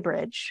Miller-Swinney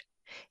Bridge.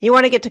 You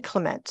want to get to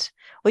Clement.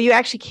 Well, you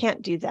actually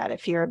can't do that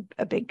if you're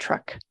a big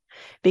truck,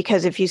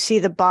 because if you see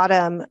the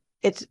bottom,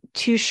 it's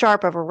too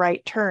sharp of a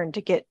right turn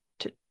to get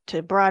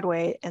to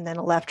Broadway and then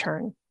a left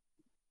turn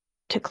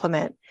to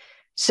Clement.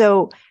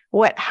 So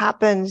what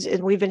happens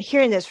is, we've been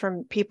hearing this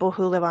from people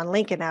who live on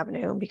Lincoln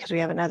Avenue, because we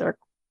have another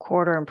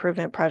corridor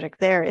improvement project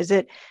there, is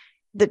that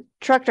the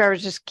truck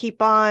drivers just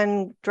keep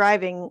on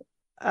driving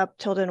up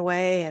Tilden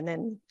Way and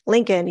then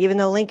Lincoln, even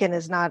though Lincoln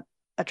is not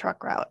a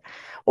truck route.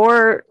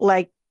 Or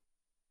like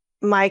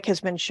Mike has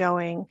been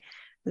showing,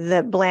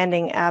 the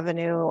Blanding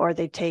Avenue, or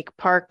they take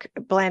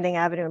Blanding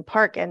Avenue and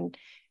Park. And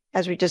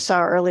as we just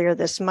saw earlier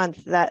this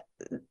month, that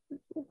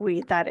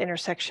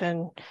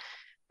intersection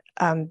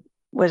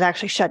was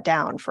actually shut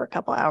down for a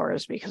couple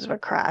hours because of a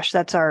crash.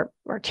 That's our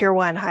tier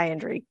 1 high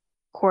injury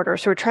corridor.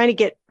 So we're trying to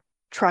get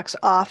trucks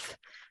off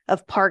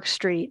of Park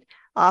Street,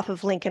 off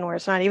of Lincoln, where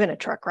it's not even a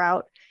truck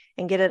route,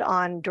 and get it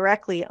on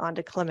directly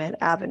onto Clement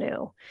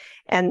Avenue.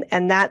 And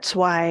that's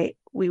why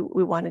we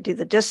want to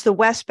do just the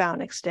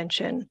westbound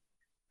extension,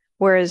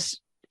 whereas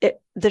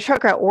the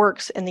truck route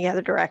works in the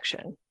other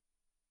direction.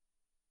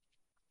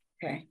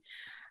 Okay.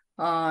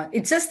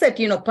 It's just that,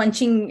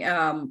 punching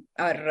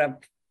or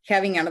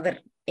having another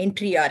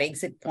entry or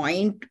exit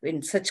point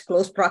in such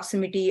close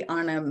proximity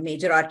on a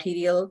major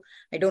arterial,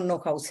 I don't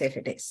know how safe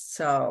it is.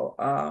 So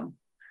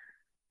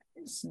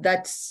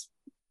that's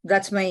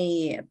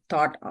my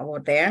thought over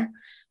there.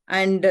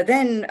 And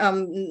then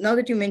now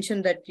that you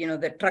mentioned that,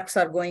 the trucks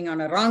are going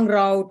on a wrong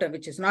route,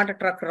 which is not a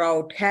truck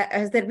route,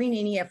 has there been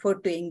any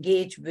effort to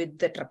engage with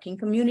the trucking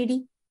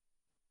community?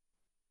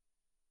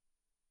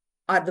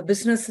 Or the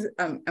business?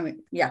 I'll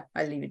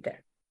leave it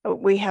there.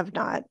 We have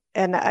not.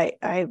 And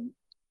I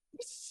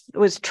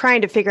was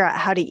trying to figure out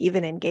how to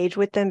even engage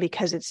with them,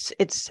 because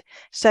it's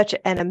such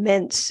an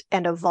immense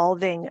and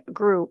evolving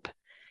group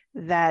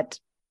that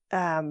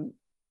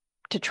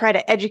to try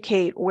to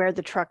educate where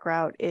the truck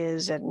route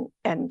is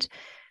and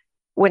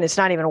when it's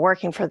not even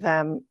working for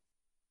them,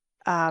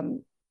 I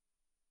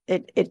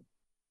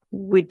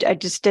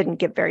just didn't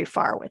get very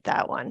far with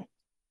that one.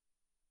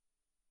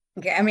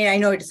 Okay, I mean, I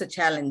know it's a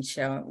challenge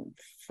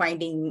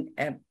finding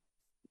a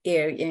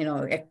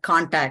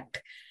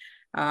contact,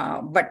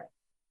 but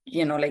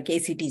like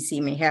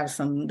ACTC may have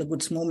the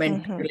goods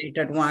movement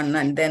related one,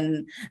 and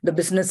then the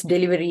business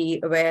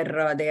delivery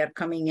where they are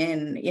coming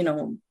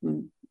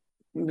in,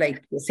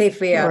 like the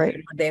Safeway, right.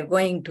 They're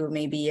going to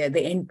maybe the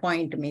end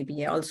point,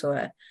 maybe also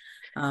a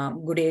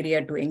good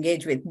area to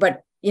engage with.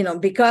 But,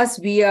 because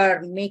we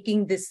are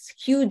making this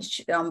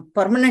huge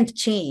permanent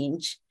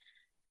change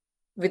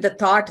with the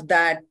thought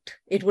that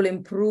it will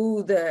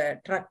improve the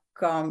truck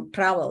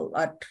travel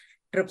or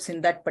trips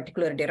in that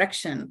particular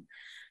direction,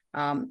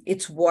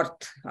 it's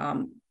worth,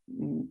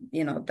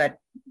 that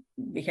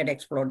we had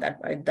explored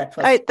that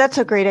first. That's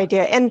a great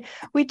idea. And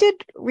we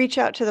did reach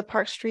out to the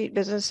Park Street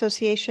Business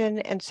Association.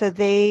 And so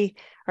they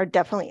are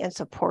definitely in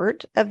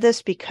support of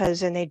this,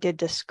 and they did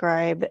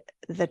describe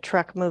the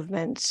truck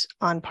movements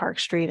on Park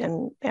Street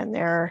and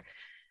their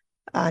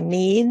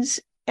needs.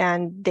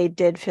 And they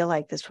did feel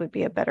like this would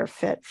be a better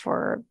fit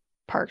for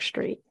Park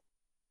Street.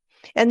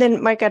 And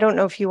then, Mike, I don't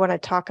know if you want to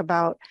talk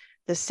about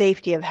the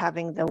safety of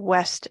having the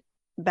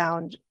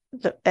westbound,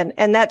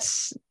 and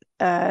that's,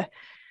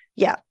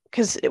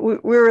 because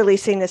we're really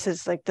seeing this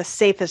as like the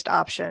safest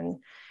option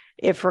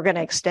if we're going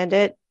to extend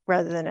it,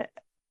 rather than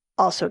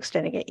also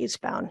extending it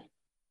eastbound.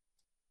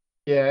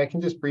 Yeah, I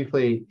can just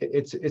briefly,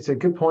 it's a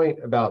good point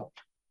about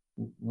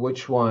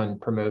which one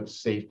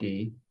promotes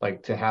safety,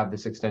 like to have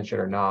this extension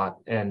or not.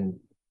 And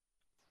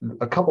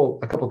a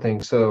couple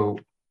things. So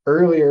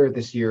earlier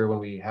this year, when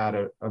we had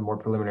a more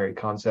preliminary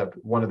concept,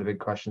 one of the big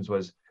questions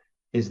was,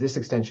 is this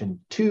extension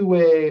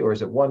two-way, or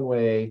is it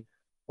one-way,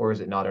 or is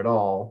it not at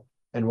all?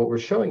 And what we're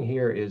showing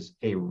here is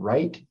a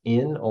right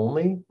in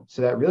only.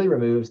 So that really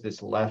removes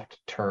this left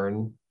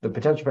turn, the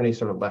potential for any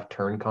sort of left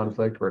turn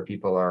conflict where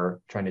people are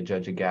trying to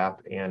judge a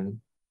gap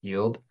and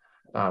yield.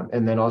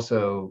 And then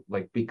also,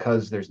 like,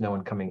 because there's no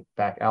one coming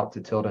back out to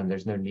Tilden,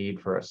 there's no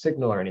need for a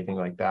signal or anything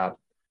like that.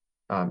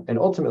 And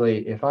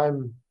ultimately, if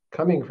I'm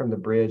coming from the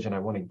bridge and I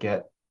want to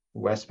get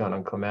westbound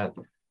on Clement,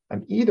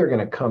 I'm either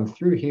going to come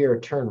through here,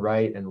 turn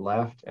right and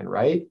left and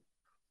right,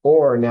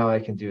 or now I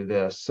can do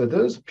this. So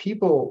those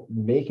people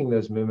making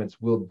those movements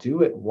will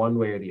do it one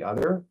way or the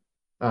other.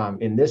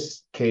 In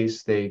this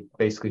case, they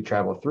basically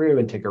travel through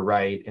and take a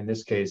right. In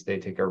this case, they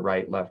take a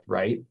right, left,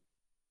 right.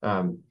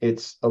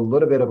 It's a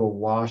little bit of a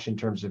wash in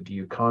terms of do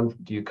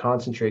you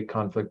concentrate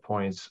conflict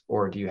points,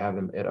 or do you have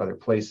them at other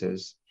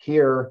places?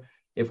 Here,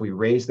 if we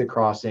raise the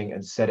crossing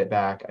and set it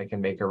back, I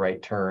can make a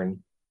right turn,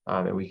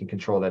 and we can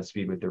control that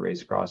speed with the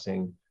raised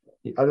crossing.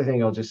 The other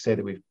thing I'll just say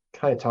that we've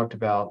kind of talked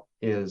about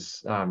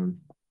is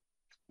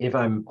if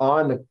I'm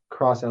on the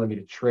Cross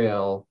Alameda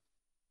Trail,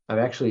 I'm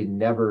actually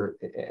never,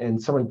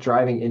 and someone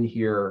driving in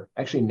here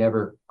actually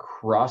never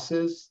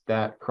crosses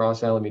that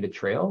Cross Alameda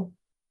Trail,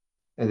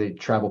 and they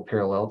travel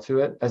parallel to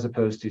it, as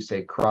opposed to,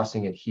 say,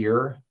 crossing it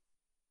here,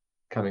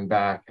 coming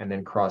back, and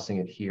then crossing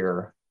it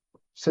here.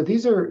 So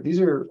these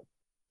are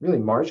really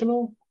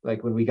marginal.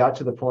 Like when we got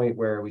to the point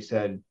where we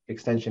said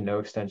extension, no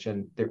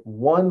extension,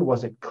 one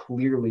wasn't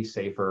clearly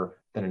safer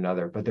than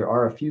another, but there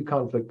are a few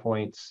conflict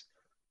points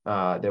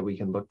that we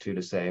can look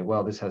to say,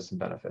 well, this has some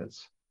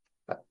benefits.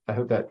 I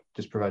hope that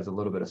just provides a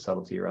little bit of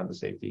subtlety around the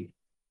safety.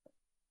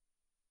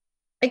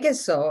 I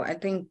guess so. I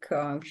think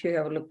if you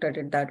have looked at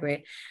it that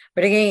way,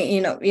 but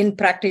again, in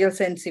practical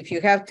sense, if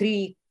you have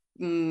three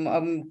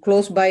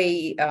close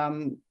by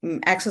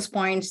access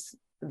points,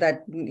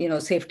 that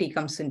safety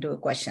comes into a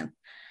question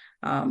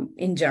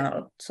in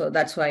general. So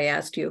that's why I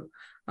asked you.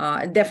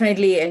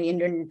 Definitely,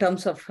 in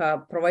terms of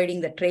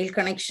providing the trail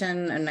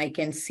connection, and I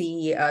can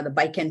see the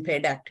bike and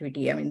ped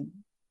activity. I mean,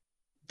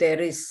 there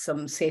is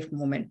some safe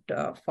movement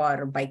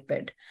for bike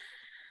ped.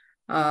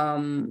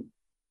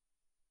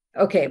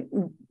 Okay.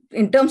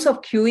 In terms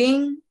of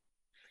queuing,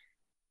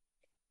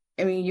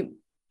 I mean,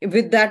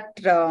 with that,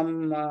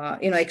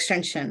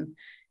 extension,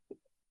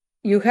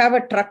 you have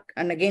a truck,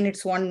 and again,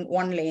 it's one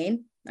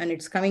lane, and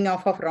it's coming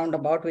off of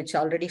roundabout, which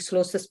already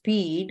slows the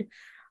speed,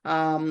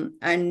 and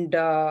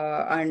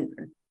the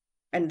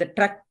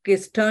truck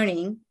is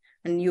turning,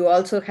 and you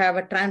also have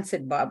a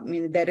transit bar. I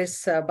mean, there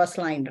is a bus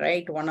line,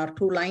 right? 1 or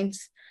 2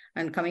 lines,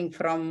 and coming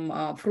from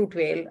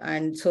Fruitvale,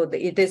 and so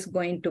it is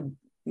going to,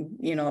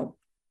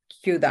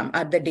 queue them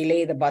at the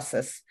delay the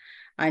buses,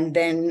 and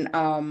then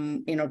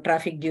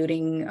traffic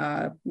during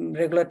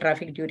regular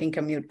traffic during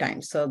commute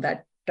time. So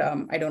that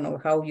I don't know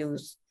how you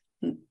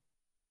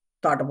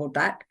thought about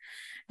that.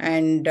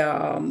 And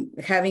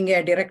having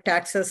a direct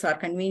access or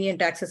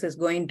convenient access is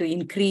going to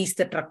increase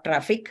the truck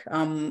traffic.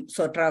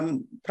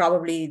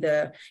 Probably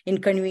the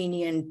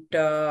inconvenient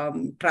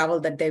travel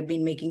that they've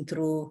been making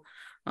through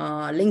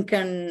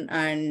Lincoln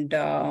and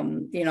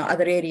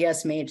other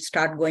areas may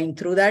start going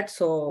through that.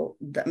 So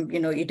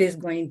it is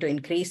going to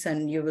increase,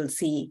 and you will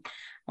see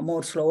a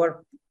more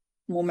slower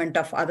movement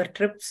of other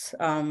trips.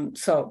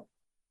 So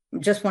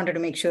just wanted to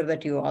make sure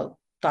that you all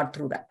thought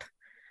through that.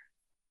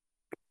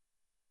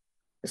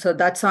 So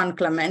that's on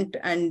Clement.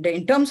 And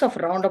in terms of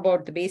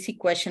roundabout, the basic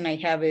question I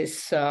have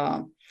is,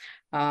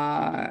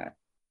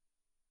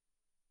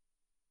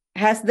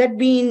 has that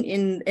been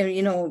in,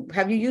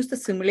 have you used the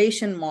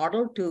simulation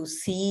model to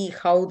see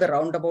how the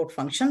roundabout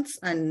functions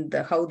and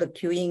how the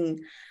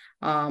queuing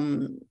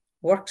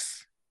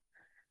works?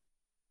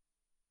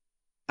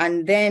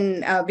 And then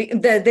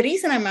the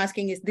reason I'm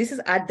asking is this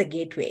is at the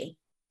gateway,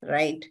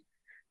 right?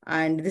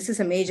 And this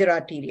is a major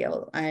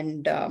arterial,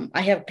 and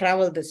I have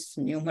traveled this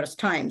numerous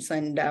times,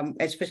 and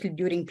especially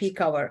during peak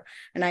hour.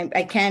 And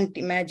I can't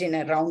imagine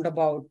a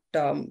roundabout,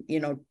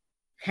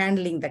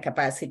 handling the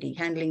capacity,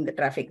 handling the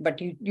traffic.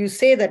 But you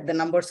say that the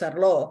numbers are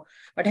low,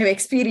 but I've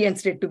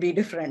experienced it to be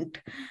different.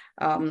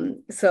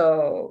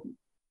 So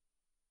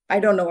I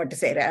don't know what to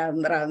say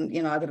around,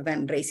 other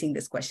than raising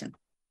this question.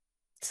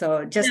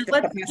 So just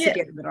the capacity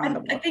of the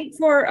roundabout. I think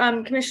for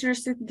Commissioner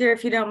Suther,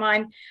 if you don't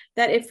mind,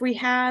 that if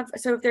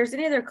there's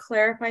any other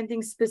clarifying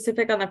things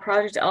specific on the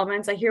project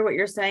elements, I hear what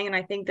you're saying, and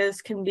I think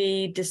those can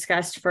be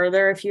discussed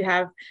further if you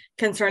have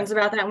concerns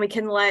about that, and we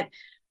can let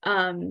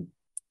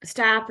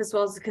staff as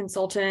well as the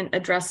consultant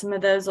address some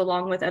of those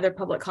along with other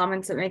public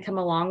comments that may come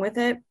along with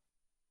it.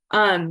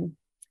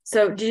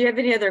 So do you have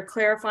any other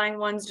clarifying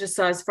ones just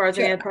so as far as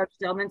any other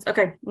project elements?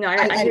 Okay, no,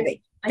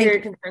 I hear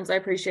your concerns. I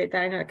appreciate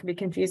that. I know it can be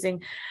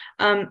confusing.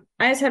 I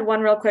just had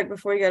one real quick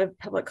before we go to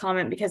public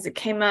comment, because it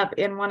came up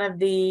in one of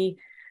the,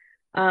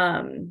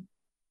 in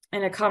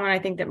a comment I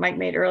think that Mike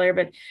made earlier,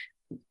 but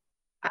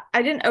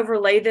I didn't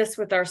overlay this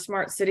with our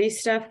smart city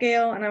stuff,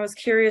 Gail. And I was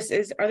curious,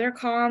 are there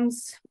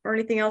comms or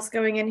anything else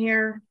going in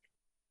here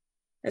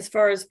as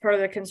far as part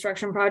of the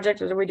construction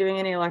project? Or are we doing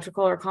any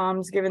electrical or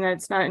comms, given that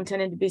it's not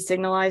intended to be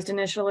signalized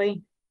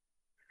initially?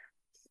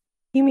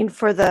 You mean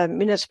for the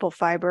municipal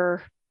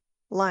fiber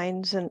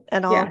lines and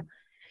all? Yeah.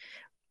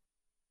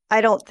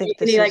 I don't think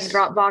this is like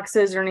drop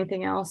boxes or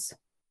anything else.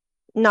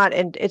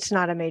 It's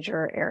not a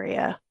major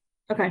area.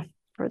 Okay.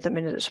 For the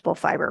municipal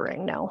fiber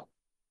ring, no.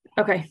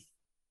 Okay.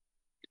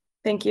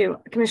 Thank you.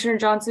 Commissioner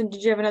Johnson,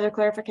 did you have another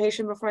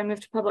clarification before I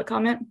move to public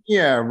comment?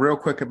 Yeah, real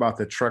quick about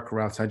the truck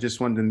routes. I just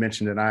wanted to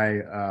mention that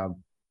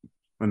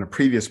on a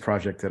previous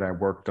project that I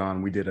worked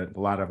on, we did a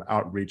lot of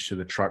outreach to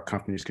the truck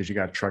companies because you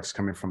got trucks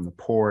coming from the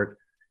port.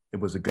 It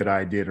was a good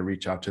idea to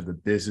reach out to the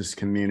business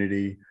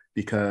community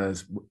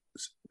because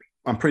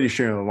I'm pretty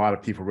sure a lot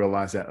of people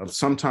realize that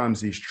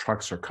sometimes these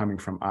trucks are coming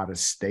from out of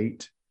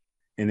state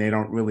and they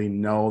don't really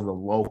know the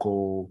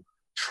local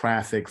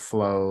traffic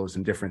flows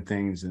and different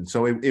things. And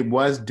so it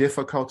was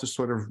difficult to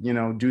sort of,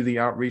 do the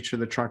outreach to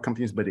the truck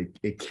companies, but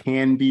it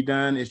can be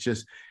done.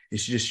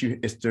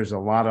 There's a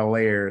lot of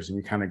layers and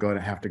you kind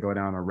of have to go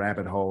down a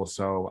rabbit hole.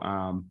 So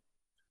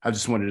I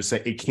just wanted to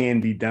say it can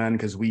be done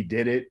because we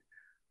did it.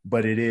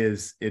 but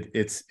it's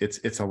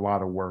a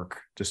lot of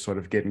work to sort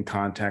of get in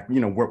contact, you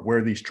know, where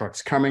are these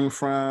trucks coming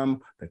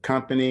from, the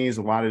companies.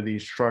 A lot of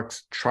these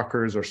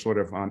truckers are sort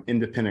of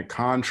independent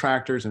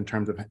contractors in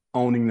terms of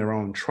owning their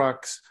own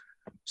trucks.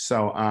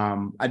 So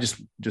I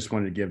just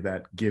wanted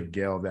to give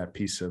Gail that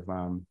piece of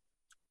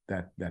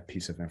that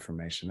piece of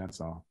information. That's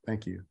all.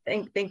 Thank you.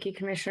 Thank you,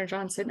 Commissioner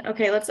Johnson.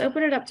 Okay, let's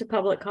open it up to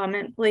public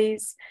comment,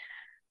 please.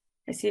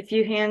 I see a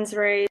few hands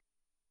raised.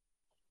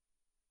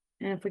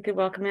 And if we could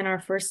welcome in our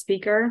first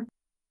speaker.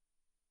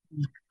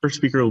 First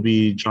speaker will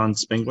be John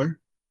Spengler.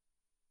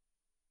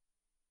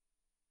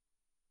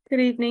 Good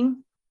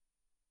evening.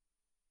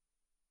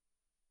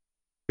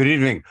 Good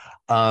evening.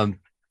 I'm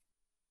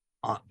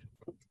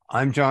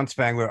John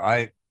Spengler.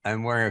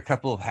 I'm wearing a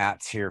couple of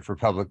hats here for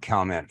public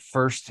comment.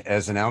 First,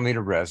 as an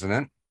Alameda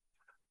resident,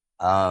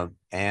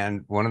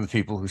 and one of the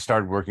people who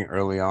started working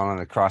early on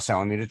the Cross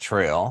Alameda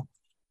Trail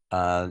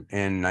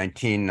in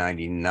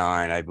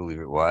 1999, I believe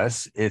it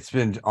was. It's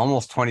been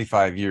almost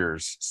 25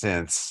 years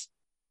since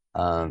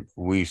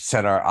we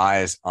set our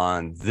eyes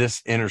on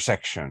this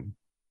intersection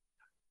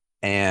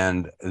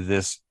and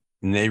this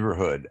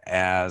neighborhood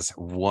as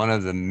one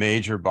of the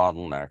major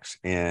bottlenecks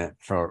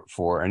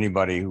for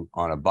anybody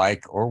on a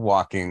bike or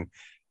walking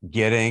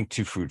getting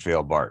to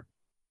Fruitvale BART.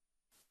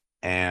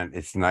 And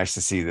it's nice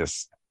to see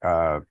this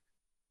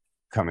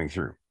coming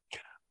through.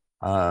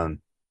 And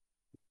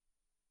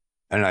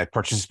I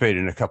participated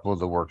in a couple of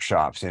the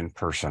workshops in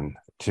person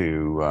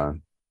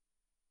to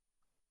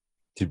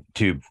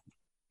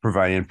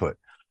provide input.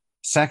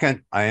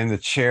 Second, I am the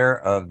chair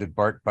of the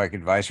BART Bike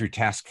Advisory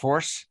Task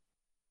Force,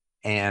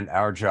 and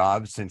our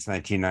job since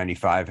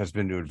 1995 has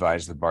been to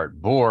advise the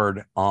BART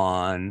board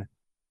on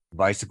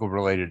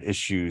bicycle-related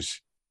issues,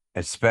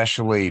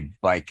 especially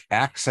bike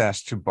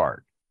access to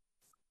BART.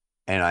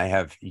 And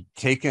I've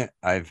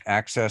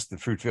accessed the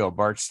Fruitvale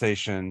BART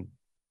station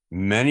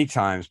many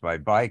times by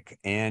bike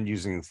and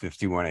using the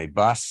 51A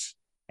bus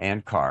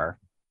and car.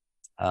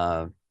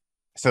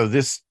 So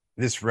this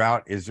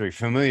route is very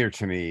familiar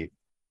to me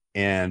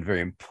and very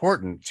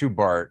important to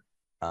BART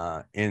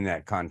in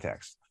that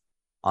context.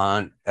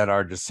 At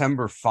our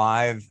December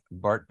 5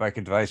 BART Bike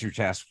Advisory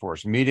Task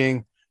Force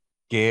meeting,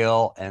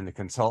 Gail and the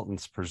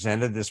consultants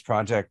presented this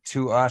project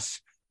to us.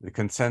 The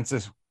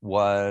consensus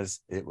was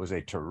it was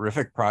a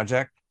terrific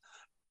project.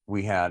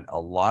 We had a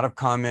lot of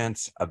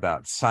comments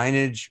about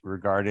signage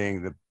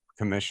regarding the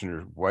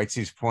Commissioner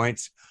Whitesey's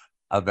points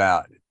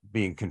about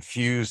being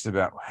confused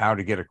about how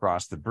to get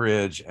across the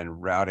bridge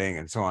and routing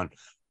and so on.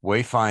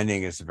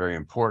 Wayfinding is a very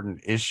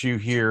important issue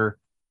here,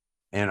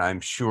 and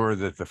I'm sure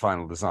that the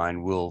final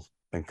design will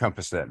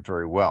encompass that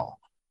very well.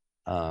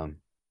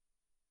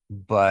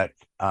 But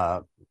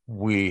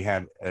we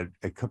had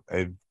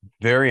a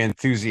very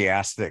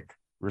enthusiastic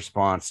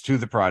response to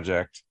the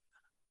project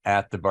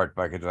at the BART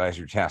Bike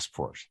Advisory Task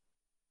Force.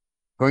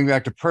 Going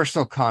back to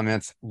personal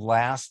comments,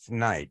 last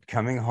night,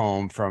 coming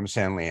home from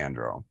San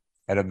Leandro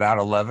at about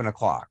 11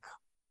 o'clock,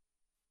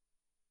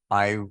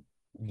 I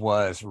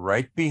was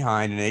right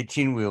behind an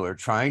 18-wheeler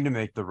trying to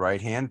make the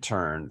right-hand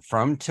turn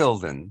from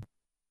Tilden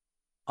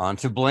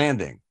onto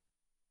Blanding.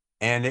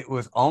 And it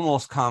was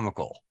almost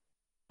comical.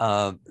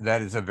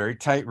 That is a very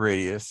tight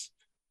radius.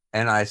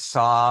 And I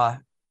saw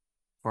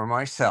for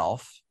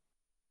myself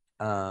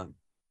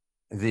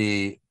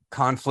the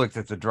conflict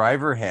that the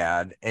driver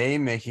had, A,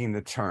 making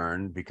the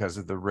turn because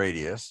of the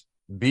radius,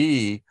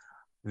 B,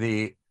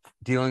 the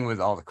dealing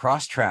with all the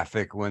cross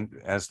traffic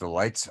as the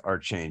lights are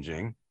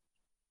changing,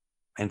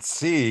 and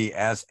C,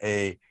 as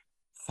a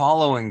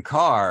following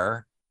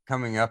car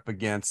coming up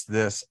against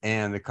this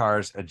and the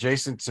cars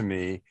adjacent to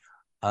me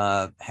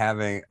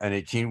having an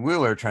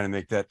 18-wheeler trying to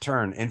make that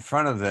turn in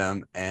front of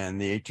them and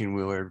the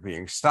 18-wheeler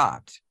being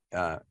stopped.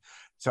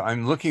 So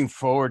I'm looking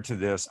forward to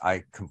this.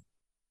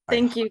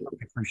 Thank you.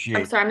 Appreciate.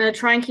 I'm sorry, I'm going to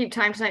try and keep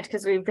time tonight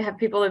because we have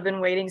people that have been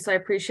waiting. So I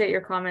appreciate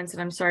your comments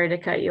and I'm sorry to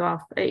cut you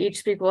off. Each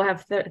speaker will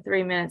have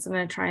 3 minutes. I'm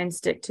going to try and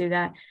stick to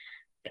that.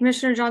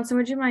 Commissioner Johnson,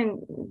 would you mind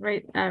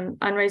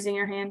unraising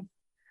your hand?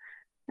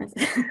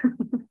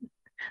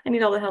 I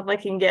need all the help I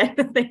can get.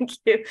 Thank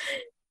you.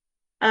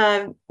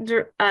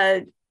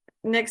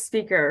 Next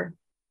speaker,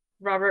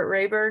 Robert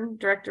Rayburn,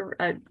 Director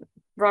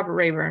Robert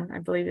Rayburn, I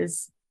believe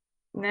is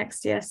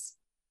next. Yes.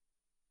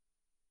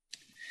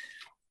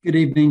 Good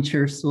evening,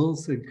 Chair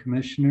Souls and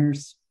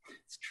Commissioners.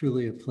 It's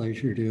truly a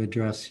pleasure to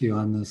address you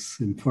on this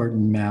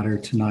important matter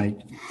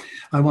tonight.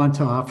 I want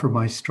to offer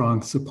my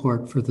strong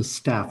support for the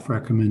staff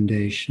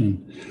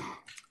recommendation.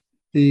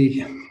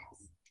 The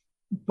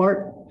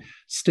BART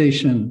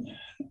station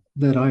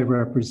that I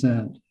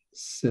represent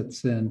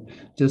sits in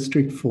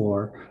District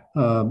 4.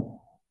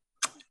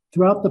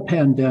 Throughout the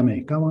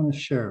pandemic, I want to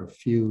share a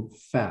few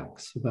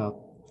facts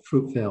about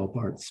Fruitvale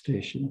BART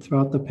station.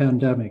 Throughout the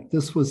pandemic,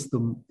 this was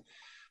the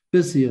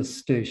busiest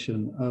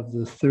station of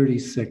the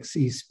 36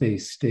 East Bay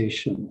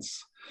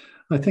stations.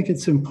 I think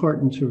it's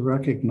important to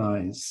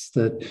recognize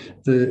that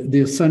the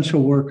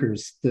essential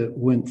workers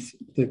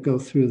that go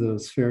through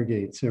those fare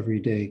gates every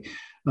day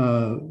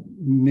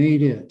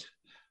made it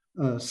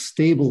a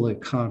stable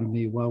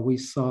economy while we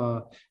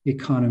saw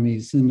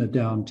economies in the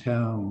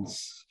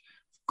downtowns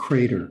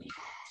crater.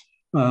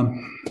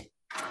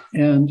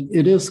 And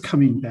it is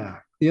coming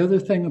back. The other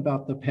thing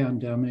about the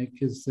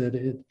pandemic is that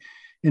it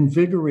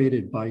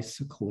invigorated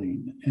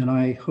bicycling, and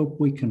I hope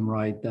we can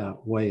ride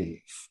that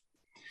wave.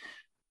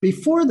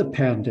 Before the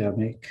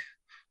pandemic,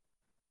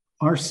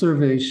 our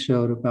surveys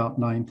showed about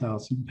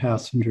 9,000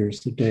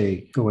 passengers a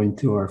day going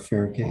through our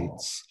fare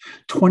gates.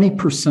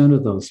 20%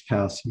 of those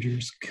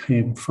passengers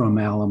came from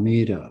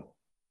Alameda,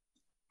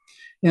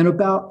 and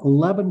about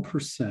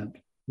 11%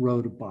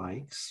 rode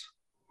bikes.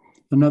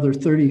 Another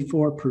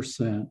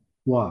 34%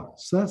 walked.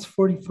 So that's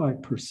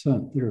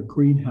 45% that are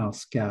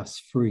greenhouse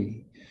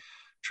gas-free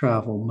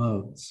travel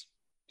modes.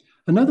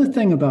 Another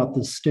thing about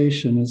the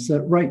station is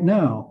that right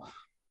now,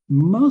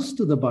 most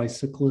of the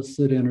bicyclists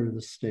that enter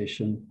the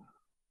station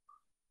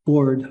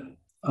board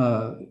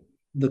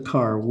the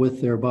car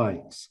with their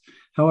bikes.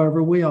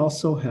 However, we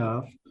also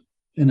have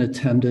an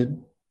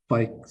attended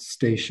bike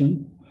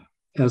station,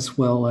 as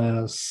well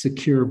as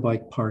secure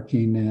bike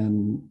parking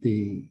and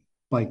the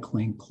bike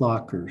link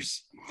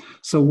lockers.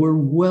 So we're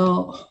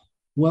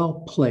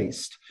well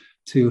placed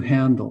to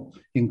handle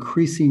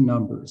increasing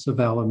numbers of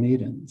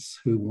Alamedans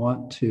who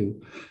want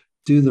to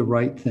do the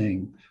right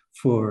thing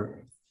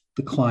for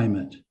the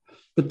climate.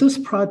 But this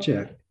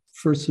project,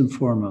 first and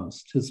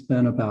foremost, has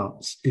been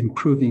about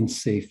improving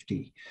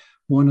safety.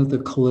 One of the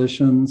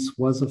collisions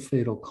was a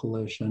fatal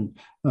collision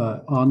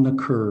on the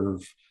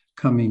curve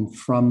coming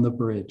from the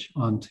bridge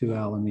onto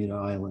Alameda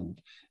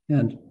Island.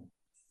 And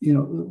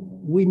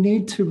we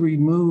need to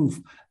remove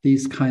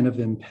these kind of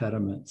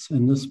impediments,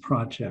 and this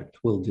project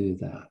will do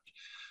that.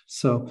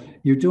 So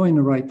you're doing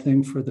the right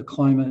thing for the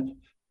climate,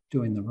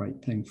 doing the right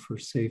thing for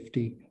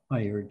safety.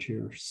 I urge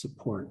your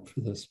support for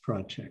this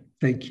project.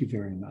 Thank you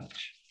very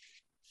much.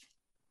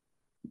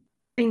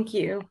 Thank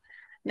you.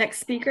 Next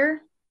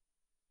speaker,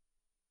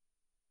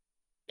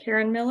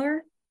 Karen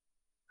Miller.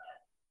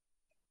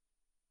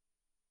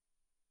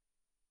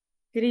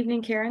 Good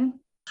evening, Karen.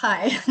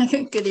 Hi,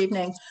 good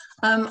evening.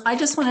 I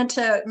just wanted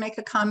to make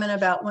a comment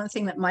about one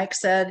thing that Mike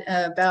said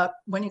about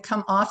when you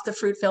come off the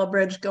Fruitvale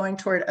Bridge going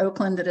toward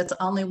Oakland, that it's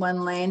only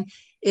one lane.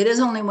 It is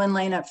only one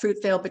lane at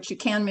Fruitvale, but you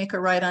can make a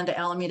right onto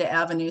Alameda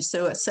Avenue.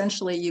 So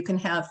essentially you can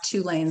have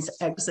 2 lanes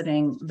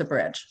exiting the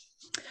bridge.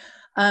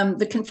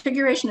 The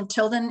configuration of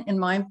Tilden, in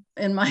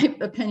my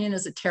opinion,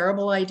 is a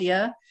terrible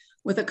idea.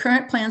 With the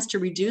current plans to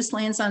reduce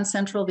lanes on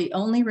Central, the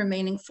only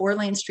remaining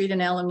 4-lane street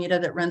in Alameda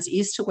that runs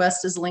east to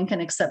west is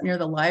Lincoln, except near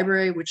the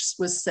library, which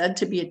was said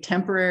to be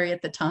temporary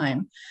at the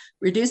time.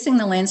 Reducing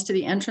the lanes to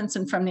the entrance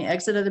and from the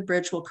exit of the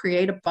bridge will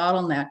create a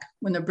bottleneck.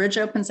 When the bridge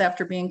opens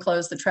after being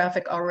closed, the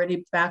traffic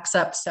already backs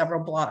up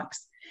several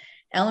blocks.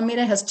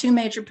 Alameda has 2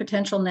 major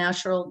potential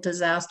natural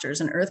disasters,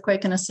 an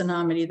earthquake and a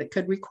tsunami, that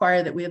could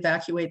require that we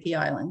evacuate the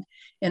island.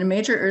 In a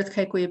major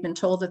earthquake, we have been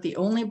told that the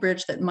only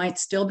bridge that might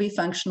still be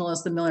functional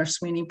is the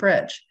Miller-Sweeney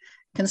Bridge.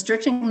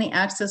 Constricting the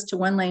access to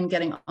one lane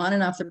getting on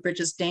and off the bridge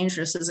is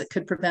dangerous, as it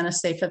could prevent a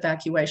safe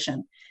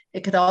evacuation.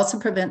 It could also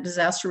prevent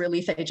disaster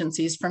relief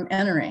agencies from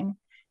entering.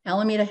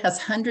 Alameda has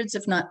hundreds,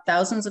 if not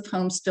thousands, of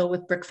homes still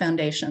with brick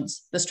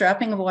foundations. The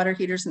strapping of water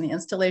heaters and the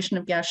installation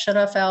of gas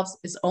shutoff valves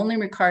is only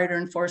required or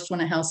enforced when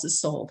a house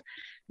is sold.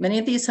 Many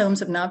of these homes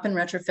have not been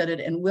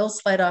retrofitted and will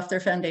slide off their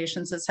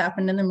foundations, as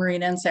happened in the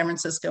marina in San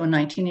Francisco in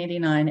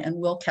 1989, and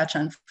will catch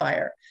on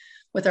fire.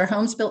 With our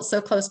homes built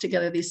so close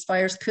together, these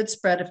fires could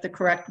spread if the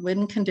correct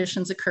wind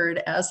conditions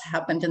occurred, as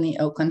happened in the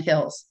Oakland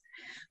Hills.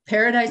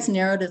 Paradise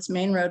narrowed its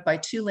main road by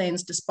 2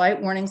 lanes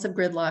despite warnings of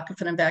gridlock if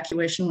an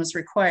evacuation was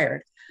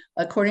required.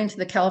 According to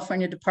the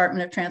California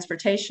Department of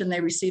Transportation, they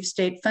received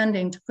state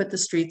funding to put the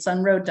streets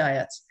on road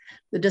diets.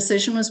 The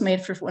decision was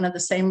made for one of the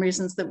same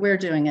reasons that we're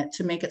doing it,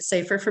 to make it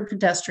safer for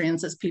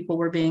pedestrians, as people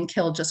were being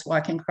killed just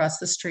walking across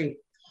the street.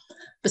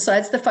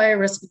 Besides the fire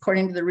risk,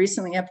 according to the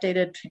recently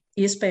updated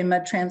East Bay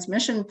Mud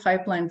Transmission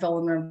Pipeline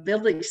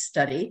Vulnerability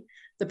Study,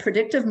 the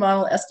predictive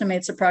model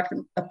estimates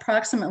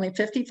approximately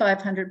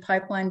 5,500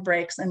 pipeline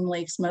breaks and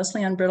leaks,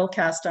 mostly on brittle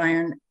cast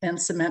iron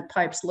and cement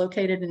pipes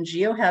located in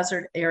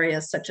geohazard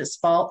areas such as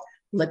fault,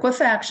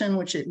 liquefaction,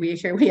 which we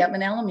have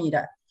in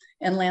Alameda,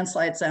 and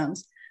landslide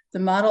zones. The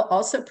model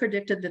also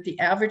predicted that the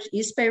average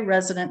East Bay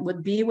resident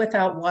would be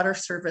without water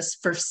service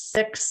for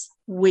 6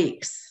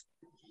 weeks.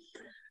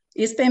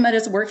 East Bay Med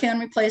is working on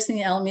replacing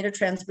the Alameda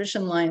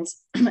transmission lines,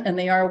 and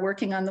they are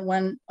working on the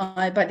one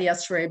by the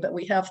estuary, but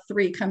we have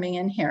 3 coming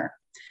in here.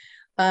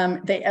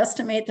 They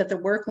estimate that the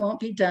work won't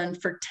be done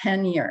for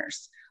 10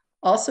 years.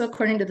 Also,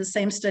 according to the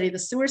same study, the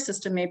sewer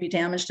system may be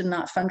damaged and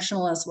not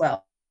functional as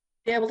well.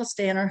 We'll be able to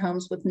stay in our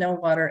homes with no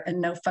water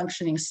and no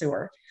functioning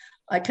sewer.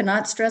 I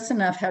cannot stress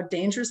enough how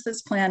dangerous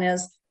this plan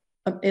is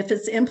if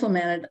it's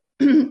implemented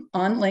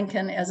on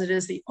Lincoln, as it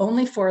is the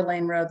only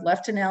 4-lane road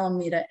left in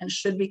Alameda and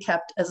should be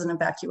kept as an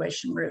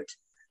evacuation route.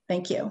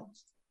 Thank you.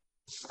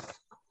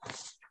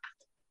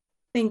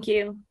 Thank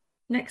you.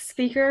 Next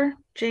speaker,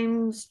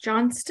 James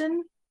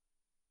Johnston.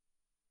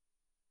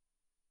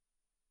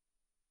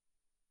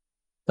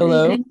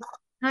 Hello.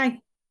 Hi.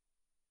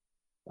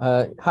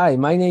 Hi,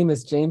 my name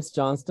is James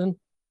Johnston,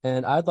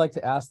 and I'd like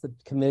to ask the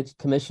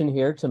commission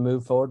here to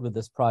move forward with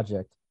this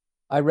project.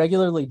 I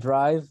regularly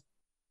drive,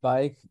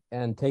 bike,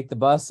 and take the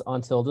bus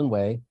on Tilden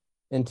Way.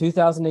 In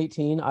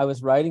 2018, I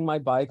was riding my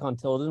bike on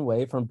Tilden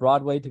Way from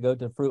Broadway to go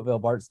to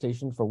Fruitvale BART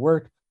station for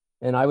work,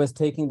 and I was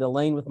taking the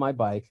lane with my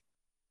bike,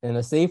 and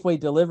a Safeway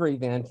delivery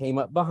van came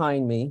up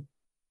behind me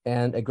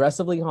and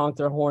aggressively honked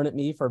their horn at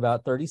me for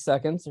about 30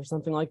 seconds or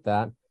something like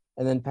that,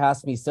 and then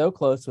passed me so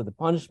close with a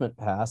punishment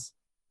pass,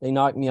 they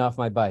knocked me off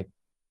my bike.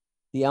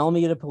 The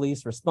Alameda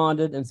police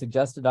responded and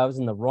suggested I was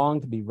in the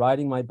wrong to be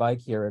riding my bike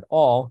here at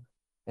all,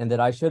 and that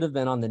I should have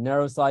been on the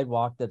narrow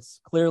sidewalk that's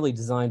clearly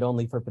designed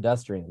only for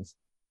pedestrians.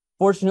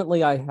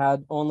 Fortunately, I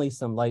had only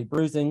some light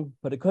bruising,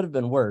 but it could have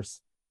been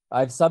worse.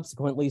 I've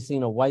subsequently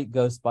seen a white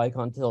ghost bike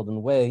on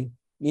Tilden Way,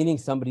 meaning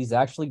somebody's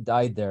actually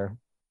died there.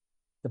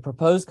 The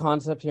proposed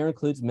concept here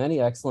includes many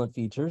excellent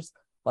features,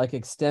 like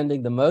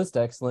extending the most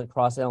excellent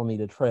Cross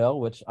Alameda Trail,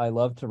 which I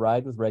love to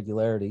ride with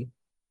regularity.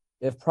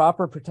 If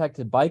proper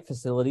protected bike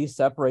facilities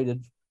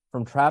separated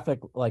from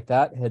traffic like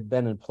that had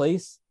been in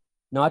place,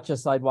 not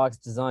just sidewalks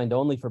designed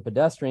only for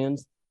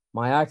pedestrians,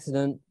 my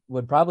accident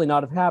would probably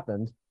not have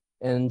happened,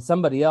 and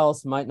somebody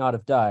else might not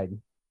have died.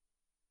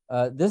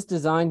 This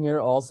design here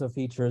also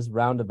features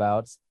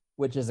roundabouts,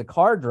 which as a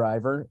car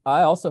driver,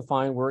 I also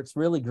find works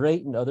really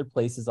great in other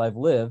places I've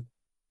lived,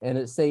 and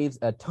it saves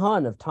a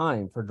ton of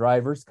time for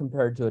drivers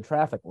compared to a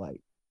traffic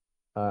light.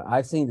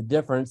 I've seen the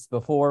difference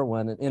before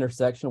when an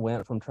intersection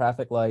went from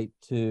traffic light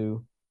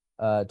to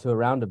a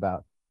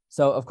roundabout.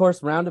 So of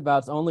course,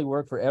 roundabouts only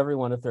work for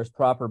everyone if there's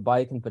proper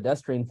bike and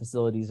pedestrian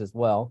facilities as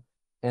well.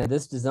 And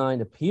this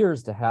design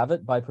appears to have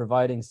it by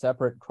providing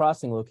separate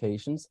crossing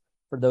locations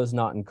for those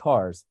not in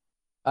cars.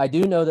 I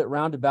do know that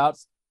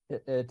roundabouts,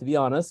 to be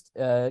honest,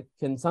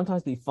 can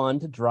sometimes be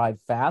fun to drive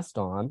fast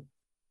on.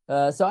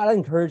 So I'd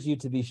encourage you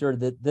to be sure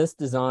that this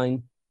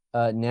design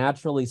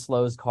naturally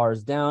slows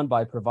cars down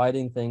by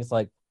providing things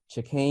like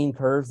chicane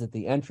curves at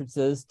the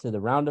entrances to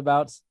the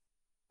roundabouts,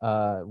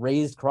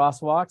 raised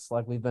crosswalks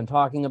like we've been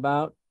talking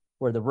about,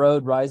 where the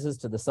road rises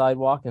to the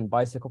sidewalk and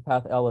bicycle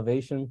path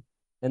elevation,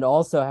 and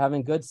also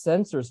having good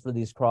sensors for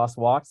these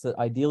crosswalks that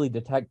ideally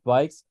detect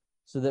bikes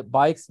so that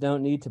bikes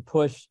don't need to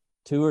push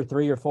 2 or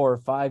 3 or 4 or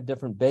 5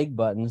 different bake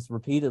buttons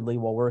repeatedly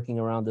while working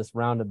around this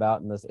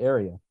roundabout in this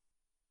area.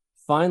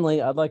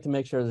 Finally, I'd like to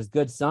make sure there's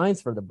good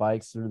signs for the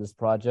bikes through this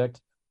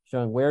project,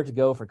 showing where to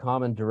go for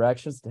common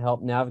directions to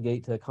help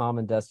navigate to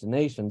common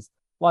destinations,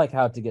 like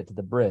how to get to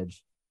the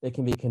bridge. It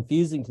can be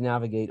confusing to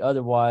navigate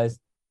otherwise,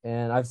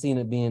 and I've seen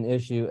it be an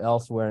issue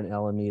elsewhere in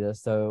Alameda.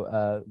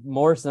 So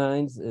more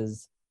signs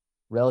is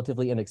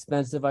relatively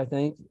inexpensive, I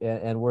think,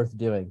 and worth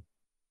doing.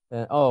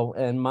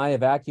 And my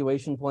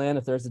evacuation plan,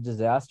 if there's a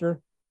disaster,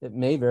 it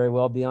may very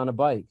well be on a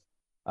bike.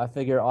 I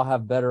figure I'll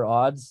have better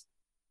odds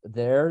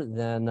there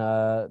than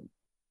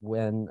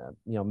when,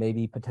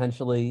 maybe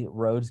potentially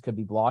roads could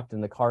be blocked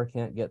and the car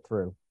can't get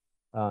through.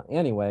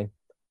 Anyway,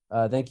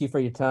 thank you for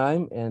your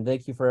time, and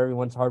thank you for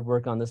everyone's hard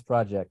work on this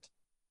project.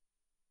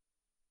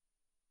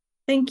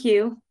 Thank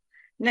you.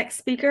 Next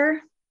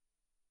speaker,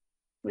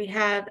 we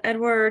have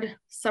Edward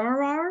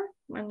Summerar.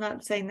 I'm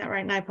not saying that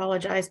right, and I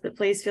apologize, but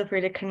please feel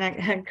free to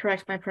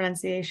correct my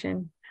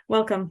pronunciation.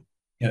 Welcome.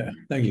 Yeah,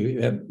 thank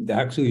you.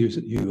 Actually,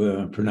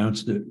 you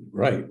pronounced it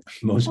right.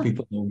 Most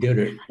people don't get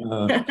it.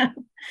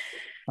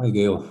 Hi,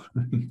 Gail.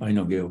 I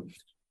know Gail.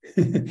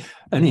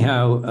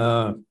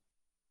 Anyhow,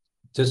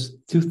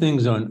 just 2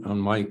 things on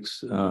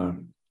Mike's,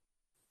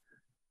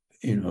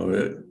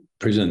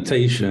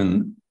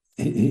 presentation.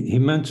 He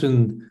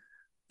mentioned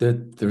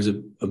that there's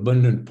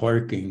abundant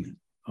parking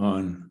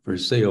for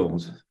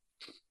sales.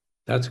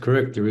 That's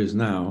correct, there is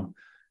now,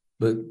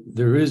 but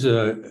there is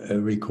a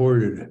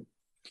recorded,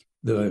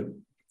 the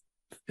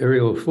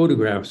aerial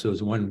photographs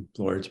shows one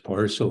large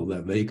parcel,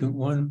 that vacant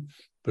one,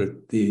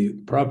 but the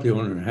property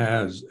owner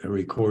has a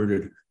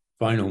recorded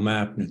final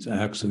map, and it's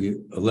actually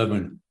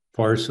 11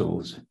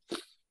 parcels.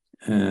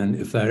 And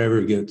if that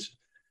ever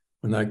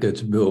when that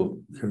gets built,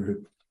 you're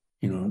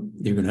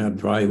going to have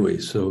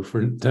driveways. So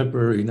for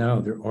temporary now,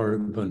 there are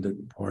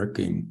abundant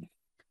parking.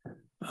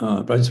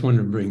 But I just wanted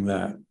to bring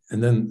that.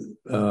 And then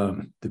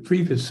the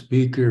previous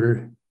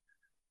speaker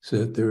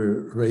said there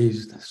are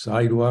raised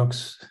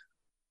sidewalks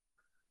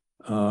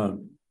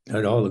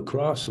at all the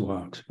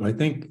crosswalks. But I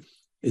think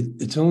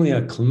it's only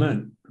at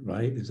Clement,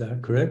 right? Is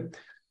that correct?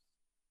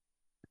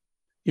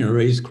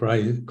 Raised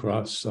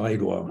cross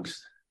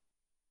sidewalks.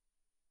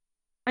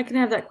 I can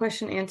have that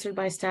question answered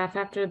by staff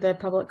after the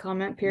public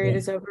comment period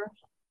is over.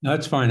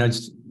 That's fine. I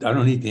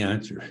don't need the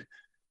answer.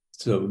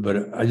 So,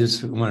 but I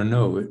just want to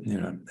know,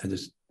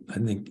 I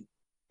think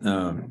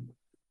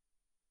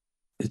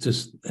it's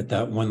just at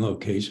that one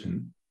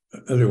location.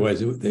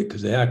 Otherwise,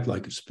 because they act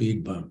like a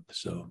speed bump.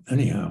 So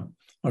anyhow,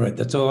 all right,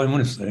 that's all I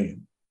want to say.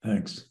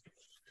 Thanks.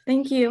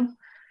 Thank you.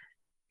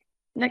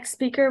 Next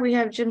speaker, we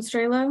have Jim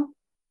Strelo.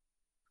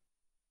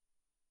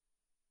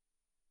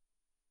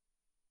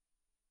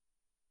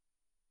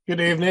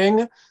 Good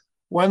evening.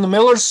 When the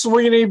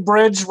Miller-Sweeney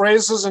Bridge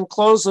raises and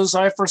closes,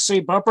 I foresee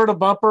bumper to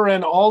bumper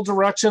in all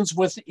directions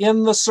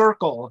within the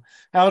circle.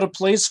 How do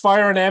police,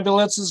 fire, and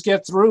ambulances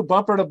get through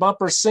bumper to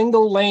bumper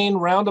single lane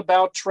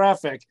roundabout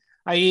traffic,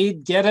 i.e.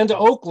 get into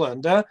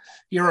Oakland?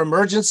 Your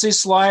emergency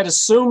slide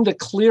assumed a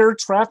clear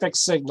traffic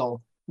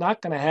signal.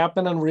 Not going to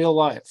happen in real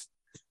life.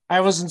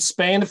 I was in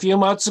Spain a few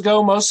months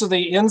ago. Most of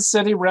the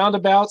in-city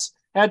roundabouts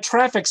had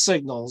traffic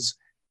signals.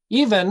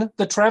 Even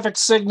the traffic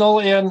signal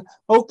in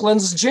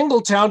Oakland's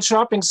Jingletown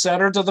Shopping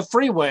Center to the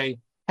freeway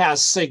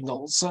has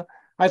signals.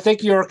 I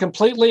think you're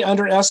completely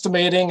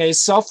underestimating a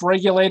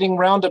self-regulating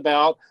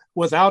roundabout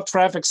without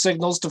traffic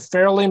signals to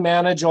fairly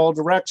manage all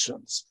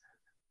directions.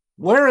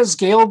 Where is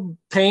Gail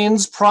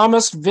Payne's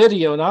promised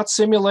video, not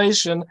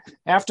simulation,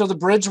 after the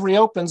bridge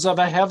reopens of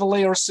a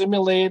heavily or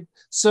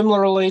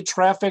similarly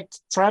traffic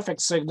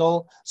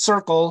signal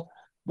circle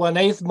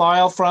 1/8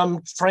 mile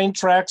from train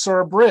tracks or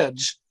a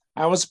bridge?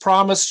 I was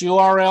promised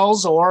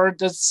URLs or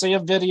to see a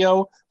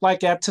video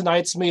like at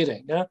tonight's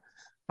meeting.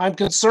 I'm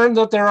concerned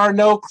that there are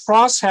no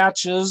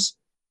crosshatches,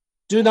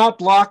 do not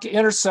block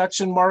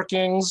intersection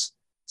markings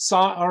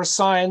or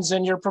signs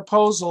in your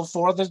proposal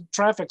for the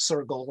traffic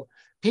circle.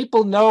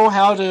 People know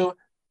how to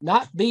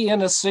not be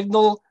in a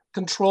signal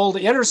controlled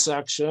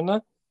intersection,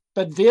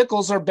 but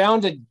vehicles are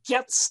bound to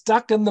get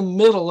stuck in the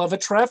middle of a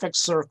traffic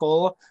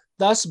circle,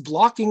 thus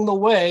blocking the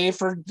way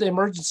for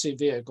emergency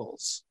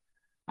vehicles.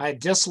 I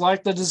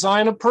dislike the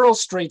design of Pearl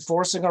Street,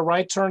 forcing a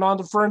right turn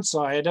onto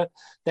Fernside.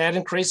 That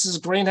increases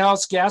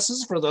greenhouse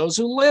gases for those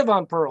who live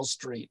on Pearl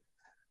Street. I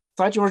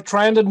thought you were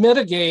trying to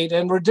mitigate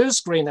and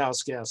reduce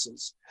greenhouse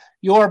gases.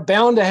 You are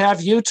bound to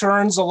have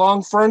U-turns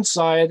along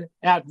Fernside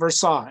at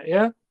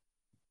Versailles.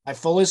 I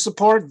fully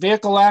support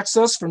vehicle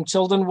access from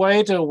Tilden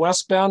Way to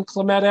westbound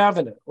Clement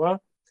Avenue.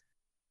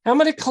 How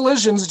many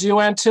collisions do you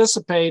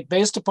anticipate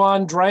based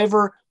upon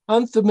driver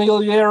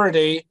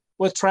unfamiliarity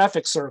with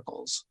traffic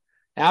circles?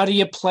 How do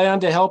you plan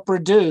to help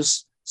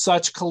reduce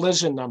such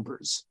collision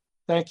numbers?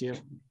 Thank you.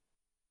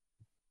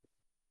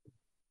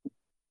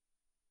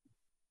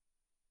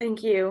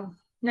 Thank you.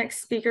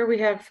 Next speaker, we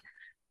have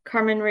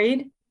Carmen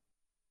Reed.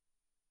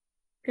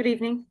 Good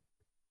evening.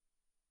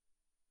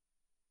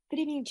 Good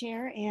evening,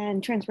 Chair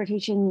and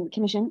Transportation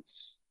Commission.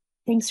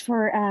 Thanks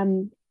for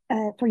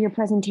your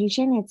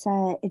presentation.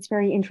 It's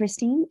very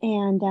interesting,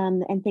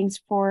 and thanks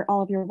for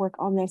all of your work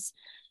on this.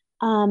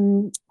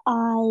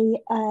 I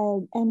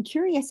am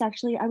curious,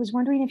 actually. I was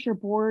wondering if your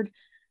board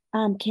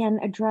can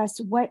address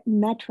what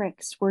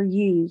metrics were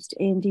used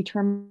in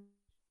determining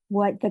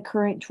what the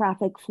current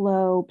traffic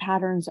flow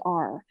patterns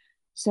are.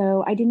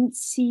 So I didn't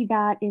see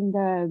that in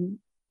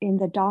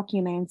the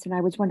documents, and I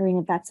was wondering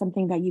if that's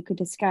something that you could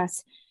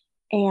discuss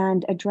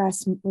and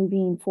address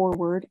moving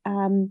forward.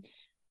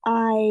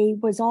 I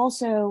was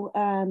also,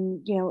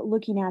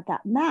 looking at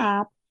that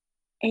map,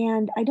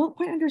 and I don't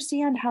quite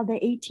understand how the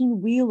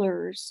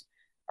 18-wheelers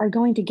are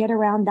going to get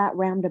around that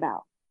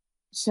roundabout.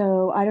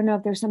 So I don't know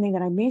if there's something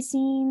that I'm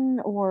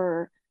missing,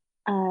 or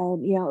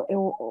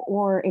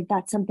or if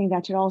that's something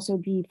that should also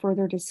be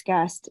further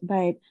discussed.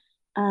 But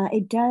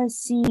it does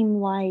seem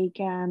like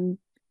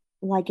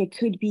it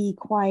could be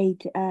quite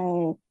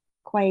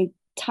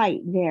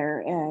tight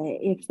there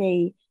if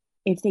they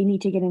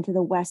need to get into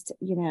the west,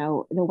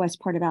 the west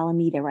part of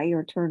Alameda, right,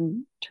 or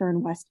turn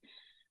west.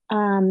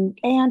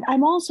 And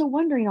I'm also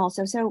wondering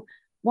so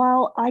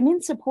while I'm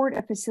in support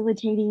of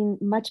facilitating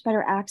much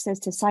better access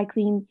to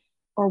cycling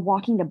or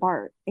walking to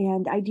BART,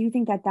 and I do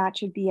think that that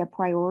should be a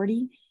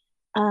priority,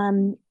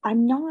 I'm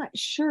not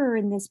sure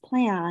in this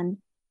plan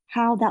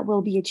how that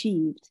will be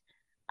achieved,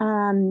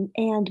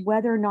 and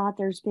whether or not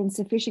there's been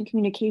sufficient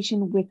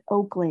communication with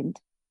Oakland,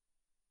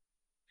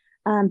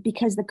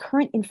 because the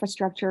current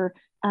infrastructure,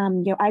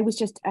 I was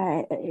just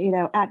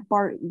at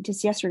BART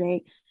just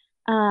yesterday.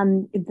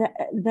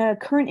 The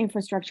current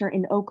infrastructure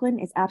in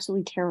Oakland is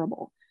absolutely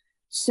terrible.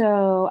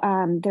 So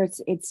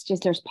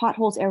there's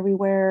potholes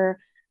everywhere.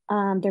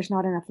 There's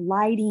not enough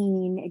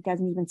lighting. It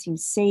doesn't even seem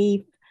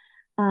safe.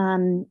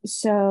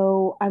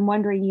 So I'm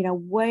wondering,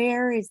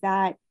 where is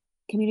that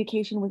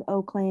communication with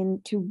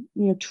Oakland to,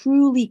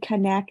 truly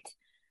connect,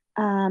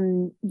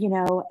 a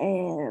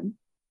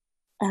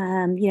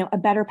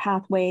better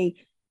pathway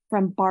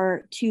from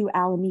BART to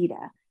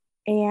Alameda.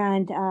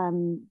 And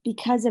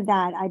because of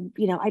that, I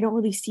don't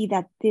really see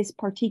that this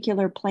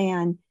particular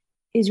plan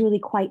is really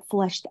quite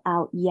fleshed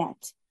out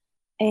yet.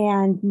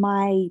 And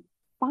my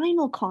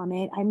final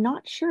comment, I'm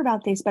not sure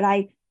about this, but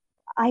I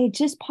had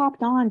just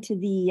popped on to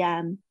the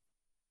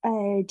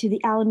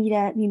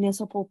Alameda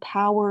Municipal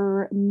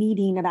Power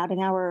meeting about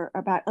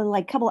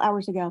a couple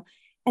hours ago,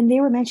 and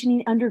they were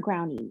mentioning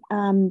undergrounding.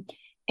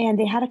 And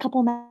they had a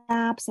couple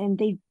maps, and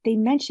they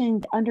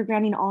mentioned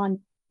undergrounding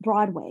on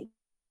Broadway.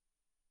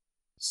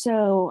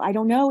 So I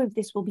don't know if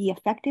this will be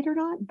affected or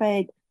not,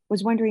 but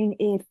was wondering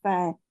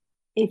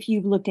if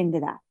you've looked into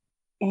that.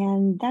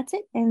 And that's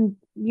it. And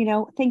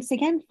thanks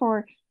again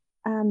for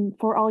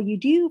all you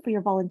do, for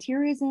your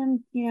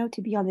volunteerism,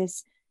 to be on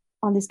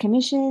this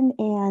commission,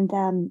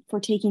 and for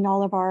taking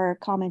all of our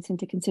comments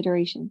into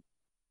consideration.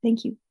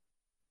 Thank you.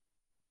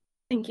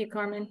 Thank you,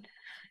 Carmen.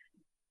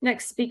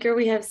 Next speaker,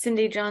 we have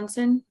Cindy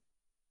Johnson.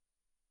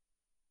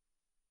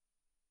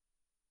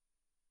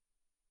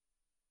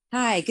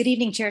 Hi, good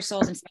evening, Chair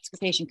Souls and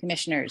Transportation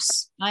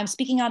Commissioners. I'm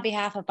speaking on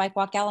behalf of Bike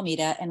Walk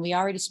Alameda, and we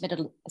already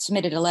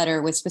submitted a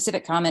letter with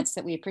specific comments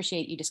that we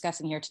appreciate you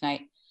discussing here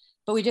tonight.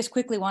 But we just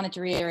quickly wanted to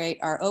reiterate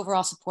our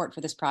overall support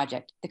for this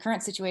project. The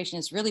current situation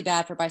is really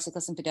bad for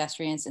bicyclists and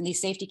pedestrians, and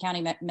these safety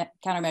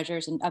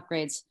countermeasures and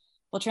upgrades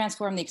will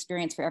transform the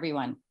experience for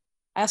everyone.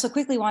 I also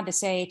quickly wanted to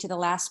say to the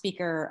last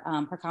speaker,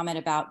 her comment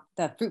about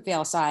the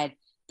Fruitvale side,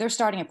 they're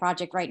starting a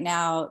project right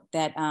now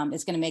that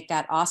is going to make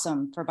that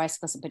awesome for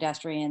bicyclists and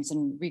pedestrians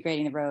and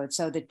regrading the road.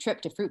 So the trip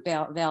to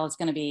Fruitvale is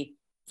going to be,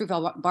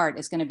 Fruitvale BART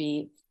is going to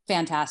be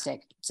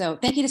fantastic. So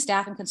thank you to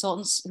staff and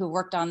consultants who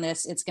worked on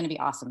this. It's going to be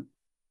awesome.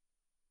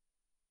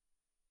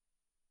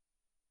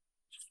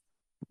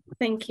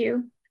 Thank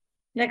you.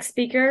 Next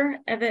speaker,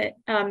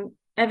 Evan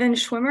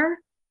Schwimmer.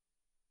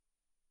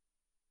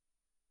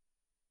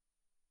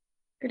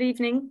 Good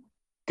evening.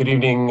 Good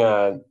evening.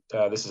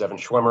 This is Evan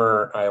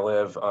Schwimmer. I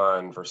live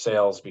on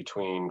Versailles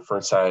between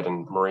Fernside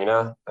and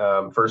Marina.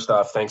 First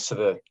off, thanks to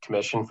the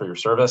commission for your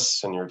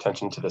service and your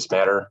attention to this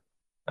matter.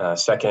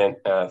 Second,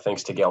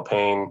 thanks to Gail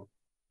Payne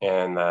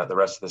and the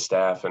rest of the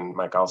staff and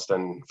Mike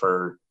Alston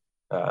for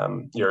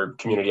your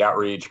community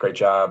outreach. Great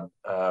job.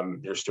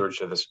 Your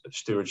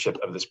stewardship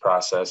of this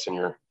process and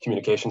your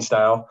communication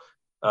style.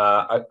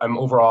 I'm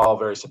overall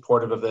very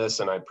supportive of this,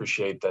 and I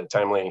appreciate the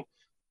timely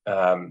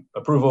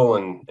approval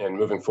and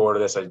moving forward to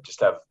this. I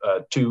just have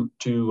two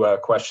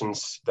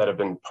questions that have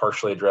been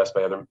partially addressed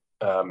by other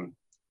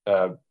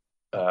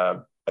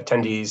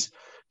attendees.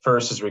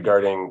 First is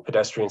regarding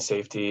pedestrian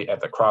safety at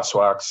the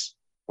crosswalks,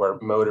 where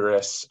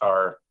motorists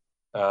are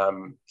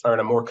in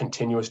a more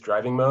continuous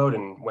driving mode,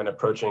 and when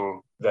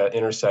approaching the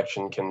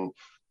intersection can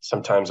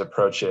sometimes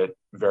approach it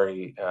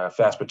very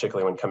fast,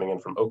 particularly when coming in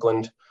from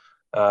Oakland.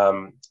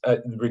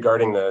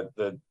 Regarding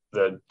the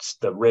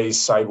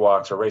raised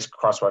sidewalks or raised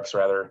crosswalks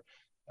rather,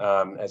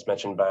 as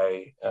mentioned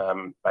by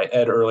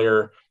Ed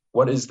earlier,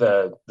 what is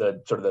the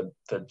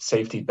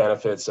safety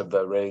benefits of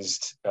the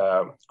raised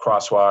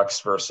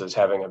crosswalks versus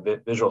having a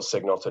visual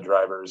signal to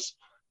drivers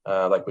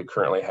like we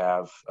currently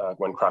have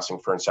when crossing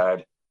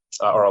Fernside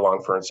or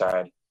along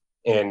Fernside?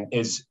 And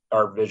is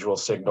our visual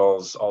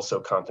signals also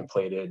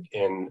contemplated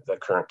in the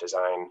current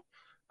design?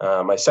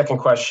 My second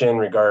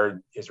question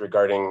is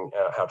regarding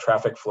how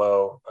traffic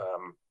flow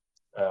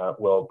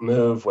will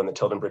move when the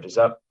Tilden Bridge is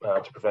up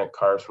to prevent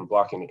cars from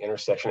blocking the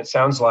intersection. It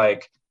sounds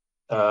like,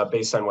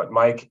 based on what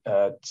Mike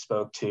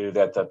spoke to,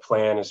 that the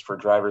plan is for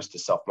drivers to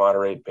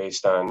self-moderate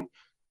based on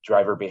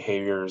driver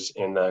behaviors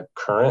in the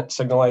current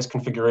signalized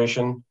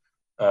configuration.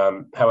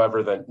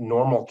 However, the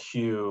normal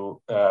queue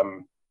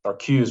or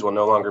queues will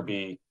no longer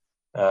be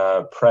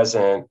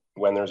present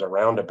when there's a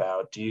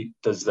roundabout.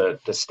 Does the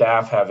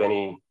staff have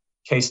any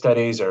case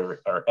studies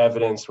or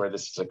evidence where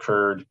this has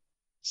occurred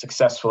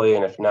successfully?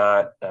 And if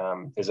not,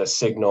 is a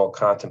signal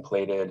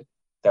contemplated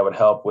that would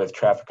help with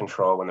traffic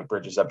control when the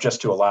bridge is up,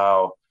 just to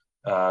allow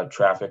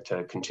traffic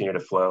to continue to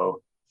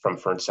flow from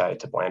Fernside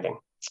to Blanding?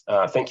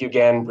 Thank you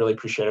again. Really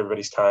appreciate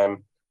everybody's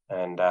time,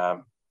 and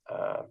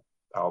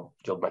I'll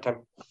yield my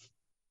time.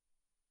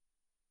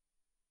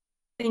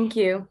 Thank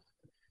you.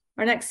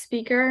 Our next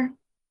speaker,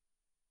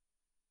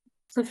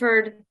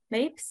 Clifford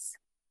Mapes.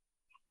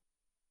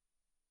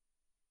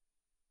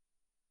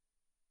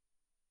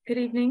 Good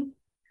evening.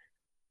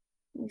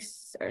 You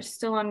are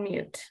still on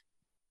mute.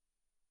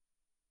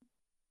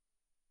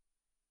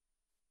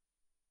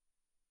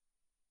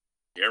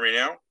 You hear me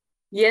now?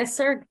 Yes,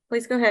 sir.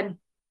 Please go ahead.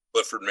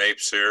 Clifford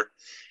Mapes here,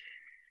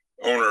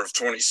 owner of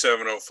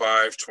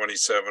 2705,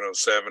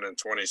 2707, and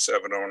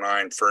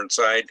 2709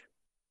 Fernside.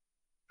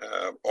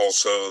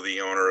 Also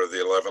the owner of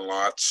the 11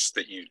 lots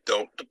that you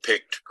don't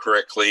depict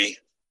correctly.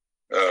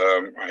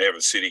 I have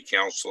a city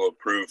council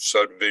approved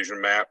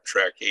subdivision map,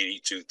 track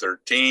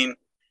 8213,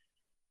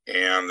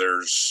 and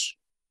there's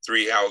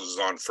 3 houses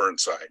on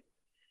Fernside.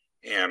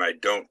 And I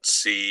don't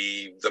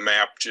see, the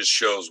map just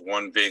shows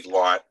one big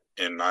lot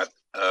and not,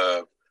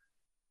 I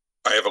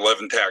have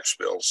 11 tax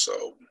bills,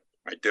 so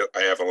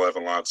I have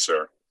 11 lots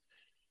there.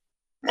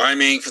 My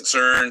main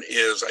concern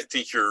is I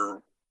think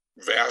you're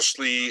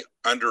vastly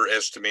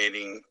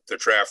underestimating the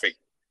traffic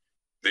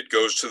that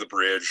goes to the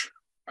bridge.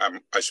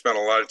 I spent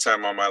a lot of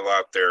time on my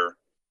lot there.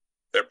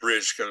 That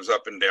bridge comes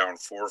up and down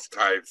 4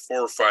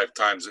 or 5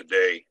 times a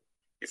day.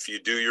 If you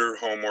do your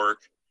homework,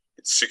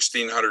 it's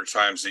 1,600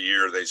 times a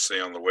year, they say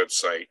on the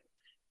website.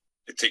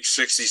 It takes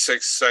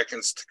 66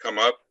 seconds to come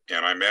up,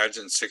 and I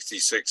imagine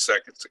 66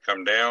 seconds to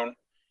come down.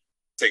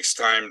 It takes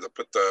time to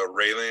put the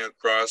railing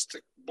across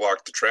to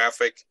block the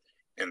traffic,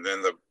 and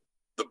then the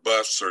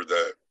bus or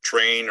the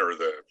train or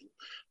the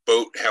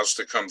boat has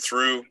to come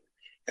through,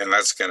 and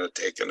that's going to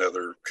take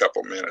another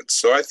couple minutes.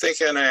 So I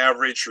think on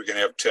average, we're going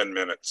to have 10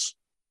 minutes,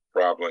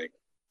 probably,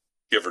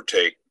 give or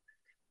take.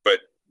 But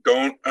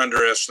don't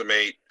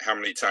underestimate how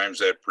many times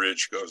that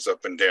bridge goes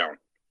up and down.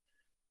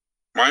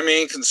 My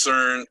main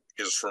concern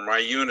is for my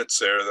units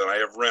there that I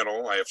have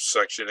rental. I have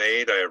Section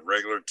 8. I have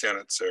regular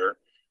tenants there.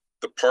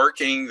 the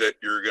parking that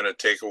you're going to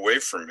take away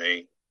from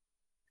me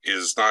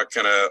is not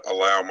going to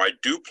allow my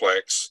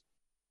duplex,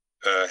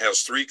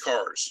 has 3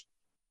 cars,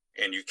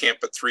 and you can't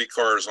put 3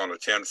 cars on a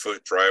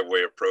 10-foot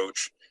driveway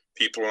approach,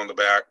 people in the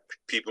back,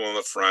 people in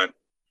the front.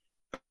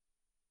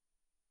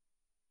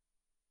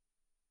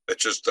 That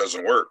just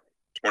doesn't work.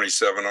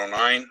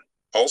 2709,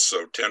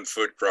 also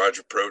 10-foot garage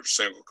approach,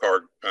 single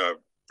car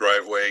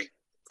driveway,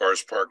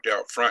 cars parked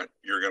out front.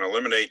 You're going to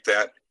eliminate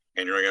that,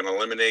 and you're going to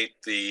eliminate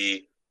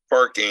the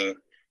parking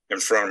in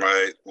front of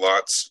my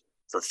lots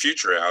for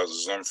future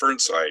houses on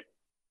Fernside.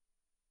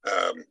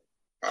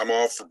 I'm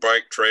all for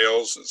bike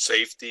trails and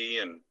safety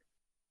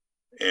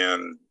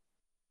and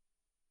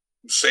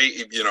say,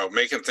 you know,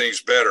 making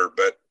things better,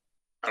 but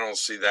I don't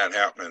see that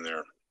happening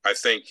there. I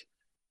think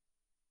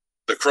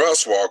the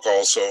crosswalk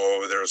also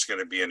over there is going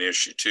to be an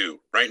issue too.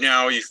 Right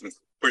now, you can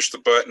push the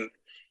button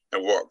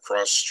and walk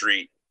across the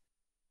street.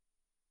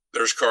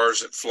 There's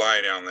cars that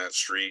fly down that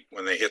street.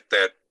 When they hit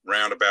that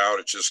roundabout,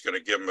 it's just going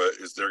to give them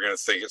they're going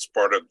to think it's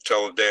part of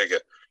Talladega.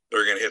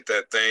 They're going to hit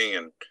that thing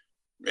and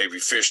maybe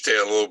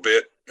fishtail a little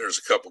bit. There's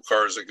a couple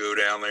cars that go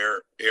down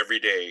there every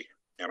day,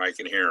 and I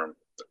can hear them.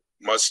 The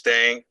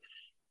Mustang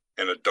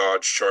and a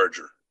Dodge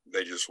Charger.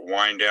 They just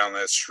wind down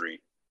that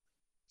street.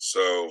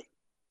 So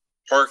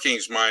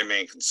parking's my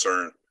main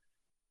concern.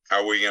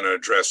 How are we going to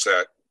address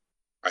that?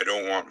 I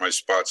don't want my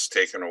spots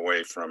taken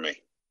away from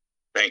me.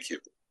 Thank you.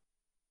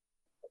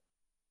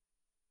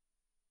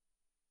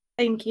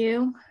 Thank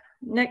you.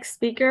 Next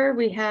speaker,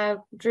 we have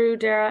Drew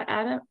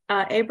Dara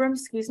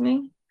Abrams, excuse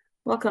me.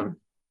 Welcome.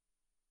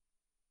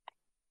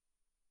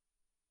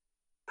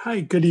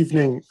 Hi, good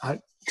evening.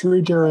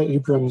 Drew Dara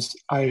Abrams.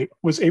 I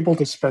was able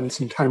to spend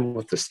some time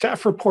with the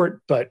staff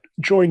report, but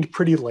joined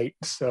pretty late,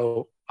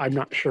 so I'm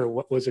not sure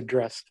what was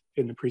addressed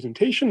in the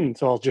presentation,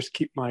 so I'll just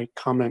keep my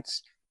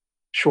comments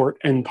short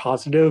and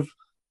positive.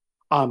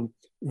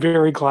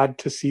 Very glad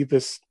to see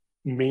this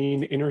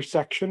main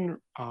intersection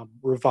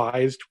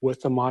revised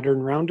with a modern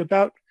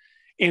roundabout,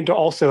 and to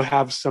also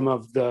have some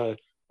of the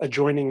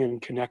adjoining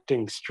and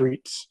connecting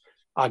streets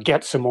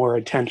get some more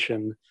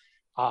attention.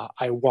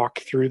 I walk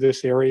through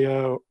this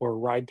area or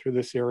ride through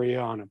this area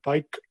on a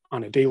bike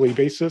on a daily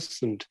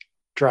basis and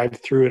drive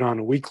through it on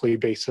a weekly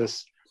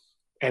basis.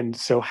 And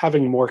so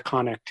having more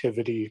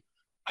connectivity,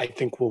 I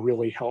think, will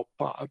really help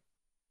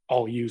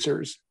all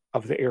users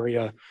of the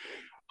area.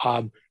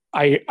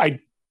 I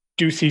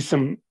do see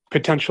some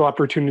potential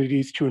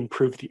opportunities to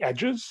improve the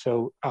edges.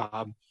 So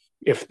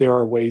if there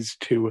are ways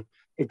to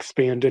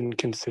expand and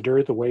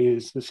consider the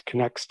ways this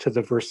connects to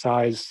the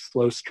Versailles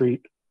Slow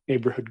Street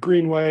Neighborhood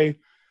Greenway,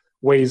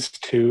 ways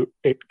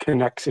it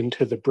connects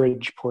into the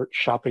Bridgeport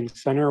Shopping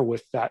Center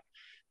with that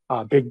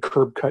big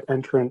curb cut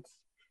entrance.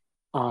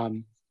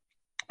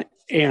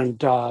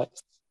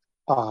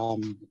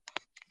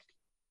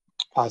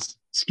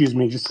 Excuse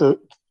me,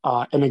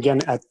 and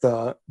again at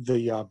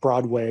the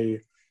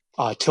Broadway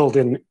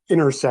Tilden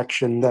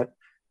intersection, that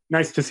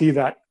nice to see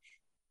that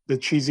the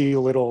cheesy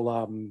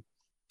little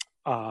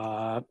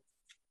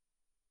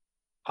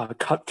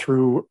cut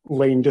through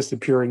lane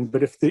disappearing.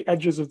 But if the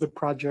edges of the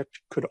project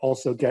could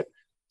also get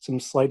some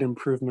slight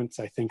improvements,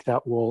 I think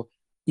that will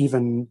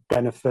even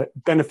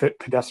benefit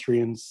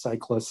pedestrians,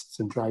 cyclists,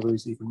 and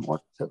drivers even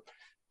more. So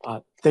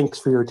thanks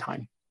for your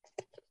time.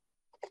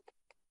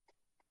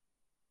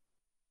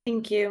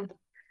 Thank you.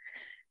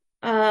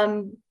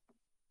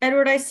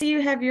 Edward, I see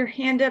you have your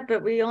hand up,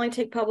 but we only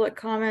take public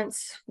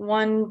comments,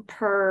 1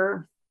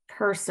 per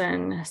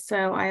person.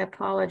 So I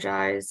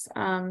apologize.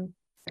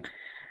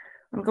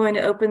 I'm going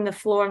to open the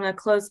floor. I'm going to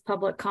close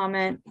public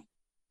comment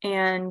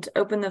and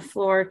open the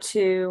floor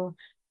to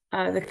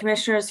the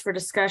commissioners for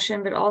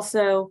discussion, but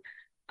also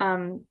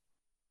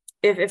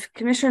if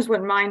commissioners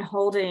wouldn't mind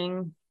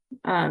holding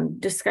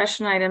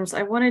discussion items,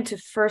 I wanted to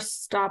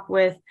first stop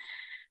with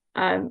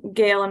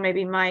Gail and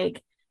maybe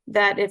Mike,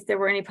 that if there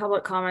were any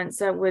public comments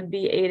that would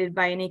be aided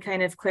by any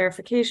kind of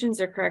clarifications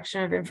or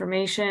correction of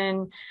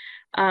information,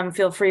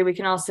 feel free. We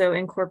can also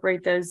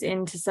incorporate those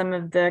into some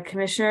of the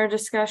commissioner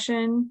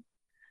discussion.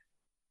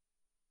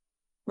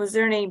 Was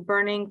there any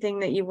burning thing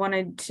that you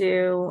wanted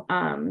to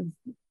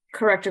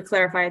correct or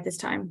clarify at this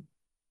time?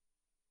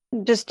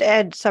 Just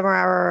Ed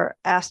Summerhour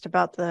asked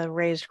about the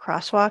raised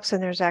crosswalks,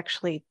 and there's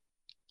actually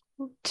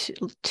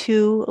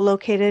two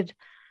located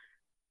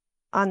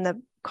on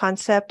the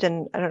concept.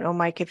 And I don't know,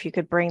 Mike, if you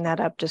could bring that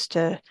up just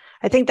to,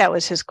 I think that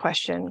was his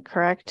question,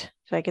 correct?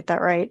 Did I get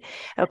that right?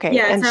 Okay.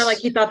 Yeah, it's not like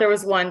he thought there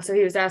was one. So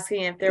he was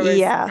asking if there was,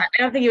 yeah.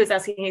 I don't think he was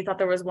asking, he thought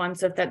there was one.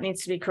 So if that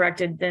needs to be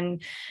corrected, then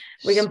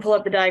we can pull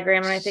up the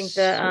diagram. And I think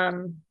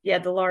the, yeah,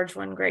 the large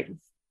one, great.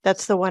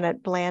 That's the one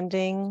at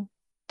Blanding,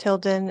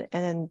 Tilden,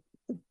 and then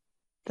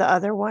the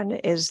other one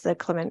is the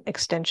Clement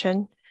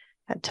Extension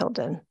at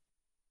Tilden.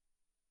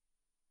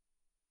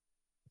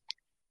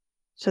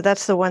 So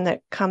that's the one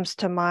that comes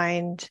to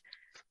mind.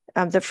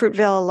 The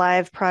Fruitvale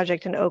Alive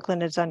project in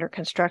Oakland is under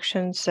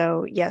construction.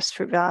 So yes,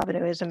 Fruitvale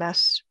Avenue is a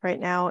mess right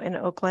now in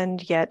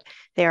Oakland, yet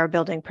they are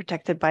building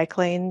protected bike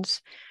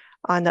lanes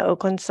on the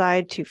Oakland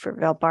side to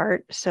Fruitvale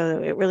BART.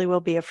 So it really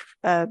will be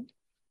a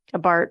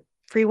BART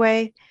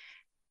freeway.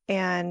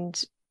 And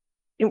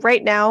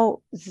right now,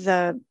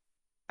 the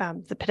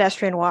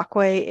pedestrian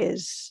walkway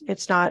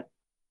it's not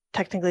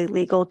technically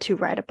legal to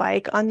ride a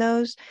bike on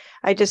those.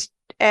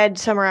 Ed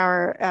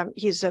Summerhour,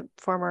 he's a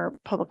former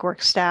public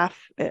works staff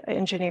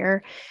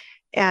engineer,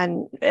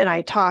 and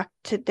I talked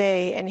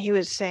today, and he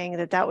was saying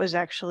that was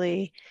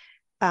actually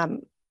a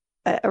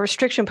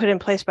restriction put in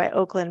place by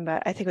Oakland,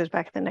 but I think it was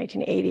back in the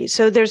 1980s.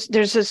 So there's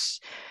this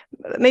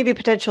maybe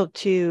potential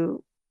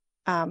to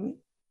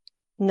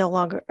no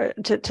longer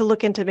to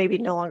look into maybe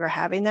no longer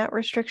having that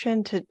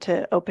restriction,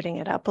 to opening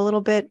it up a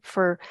little bit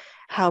for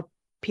how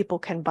people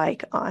can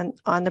bike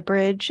on the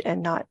bridge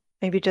and not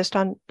maybe just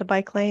on the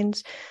bike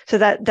lanes. So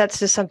that's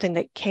just something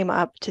that came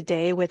up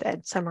today with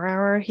Ed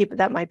Summerhour.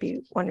 That might be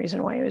one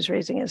reason why he was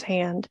raising his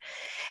hand.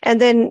 And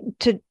then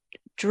to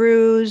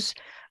Drew's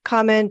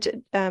comment,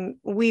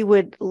 we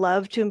would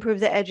love to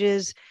improve the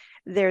edges.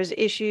 There's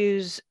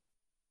issues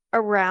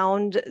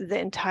around the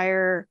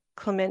entire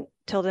Clement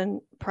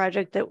Tilden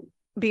project that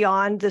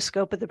beyond the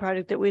scope of the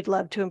project that we'd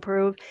love to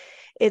improve.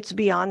 It's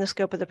beyond the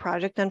scope of the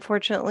project,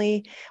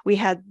 unfortunately. We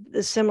had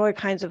the similar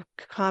kinds of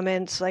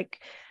comments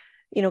like,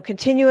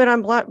 continue it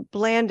on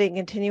Blanding,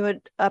 continue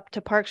it up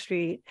to Park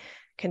Street,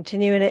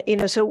 continue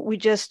it, so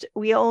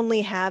we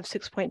only have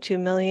 6.2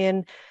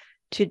 million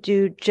to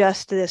do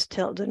just this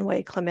Tilden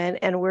Way Clement.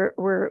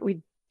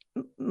 And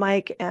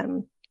Mike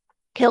and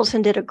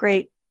Kilson did a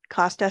great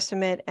cost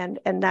estimate, and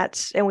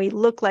we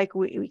look like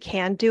we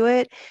can do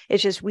it.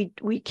 It's just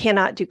we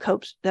cannot do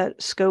the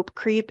scope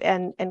creep,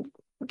 and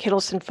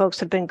Kittleson folks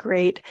have been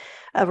great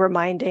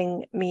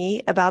reminding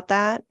me about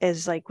that.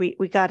 Is like we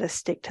got to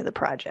stick to the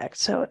project.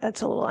 So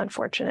that's a little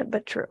unfortunate,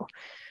 but true.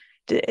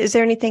 Is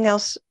there anything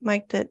else,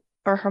 Mike,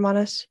 or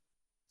Hermanos?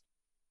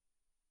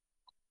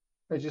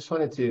 I just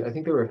wanted to, I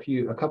think there were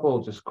a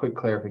couple just quick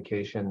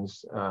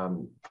clarifications.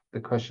 The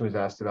question was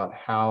asked about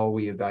how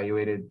we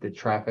evaluated the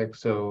traffic.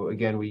 So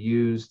again, we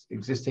used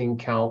existing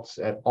counts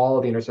at all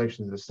of the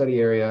intersections of the study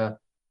area,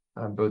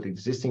 both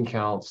existing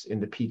counts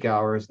in the peak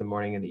hours, the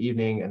morning and the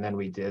evening, and then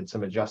we did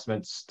some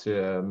adjustments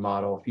to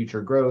model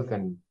future growth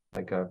and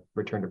like a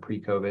return to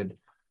pre-COVID.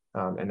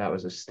 And that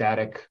was a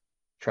static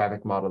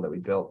traffic model that we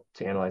built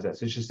to analyze that.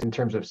 So it's just in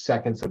terms of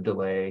seconds of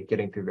delay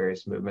getting through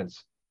various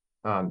movements.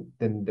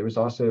 Then there was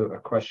also a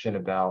question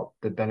about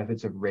the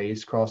benefits of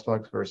raised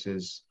crosswalks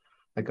versus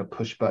like a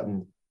push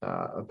button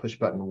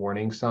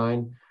warning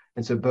sign.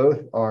 And so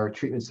both are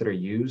treatments that are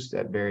used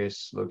at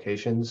various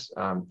locations.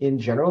 In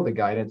general, the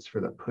guidance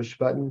for the push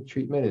button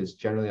treatment is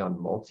generally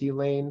on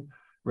multi-lane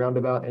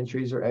roundabout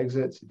entries or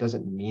exits. It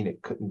doesn't mean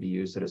it couldn't be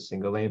used at a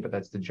single lane, but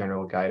that's the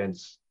general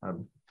guidance.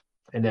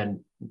 And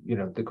then,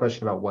 the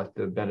question about what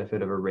the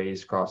benefit of a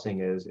raised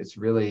crossing is, it's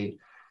really,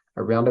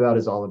 a roundabout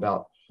is all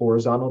about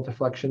horizontal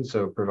deflection.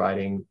 So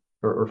providing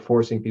or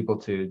forcing people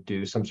to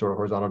do some sort of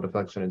horizontal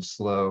deflection and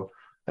slow.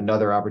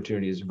 Another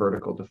opportunity is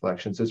vertical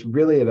deflection. So it's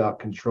really about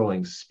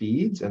controlling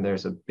speeds. And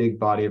there's a big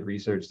body of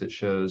research that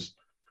shows,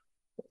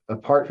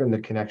 apart from the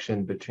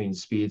connection between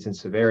speeds and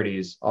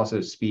severities,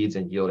 also speeds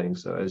and yielding.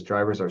 So as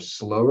drivers are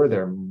slower,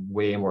 they're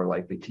way more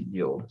likely to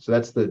yield. So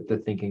that's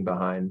the thinking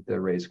behind the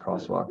raised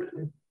crosswalk.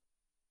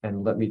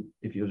 And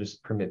if you'll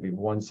just permit me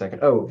 1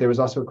 second. Oh, there was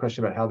also a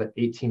question about how the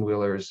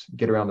 18-wheelers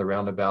get around the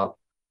roundabout.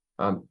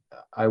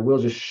 I will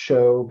just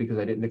show, because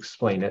I didn't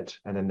explain it,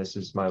 and then this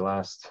is my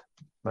last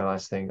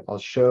thing. I'll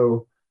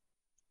show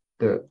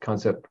the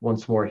concept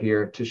once more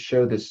here to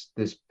show this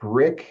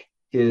brick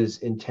is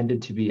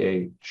intended to be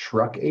a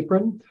truck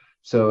apron.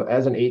 So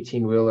as an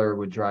 18-wheeler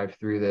would drive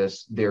through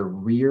this, their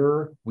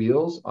rear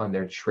wheels on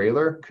their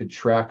trailer could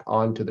track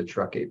onto the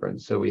truck apron.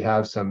 So we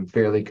have some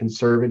fairly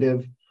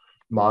conservative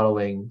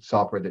modeling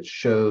software that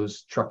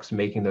shows trucks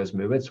making those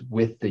movements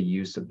with the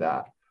use of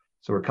that.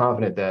 So we're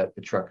confident that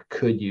the truck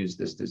could use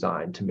this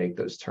design to make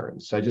those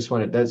turns. So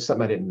that's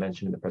something I didn't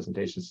mention in the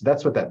presentation. So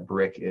that's what that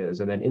brick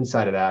is. And then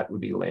inside of that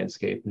would be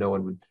landscape. No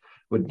one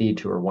would need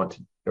to or want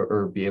to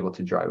or be able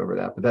to drive over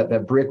that. But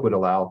that brick would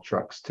allow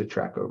trucks to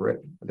track over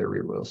it with their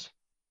rear wheels.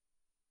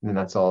 And then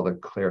that's all the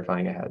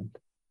clarifying I had.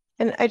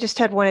 And I just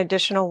had one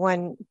additional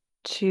one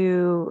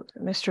to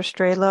Mr.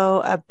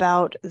 Strelo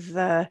about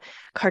the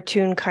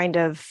cartoon kind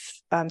of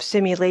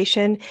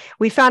simulation.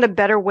 We found a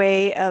better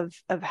way of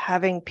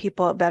having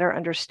people better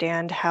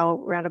understand how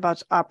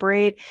roundabouts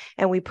operate,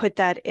 and we put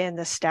that in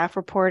the staff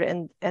report,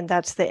 and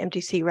that's the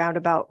MTC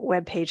roundabout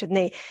webpage.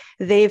 And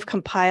they've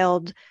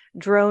compiled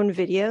drone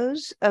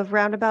videos of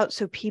roundabouts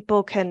so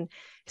people can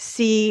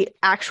see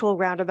actual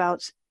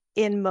roundabouts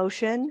in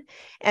motion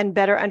and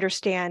better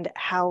understand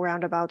how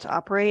roundabouts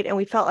operate. And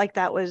we felt like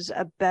that was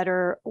a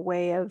better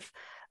way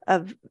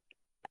of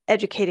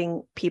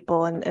educating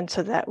people, and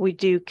so that we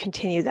do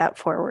continue that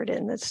forward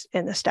in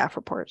the staff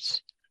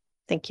reports.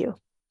 Thank you.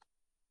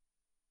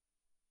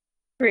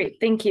 Great,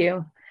 thank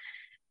you.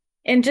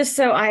 And just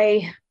so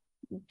I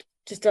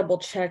just double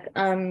check,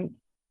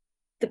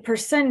 the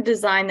percent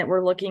design that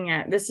we're looking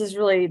at, this is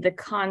really the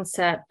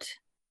concept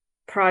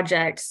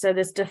project. So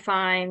this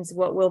defines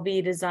what will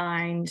be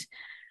designed.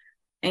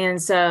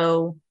 And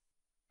so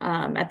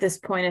at this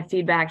point of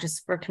feedback,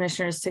 just for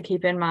commissioners to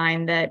keep in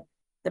mind that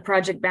the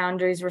project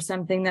boundaries were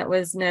something that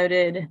was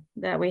noted,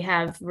 that we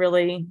have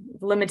really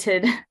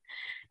limited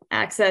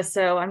access.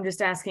 So I'm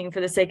just asking, for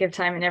the sake of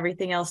time and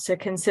everything else, to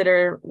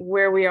consider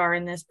where we are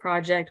in this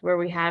project, where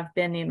we have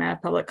been, the amount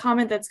of public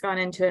comment that's gone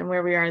into it, and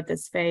where we are at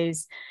this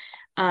phase,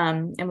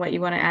 and what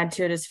you want to add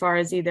to it as far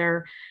as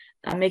either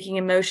making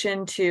a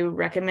motion to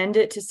recommend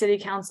it to City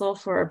Council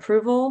for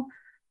approval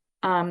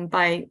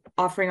by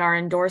offering our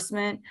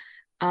endorsement.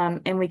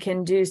 And we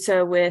can do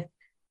so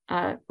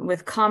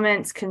with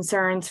comments,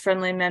 concerns,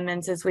 friendly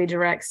amendments as we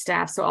direct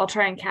staff. So I'll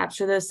try and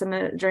capture this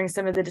during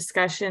some of the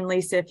discussion.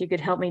 Lisa, if you could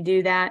help me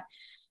do that,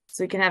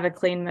 so we can have a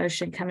clean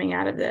motion coming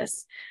out of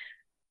this.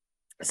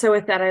 So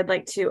with that, I'd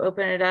like to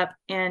open it up,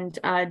 and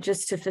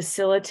just to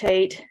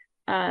facilitate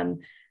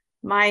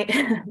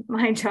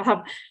my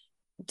job,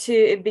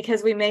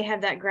 because we may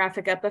have that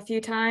graphic up a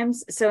few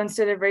times. So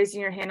instead of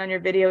raising your hand on your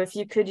video, if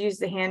you could use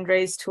the hand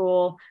raise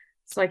tool,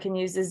 so I can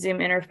use the Zoom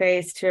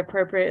interface to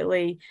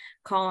appropriately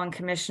call on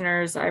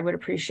commissioners, I would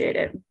appreciate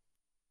it.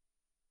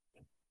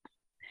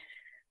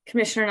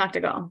 Commissioner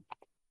Noctegal.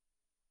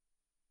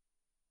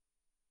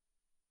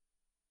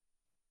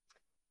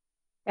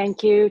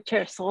 Thank you,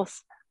 Chair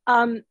Schulz.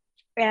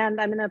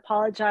 And I'm going to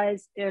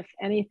apologize if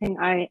anything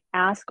I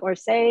ask or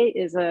say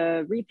is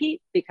a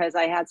repeat, because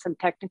I had some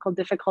technical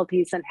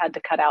difficulties and had to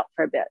cut out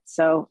for a bit.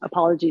 So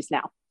apologies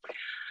now.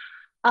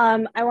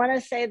 I want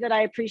to say that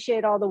I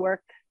appreciate all the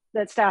work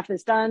that staff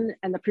has done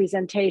and the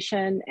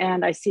presentation,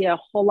 and I see a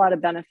whole lot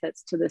of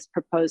benefits to this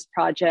proposed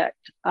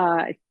project.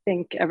 I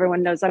think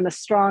everyone knows I'm a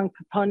strong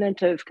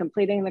proponent of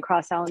completing the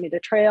Cross Alameda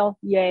Trail.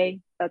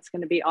 Yay, that's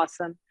going to be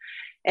awesome.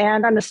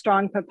 And I'm a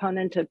strong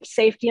proponent of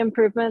safety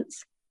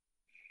improvements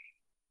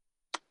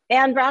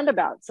and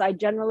roundabouts. I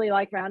generally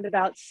like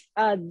roundabouts.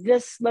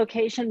 This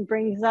location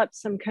brings up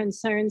some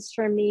concerns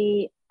for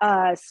me,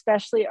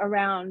 especially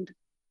around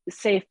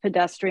safe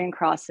pedestrian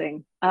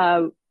crossing,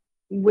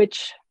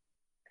 which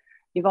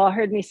you've all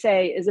heard me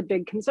say is a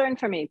big concern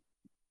for me.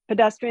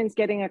 Pedestrians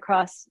getting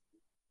across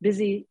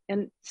busy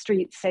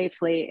streets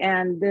safely.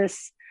 And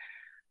this,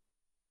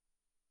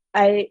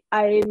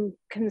 I'm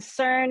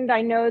concerned.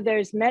 I know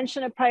there's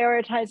mention of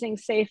prioritizing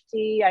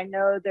safety. I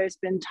know there's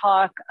been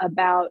talk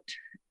about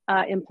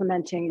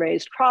implementing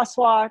raised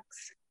crosswalks.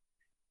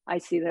 I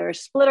see there are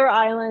splitter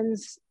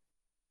islands.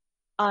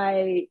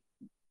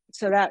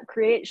 So that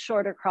creates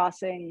shorter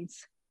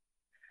crossings.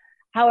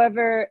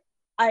 However,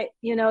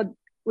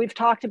 we've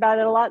talked about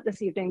it a lot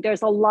this evening.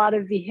 There's a lot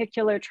of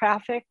vehicular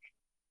traffic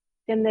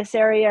in this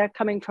area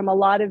coming from a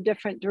lot of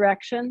different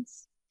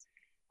directions.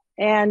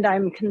 And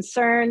I'm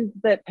concerned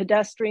that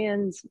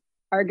pedestrians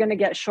are going to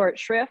get short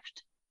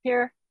shrift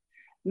here,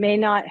 may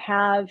not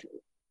have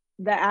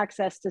the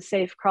access to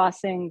safe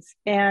crossings.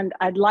 And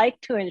I'd like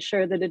to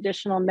ensure that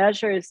additional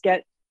measures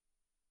get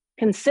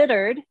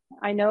considered.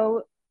 I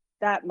know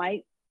that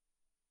might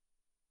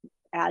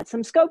add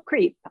some scope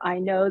creep. I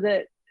know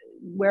that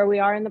where we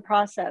are in the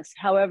process.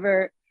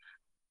 However,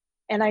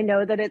 and I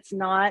know that it's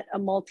not a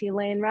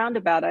multi-lane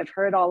roundabout. I've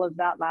heard all of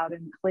that loud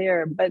and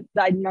clear, but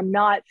I'm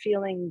not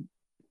feeling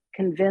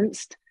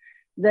convinced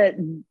that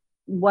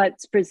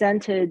what's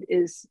presented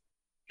is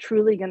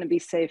truly going to be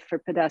safe for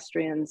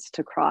pedestrians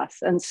to cross.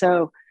 And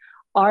so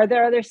are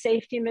there other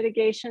safety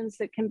mitigations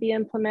that can be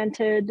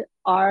implemented?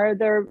 Are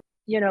there,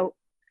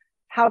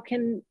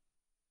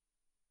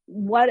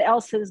 what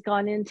else has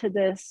gone into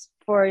this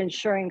for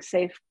ensuring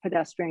safe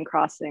pedestrian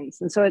crossings?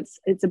 And so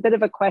it's a bit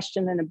of a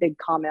question and a big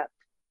comment.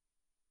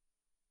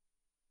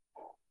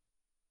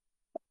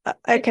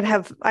 I can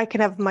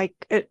have Mike,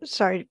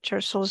 sorry,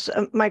 Chair Schulz,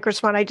 Mike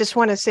respond. I just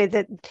want to say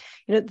that,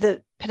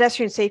 the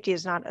pedestrian safety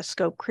is not a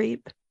scope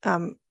creep.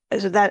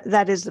 So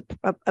that is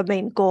a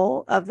main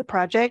goal of the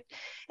project.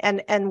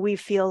 And we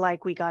feel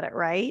like we got it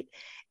right.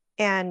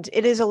 And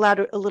it is a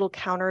little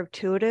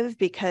counterintuitive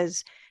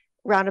because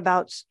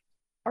roundabouts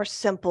are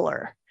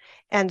simpler.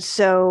 And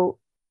so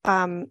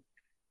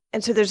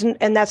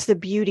that's the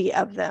beauty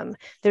of them.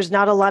 There's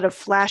not a lot of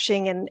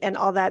flashing and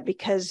all that,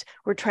 because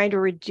we're trying to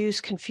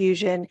reduce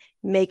confusion,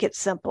 make it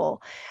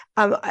simple.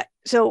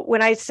 So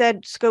when I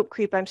said scope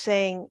creep, I'm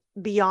saying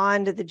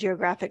beyond the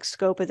geographic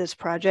scope of this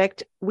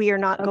project, we are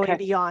not going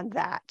beyond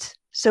that.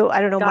 So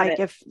I don't know, Mike,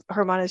 if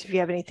Hermanos, if you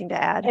have anything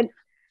to add.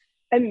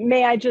 And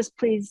may I just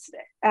please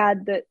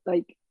add that,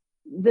 like,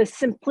 the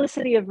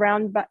simplicity of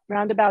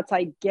roundabouts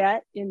I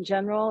get in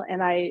general,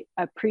 and I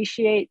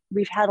appreciate,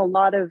 we've had a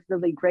lot of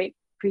really great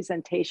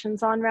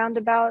presentations on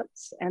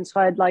roundabouts. And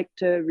so I'd like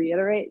to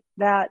reiterate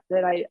that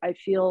I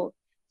feel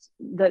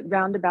that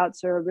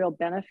roundabouts are a real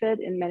benefit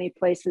in many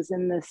places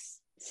in this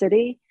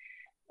city.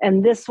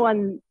 And this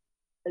one,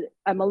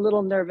 I'm a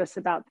little nervous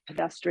about the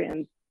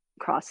pedestrian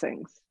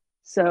crossings.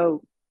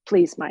 So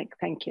please, Mike,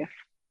 thank you.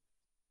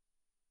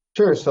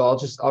 Sure. So I'll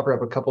just offer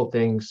up a couple of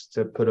things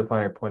to put a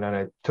finer point on.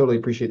 I totally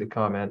appreciate the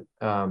comment.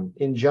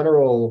 In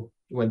general,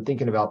 when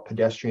thinking about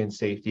pedestrian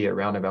safety at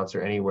roundabouts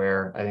or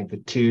anywhere, I think the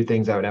two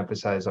things I would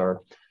emphasize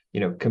are,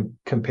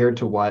 compared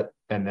to what,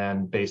 and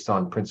then based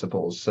on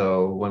principles.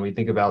 So when we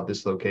think about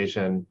this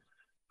location,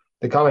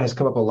 the comment has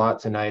come up a lot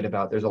tonight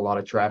about there's a lot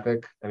of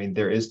traffic. I mean,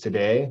 there is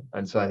today.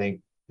 And so I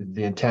think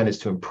the intent is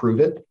to improve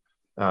it.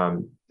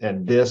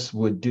 And this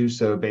would do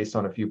so based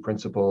on a few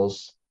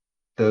principles,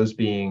 those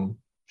being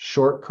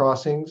short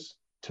crossings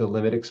to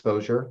limit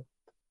exposure,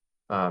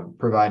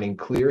 providing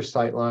clear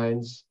sight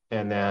lines.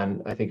 And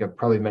then I think I've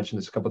probably mentioned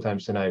this a couple of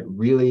times tonight,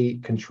 really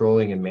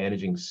controlling and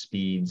managing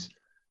speeds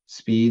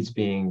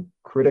being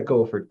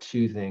critical for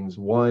two things.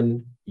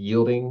 One,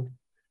 yielding,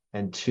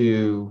 and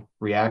two,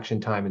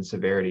 reaction time and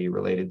severity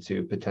related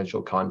to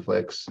potential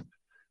conflicts.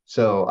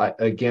 So I,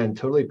 again,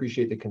 totally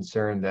appreciate the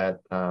concern that,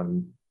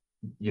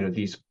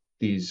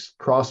 these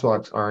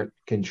crosswalks aren't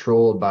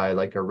controlled by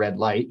like a red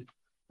light.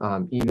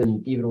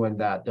 Even when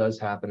that does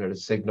happen at a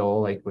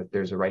signal, like if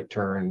there's a right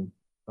turn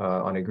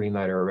on a green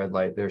light or a red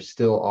light, there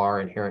still are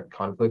inherent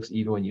conflicts,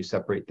 even when you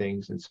separate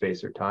things in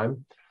space or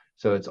time.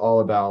 So it's all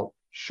about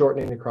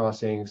shortening the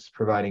crossings,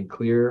 providing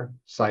clear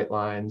sight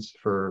lines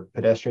for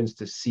pedestrians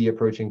to see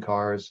approaching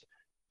cars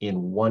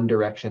in one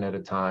direction at a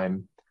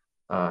time,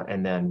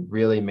 and then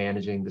really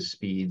managing the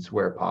speeds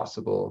where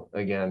possible.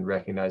 Again,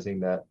 recognizing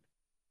that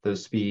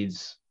those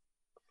speeds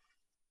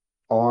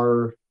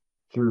are,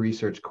 through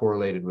research,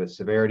 correlated with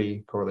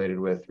severity, correlated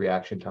with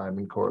reaction time,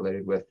 and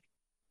correlated with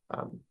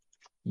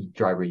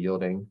driver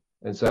yielding.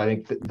 And so I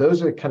think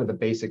those are kind of the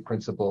basic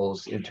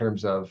principles in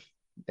terms of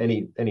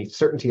any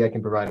certainty I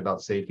can provide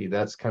about safety.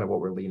 That's kind of what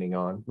we're leaning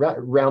on.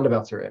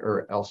 Roundabouts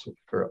or else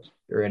or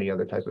any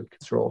other type of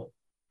control.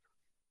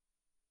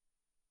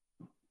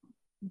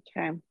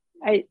 Okay,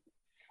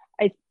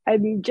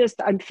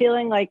 I'm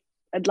feeling like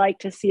I'd like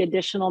to see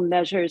additional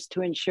measures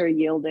to ensure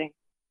yielding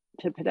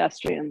to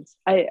pedestrians.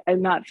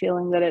 I'm not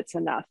feeling that it's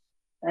enough,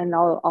 and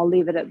I'll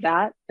leave it at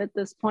that at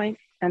this point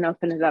and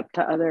open it up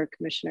to other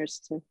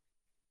commissioners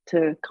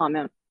to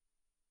comment.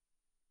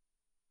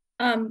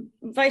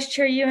 Vice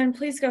Chair Ewan,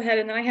 please go ahead.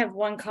 And then I have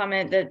one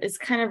comment that is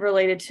kind of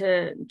related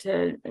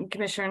to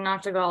Commissioner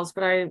Noctegal's,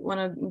 but I want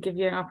to give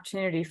you an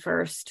opportunity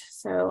first.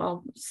 So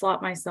I'll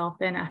slot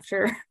myself in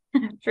after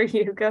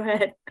you. Go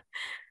ahead.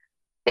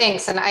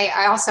 Thanks. And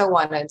I also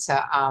wanted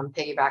to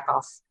piggyback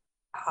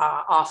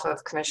off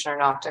of Commissioner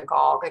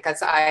Noctegal,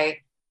 because I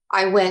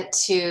went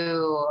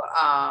to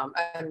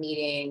a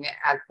meeting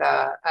at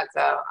the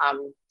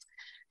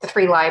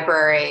Free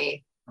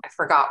Library. I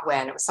forgot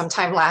when, it was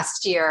sometime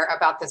last year,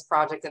 about this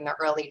project in the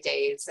early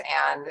days.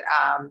 And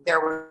there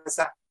was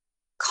a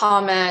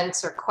comment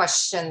or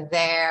question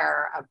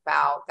there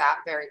about that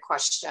very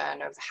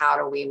question of how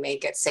do we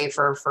make it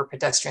safer for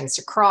pedestrians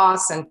to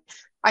cross. And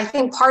I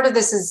think part of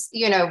this is,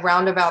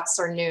 roundabouts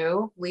are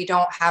new. We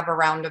don't have a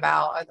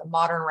roundabout, a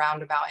modern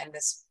roundabout in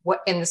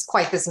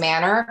this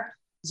manner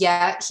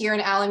yet here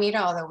in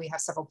Alameda, although we have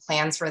several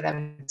plans for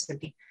them to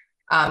be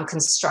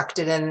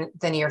constructed in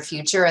the near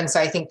future. And so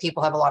I think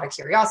people have a lot of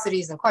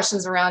curiosities and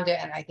questions around it.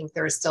 And I think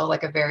there's still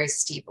like a very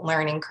steep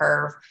learning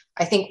curve.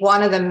 I think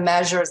one of the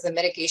measures, the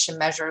mitigation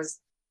measures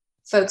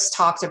folks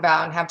talked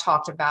about and have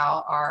talked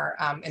about are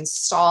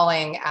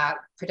installing at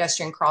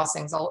pedestrian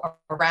crossings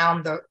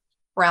around the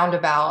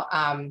roundabout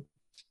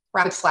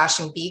rapid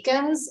flashing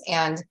beacons.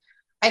 And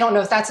I don't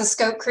know if that's a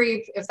scope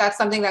creep, if that's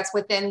something that's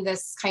within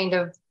this kind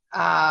of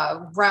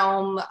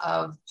realm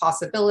of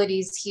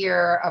possibilities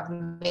here of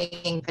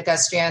making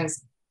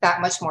pedestrians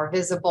that much more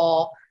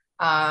visible,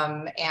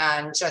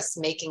 and just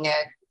making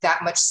it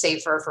that much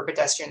safer for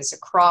pedestrians to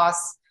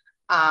cross.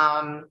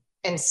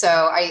 And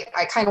so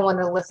I kind of want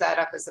to lift that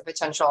up as a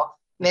potential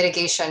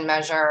mitigation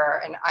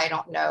measure. And I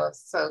don't know if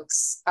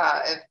folks,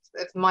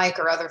 if Mike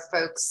or other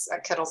folks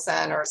at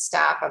Kittleson or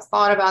staff have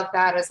thought about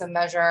that as a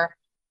measure,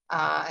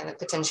 and the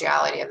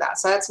potentiality of that.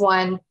 So that's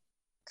one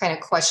kind of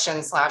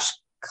question /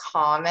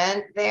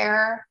 comment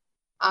there.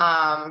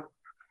 And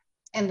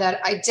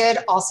that I did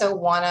also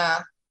want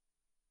to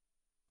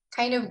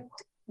kind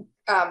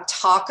of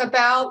talk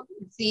about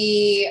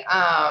the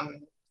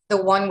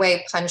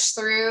one-way punch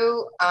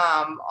through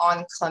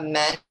on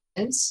Clement.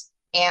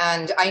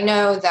 And I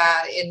know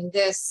that in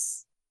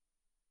this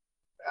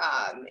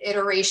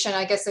iteration,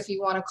 I guess if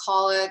you want to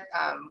call it,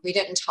 we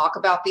didn't talk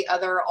about the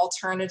other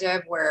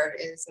alternative where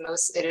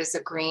it is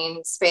a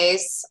green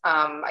space.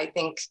 I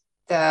think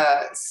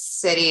the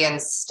city and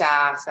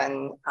staff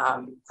and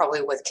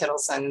probably with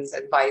Kittleson's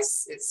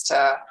advice is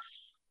to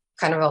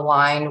kind of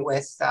align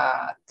with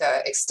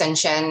the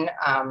extension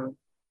and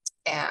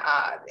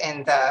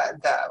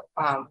the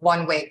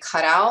one-way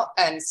cutout.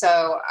 And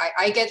so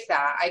I get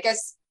that. I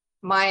guess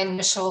my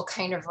initial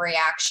kind of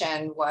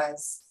reaction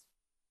was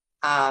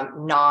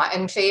not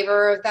in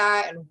favor of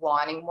that and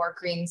wanting more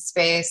green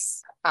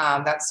space.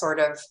 That's sort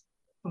of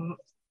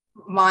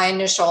my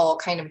initial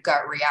kind of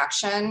gut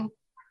reaction.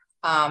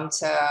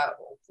 To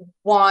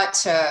want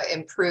to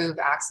improve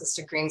access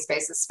to green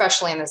space,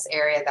 especially in this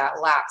area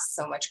that lacks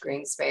so much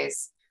green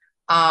space.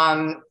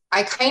 I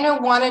kind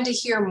of wanted to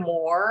hear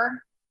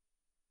more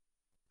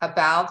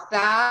about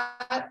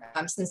that,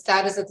 since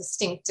that is a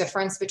distinct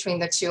difference between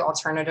the two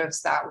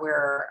alternatives that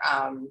we're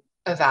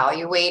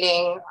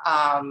evaluating.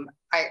 I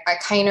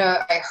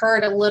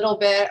heard a little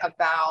bit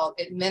about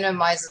it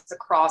minimizes the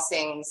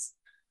crossings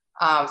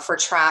for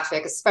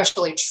traffic,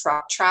 especially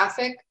truck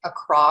traffic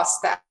across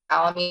the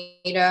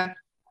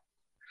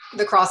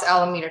Cross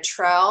Alameda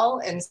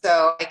Trail. And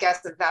so I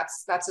guess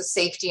that's a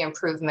safety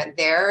improvement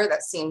there.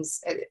 That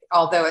seems,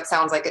 although it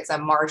sounds like it's a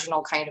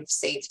marginal kind of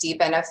safety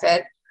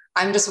benefit,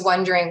 I'm just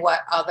wondering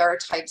what other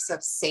types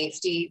of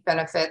safety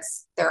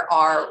benefits there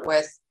are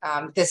with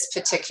this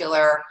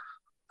particular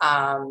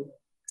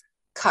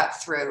cut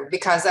through,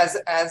 because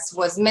as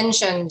was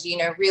mentioned, you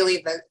know,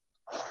 really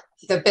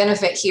the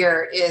benefit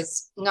here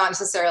is not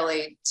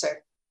necessarily to,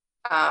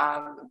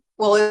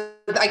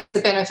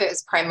 the benefit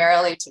is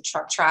primarily to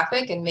truck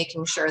traffic and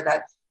making sure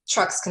that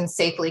trucks can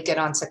safely get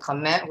onto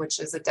Clement, which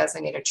is a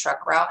designated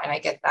truck route. And I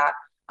get that.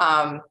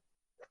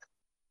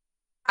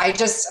 I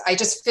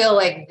just feel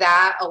like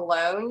that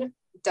alone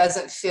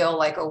doesn't feel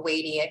like a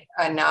weighty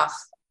enough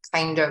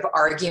kind of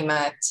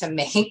argument to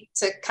make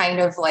to kind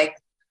of like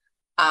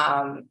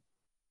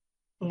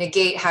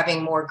negate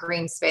having more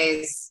green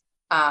space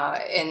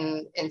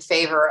in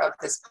favor of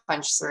this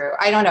punch through.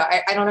 I don't know.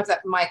 I don't know if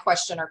that my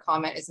question or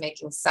comment is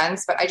making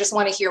sense, but I just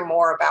want to hear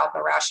more about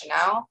the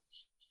rationale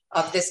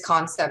of this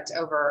concept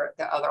over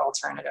the other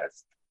alternative.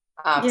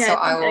 So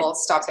I will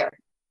stop there.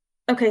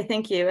 Okay,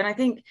 thank you. And I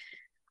think,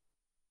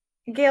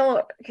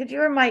 Gail, could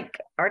you or Mike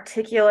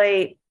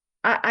articulate,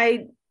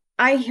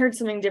 I heard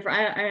something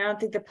different. I don't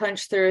think the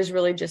punch through is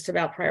really just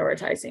about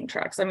prioritizing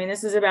trucks. I mean,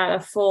 this is about a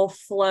full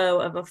flow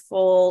of a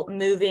full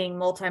moving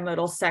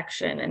multimodal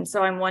section. And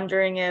so I'm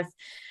wondering if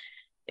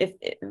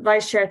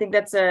Vice Chair, I think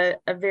that's a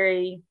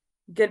very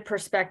good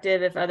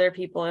perspective. If other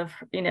people have,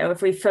 you know,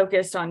 if we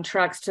focused on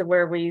trucks to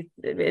where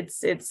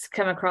it's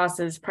come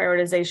across as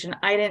prioritization,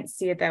 I didn't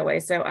see it that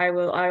way. So I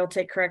will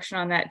take correction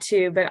on that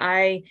too. But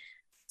I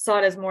saw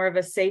it as more of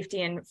a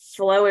safety and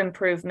flow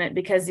improvement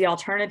because the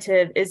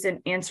alternative isn't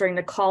answering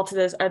the call to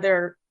those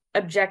other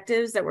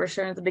objectives that were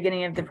shown at the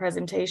beginning of the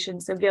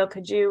presentation. So Gail,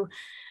 could you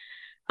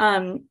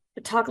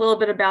talk a little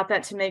bit about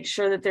that to make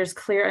sure that there's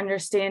clear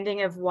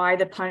understanding of why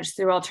the punch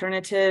through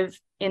alternative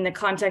in the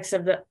context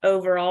of the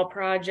overall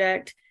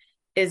project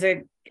is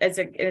an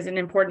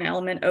important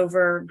element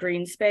over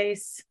green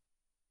space?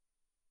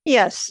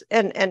 Yes,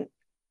 and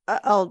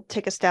I'll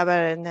take a stab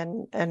at it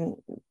and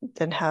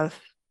then have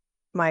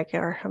Mike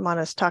or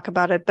Hermanos talk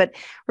about it, but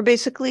we're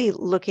basically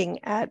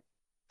looking at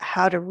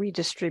how to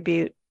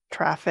redistribute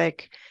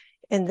traffic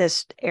in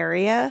this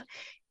area.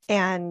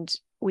 And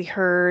we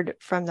heard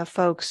from the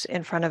folks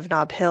in front of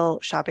Nob Hill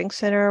Shopping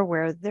Center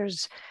where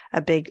there's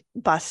a big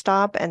bus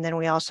stop. And then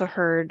we also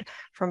heard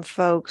from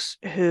folks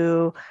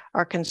who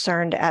are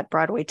concerned at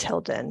Broadway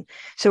Tilden.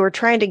 So we're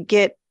trying to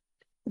get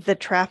the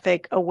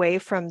traffic away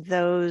from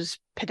those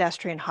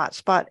pedestrian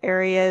hotspot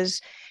areas.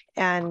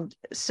 And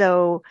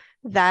so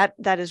that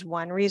is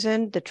one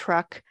reason.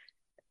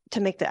 To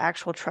make the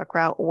actual truck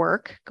route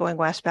work going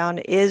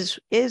westbound is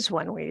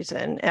one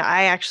reason. And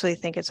I actually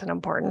think it's an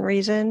important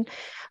reason.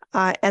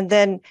 And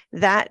then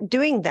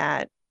doing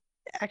that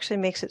actually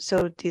makes it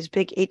so these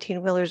big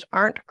 18-wheelers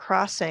aren't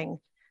crossing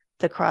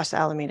the Cross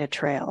Alameda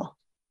Trail.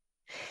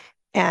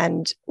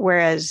 And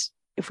whereas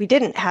if we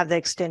didn't have the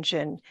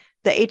extension,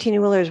 the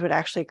 18-wheelers would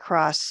actually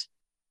cross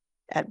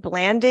at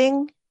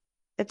Blanding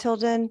at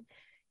Tilden,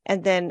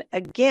 and then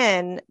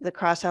again, the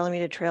Cross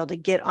Alameda Trail to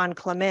get on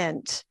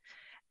Clement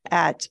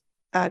at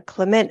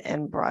Clement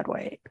and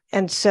Broadway.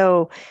 And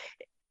so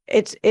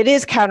it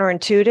is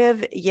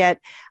counterintuitive,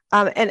 yet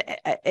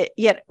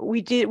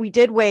we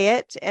did weigh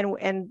it,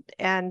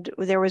 and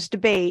there was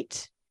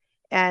debate,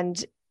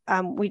 and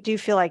we do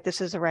feel like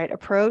this is the right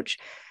approach.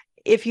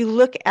 If you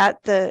look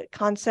at the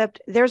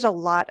concept, there's a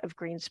lot of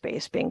green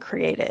space being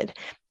created,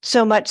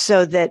 so much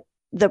so that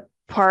the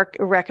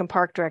rec and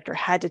park director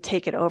had to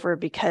take it over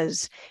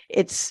because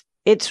it's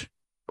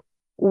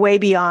way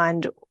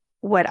beyond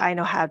what I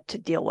know how to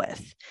deal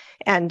with,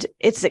 and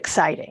it's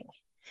exciting.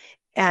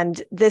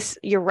 And this,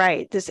 you're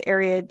right, this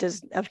area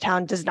of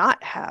town does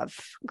not have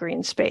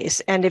green space.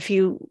 And if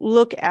you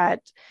look at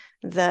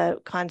the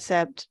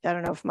concept, I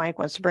don't know if Mike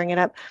wants to bring it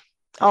up,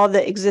 all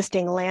the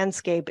existing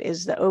landscape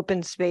is the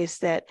open space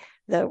that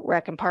the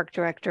rec and park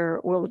director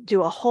will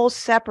do a whole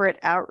separate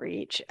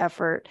outreach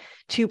effort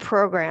to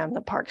program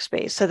the park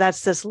space. So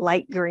that's this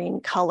light green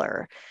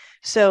color.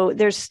 So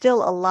there's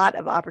still a lot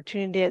of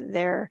opportunity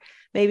there,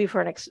 maybe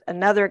for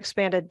another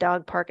expanded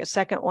dog park, a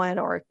second one,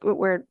 or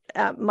where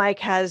Mike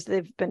has,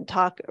 they've been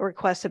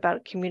requests about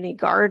a community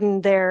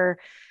garden there.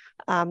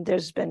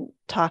 There's been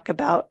talk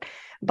about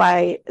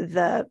by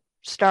the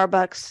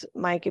Starbucks,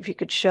 Mike, if you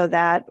could show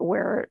that,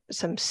 where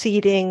some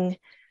seating,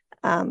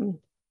 I'm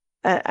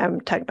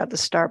talking about the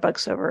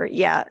Starbucks over,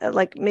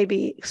 like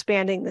maybe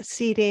expanding the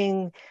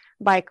seating,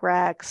 bike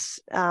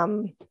racks,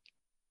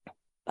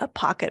 a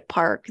pocket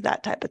park,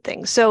 that type of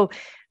thing. So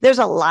there's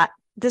a lot.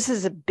 This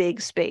is a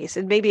big space,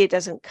 and maybe it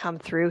doesn't come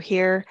through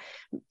here.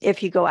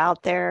 If you go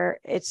out there,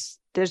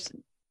 there's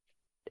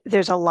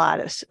a lot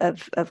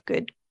of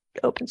good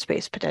open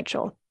space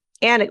potential,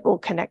 and it will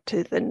connect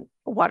to the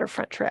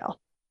waterfront trail.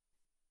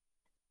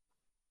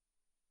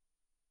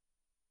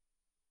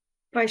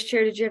 Vice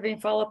Chair, did you have any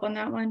follow-up on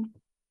that one?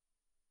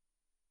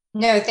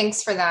 No,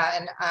 thanks for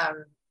that. And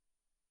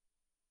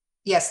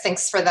yes,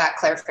 thanks for that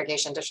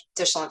clarification,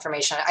 additional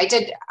information. I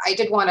did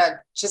want to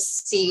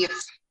just see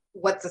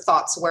what the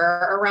thoughts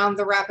were around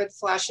the rapid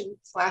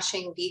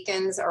flashing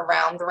beacons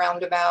around the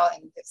roundabout,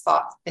 and if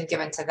thought been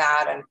given to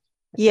that, and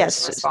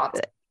yes, response.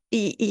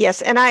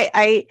 Yes, and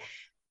I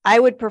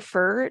would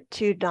prefer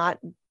to not.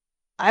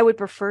 I would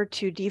prefer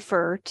to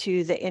defer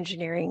to the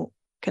engineering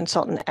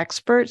consultant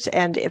experts,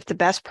 and if the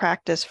best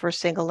practice for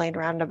single lane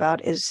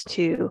roundabout is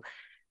to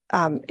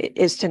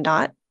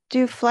not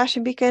do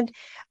flashing beacon,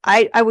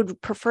 I would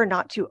prefer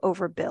not to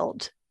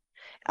overbuild,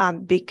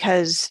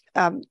 because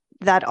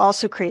that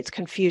also creates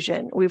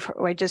confusion.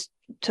 I just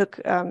took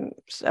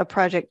a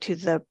project to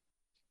the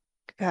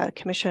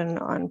Commission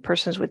on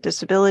Persons with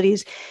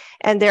Disabilities,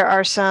 and there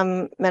are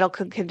some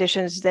medical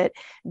conditions that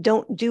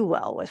don't do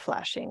well with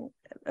flashing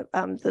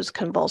those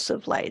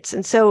convulsive lights,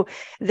 and so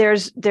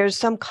there's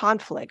some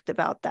conflict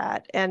about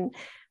that. And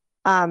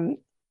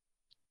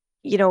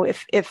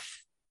if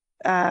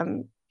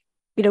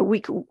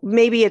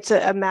maybe it's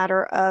a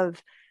matter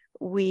of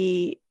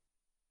we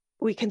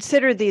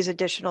consider these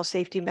additional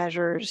safety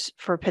measures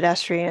for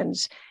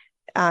pedestrians.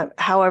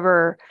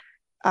 However,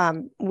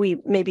 we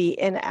maybe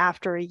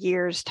after a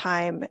year's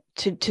time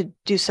to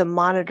do some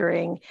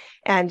monitoring,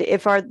 and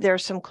if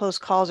there's some close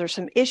calls or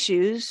some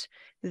issues,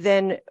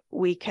 then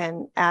we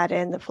can add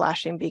in the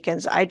flashing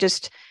beacons. I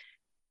just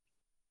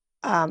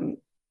I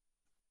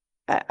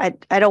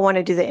don't want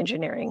to do the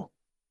engineering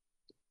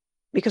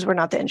because we're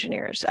not the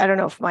engineers. I don't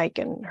know if Mike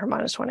and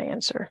Hermanus want to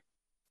answer.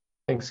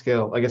 Thanks,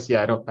 Gail. I guess,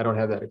 yeah, I don't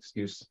have that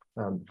excuse.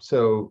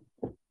 So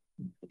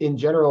in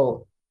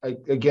general, I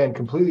again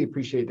completely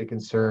appreciate the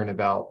concern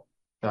about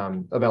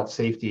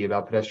safety,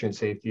 about pedestrian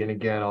safety. And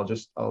again,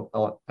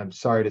 I'm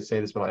sorry to say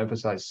this, but I'll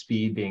emphasize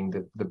speed being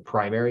the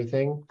primary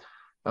thing.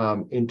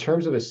 In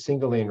terms of a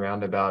single lane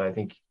roundabout, I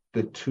think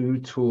the two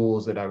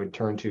tools that I would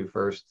turn to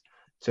first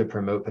to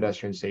promote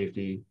pedestrian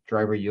safety,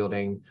 driver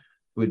yielding,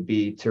 would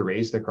be to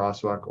raise the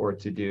crosswalk or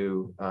to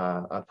do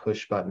a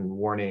push button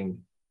warning.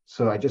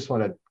 So I just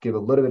want to give a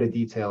little bit of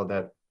detail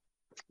that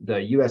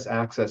the U.S.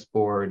 Access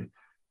Board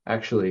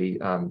actually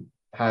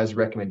has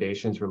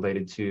recommendations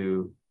related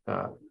to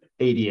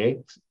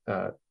ADA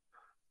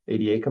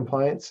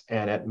compliance,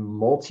 and at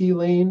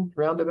multi-lane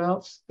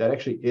roundabouts, that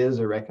actually is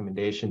a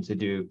recommendation to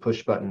do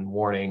push button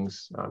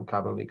warnings,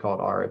 commonly called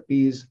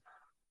RFBs,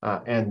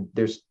 and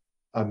there's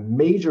a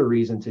major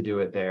reason to do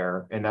it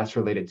there, and that's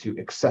related to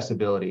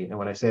accessibility. And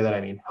when I say that,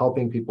 I mean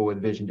helping people with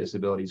vision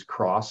disabilities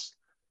cross,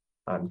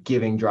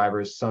 giving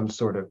drivers some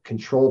sort of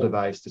control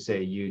device to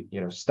say,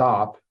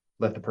 stop,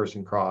 let the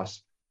person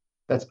cross.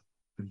 That's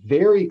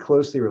very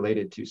closely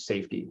related to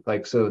safety.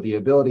 So the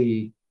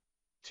ability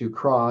to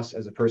cross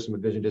as a person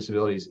with vision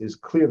disabilities is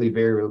clearly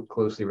very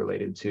closely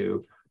related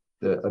to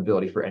the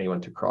ability for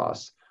anyone to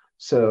cross.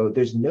 So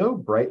there's no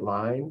bright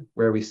line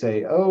where we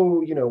say,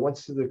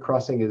 once the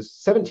crossing is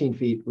 17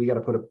 feet, we got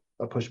to put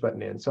a push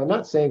button in. So I'm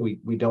not saying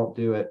we don't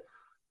do it,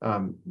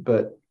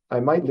 but I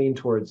might lean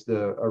towards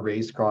a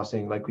raised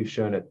crossing like we've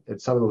shown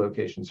at some of the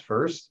locations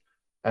first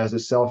as a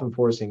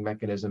self-enforcing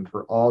mechanism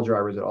for all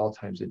drivers at all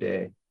times of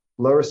day.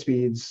 Lower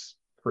speeds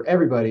for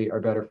everybody are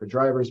better for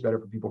drivers, better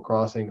for people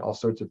crossing, all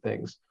sorts of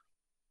things.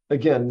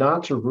 Again,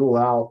 not to rule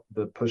out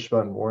the push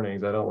button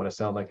warnings. I don't want to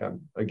sound like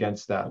I'm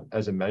against that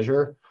as a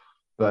measure,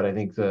 but I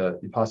think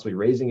possibly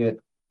raising it,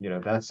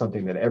 that's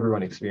something that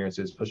everyone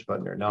experiences, push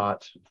button or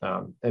not.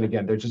 And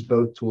again, they're just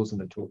both tools in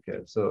the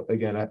toolkit. So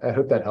again, I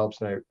hope that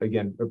helps. And I,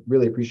 again,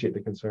 really appreciate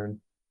the concern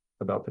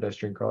about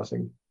pedestrian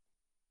crossing.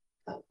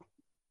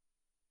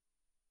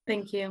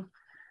 Thank you.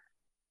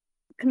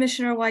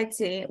 Commissioner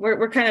Whitesey,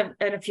 we're kind of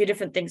at a few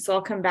different things, so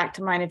I'll come back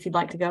to mine if you'd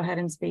like to go ahead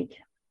and speak.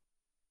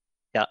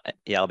 Yeah,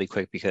 I'll be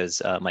quick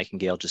because Mike and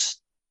Gail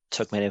just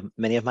took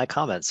many of my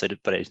comments,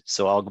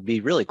 so I'll be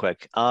really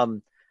quick.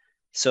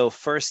 So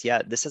first,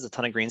 yeah, this has a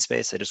ton of green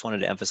space. I just wanted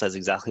to emphasize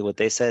exactly what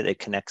they said. It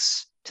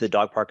connects to the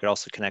dog park. It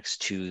also connects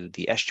to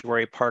the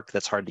estuary park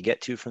that's hard to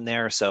get to from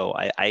there. So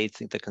I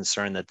think the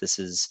concern that this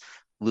is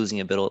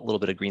losing a little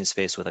bit of green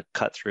space with a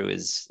cut through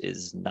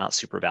is not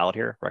super valid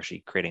here. We're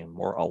actually creating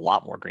a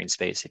lot more green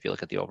space if you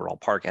look at the overall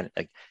park and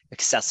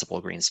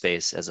accessible green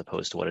space as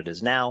opposed to what it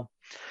is now.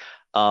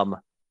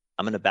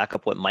 I'm going to back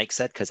up what Mike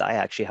said because I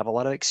actually have a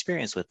lot of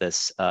experience with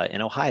this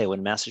in Ohio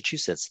and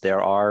Massachusetts.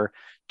 There are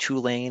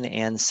 2-lane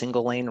and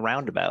single-lane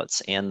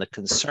roundabouts, and the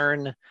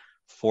concern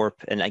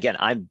and again,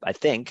 I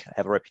think I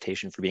have a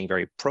reputation for being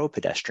very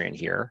pro-pedestrian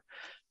here.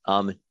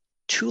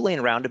 2-lane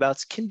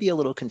roundabouts can be a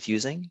little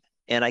confusing,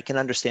 and I can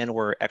understand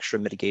where extra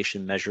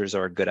mitigation measures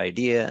are a good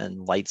idea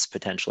and lights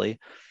potentially.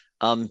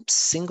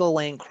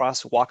 Single-lane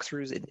cross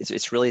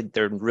walkthroughs,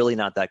 they're really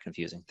not that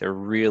confusing. They're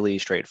really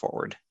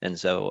straightforward, and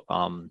so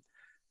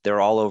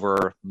they're all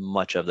over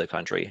much of the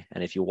country.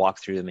 And if you walk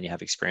through them and you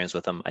have experience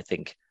with them, I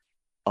think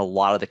a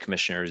lot of the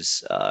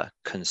commissioners'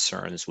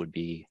 concerns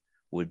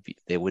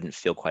they wouldn't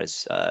feel quite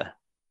as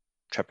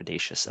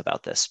trepidatious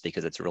about this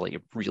because it's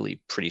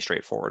really pretty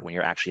straightforward when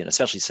you're actually in,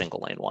 especially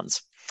single lane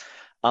ones.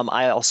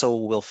 I also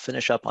will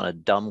finish up on a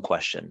dumb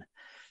question.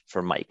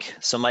 for Mike.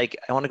 So Mike,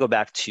 I want to go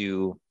back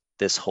to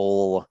this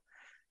whole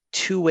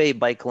two-way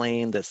bike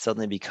lane that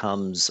suddenly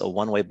becomes a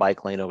one-way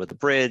bike lane over the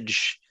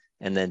bridge,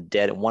 and then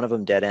one of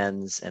them dead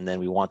ends, and then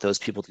we want those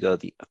people to go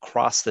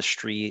across the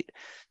street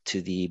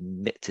to the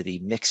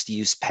mixed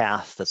use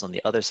path that's on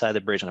the other side of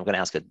the bridge. And I'm going to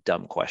ask a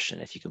dumb question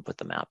if you can put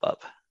the map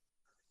up.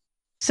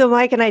 So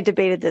Mike and I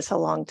debated this a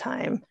long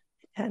time.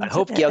 And, I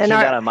hope Gail came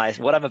down on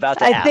what I'm about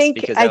to ask.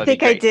 I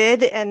think I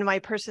did, and my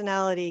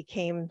personality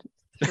came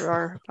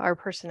through. our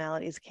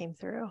personalities came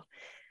through.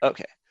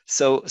 Okay,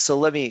 so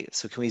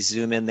can we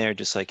zoom in there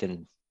just so I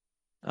can?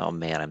 Oh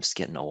man, I'm just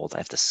getting old. I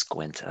have to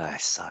squint. I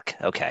suck.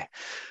 Okay,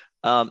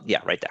 yeah,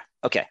 right there.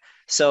 Okay,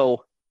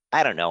 so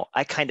I don't know.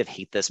 I kind of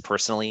hate this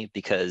personally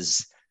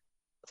because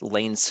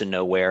lanes to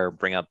nowhere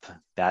bring up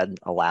bad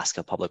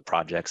Alaska public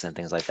projects and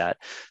things like that.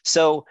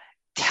 So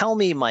tell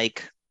me,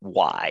 Mike,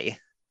 why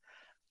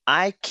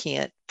I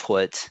can't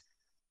put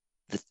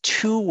the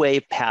two-way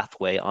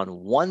pathway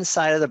on one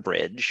side of the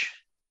bridge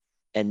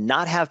and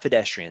not have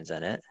pedestrians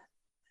in it.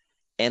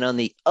 And on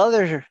the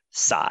other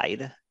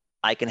side,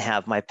 I can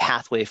have my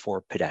pathway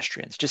for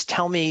pedestrians. Just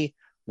tell me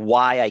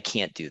why I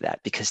can't do that.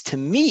 Because to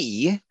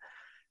me,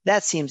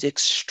 that seems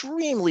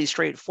extremely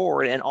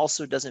straightforward and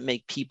also doesn't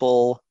make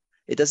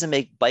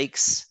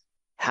bikes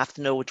have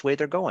to know which way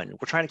they're going.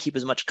 We're trying to keep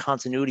as much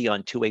continuity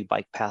on two-way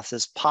bike paths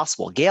as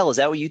possible. Gail, is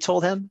that what you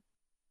told him?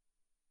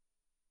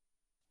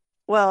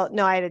 Well,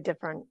 no, I had a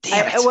different.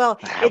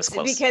 It's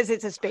because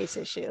it's a space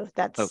issue.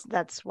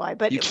 That's why.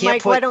 But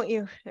Mike, why don't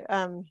you?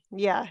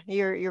 Yeah,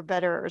 you're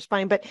better at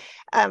responding. But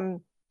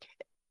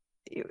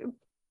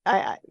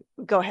I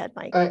go ahead,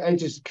 Mike. I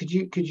just could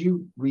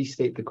you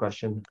restate the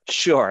question?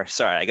 Sure.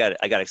 Sorry, I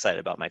got excited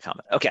about my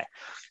comment. Okay,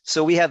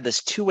 so we have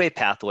this two-way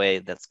pathway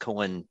that's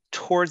going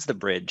towards the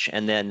bridge,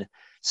 and then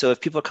so if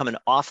people are coming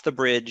off the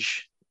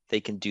bridge, they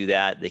can do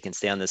that. They can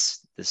stay on this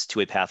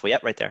two-way pathway.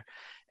 Yep, right there.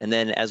 And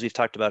then, as we've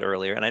talked about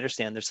earlier, and I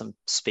understand there's some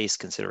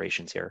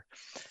considerations here,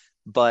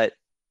 but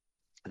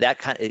that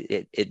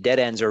it dead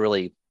ends or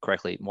really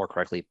more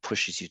correctly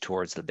pushes you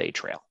towards the Bay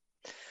Trail.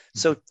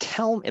 So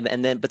but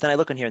then I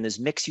look in here and there's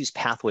mixed use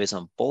pathways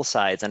on both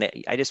sides. And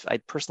I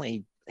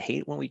personally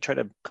hate when we try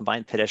to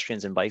combine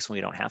pedestrians and bikes when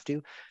we don't have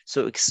to.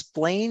 So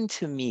explain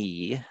to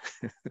me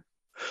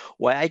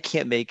why I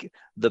can't make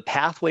the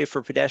pathway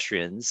for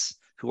pedestrians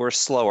who are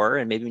slower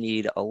and maybe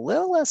need a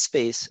little less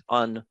space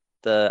on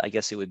I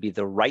guess it would be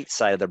the right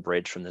side of the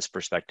bridge from this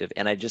perspective.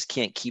 And I just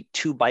can't keep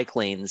two bike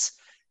lanes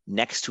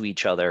next to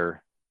each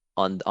other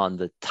on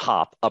the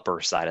upper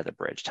side of the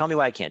bridge. Tell me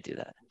why I can't do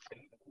that.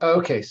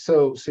 Okay,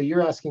 so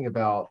you're asking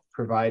about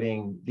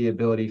providing the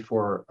ability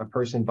for a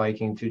person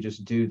biking to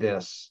just do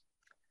this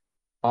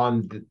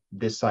on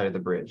this side of the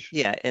bridge.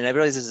 Yeah, and I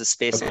realize there's a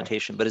space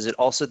limitation, but is it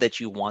also that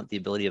you want the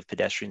ability of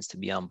pedestrians to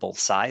be on both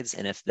sides?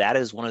 And if that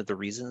is one of the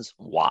reasons,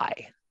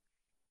 why?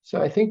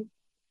 So I think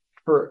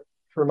for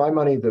my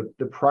money,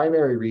 the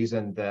primary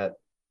reason that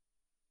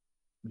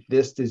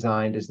this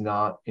design does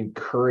not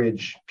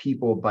encourage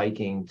people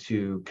biking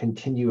to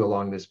continue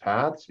along this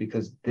path is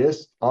because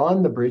this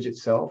on the bridge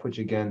itself, which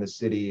again, the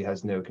city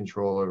has no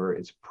control over,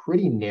 it's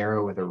pretty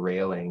narrow with a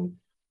railing.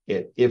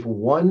 If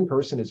one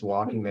person is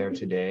walking there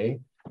today,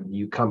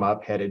 you come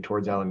up headed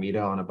towards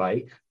Alameda on a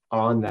bike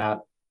on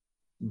that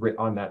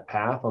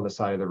path on the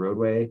side of the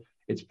roadway,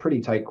 it's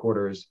pretty tight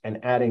quarters, and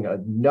adding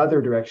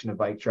another direction of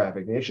bike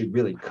traffic, they actually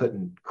really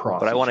couldn't cross.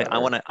 But I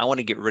want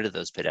to get rid of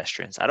those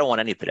pedestrians. I don't want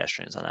any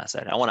pedestrians on that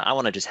side. I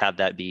want to just have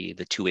that be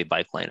the two-way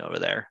bike lane over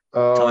there.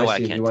 Oh, I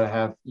see. You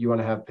want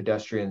to have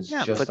pedestrians.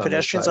 Yeah, just put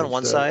pedestrians on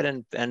one side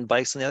and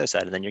bikes on the other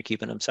side, and then you're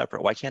keeping them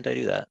separate. Why can't I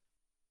do that?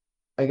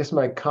 I guess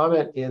my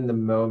comment in the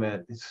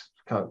moment is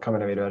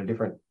comment I made about a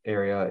different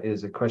area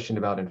is a question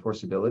about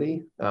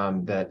enforceability.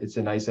 That it's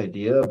a nice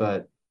idea,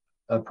 but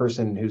a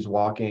person who's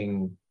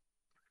walking,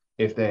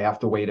 if they have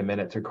to wait a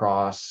minute to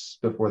cross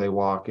before they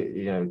walk,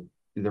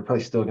 they're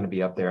probably still going to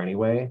be up there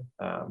anyway.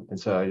 And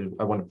so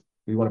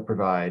we want to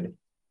provide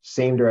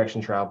same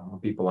direction travel for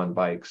people on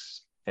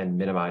bikes and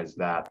minimize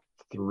that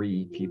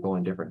 3 people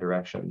in different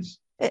directions.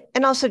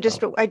 And also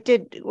I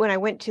did, when I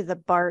went to the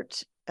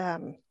BART,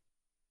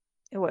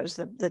 it was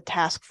the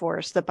task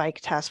force, the bike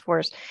task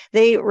force,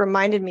 they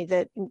reminded me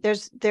that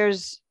this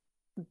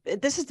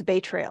is the Bay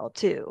Trail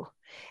too.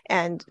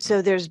 And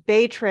so there's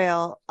Bay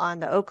Trail on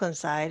the Oakland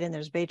side and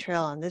there's Bay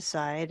Trail on this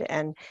side.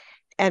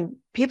 And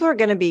people are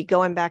going to be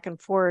going back and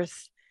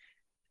forth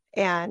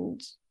and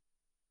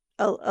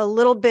a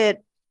little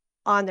bit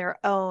on their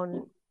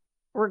own,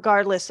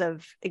 regardless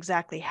of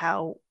exactly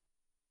how.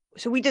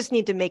 So we just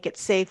need to make it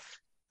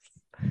safe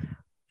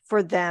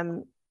for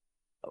them,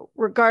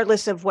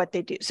 regardless of what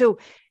they do. So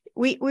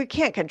we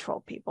can't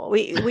control people.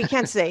 We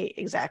can't say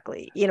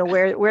exactly,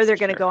 where they're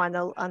going to go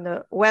on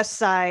the west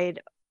side,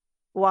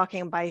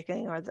 walking and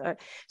biking,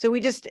 so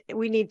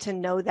we need to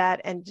know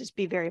that and just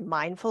be very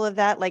mindful of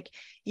that. Like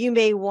you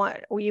may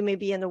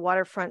be in the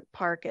waterfront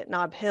park at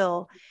Nob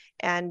Hill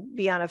and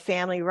be on a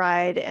family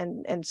ride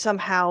and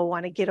somehow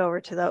want to get over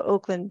to the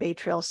Oakland Bay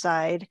Trail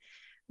side,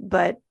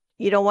 but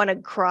you don't want to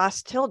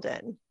cross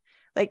Tilden.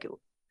 Like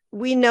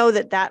we know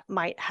that that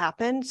might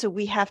happen. So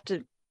we have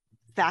to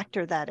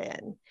factor that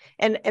in.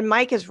 And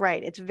Mike is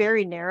right. It's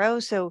very narrow.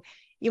 So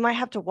you might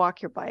have to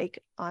walk your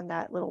bike on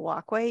that little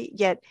walkway.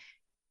 Yet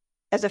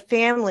as a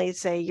family,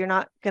 say you're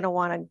not going to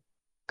want to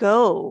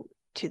go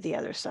to the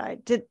other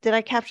side. Did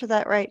I capture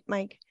that right,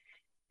 Mike?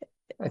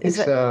 I think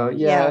so.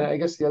 Yeah. And I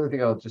guess the other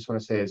thing I'll just want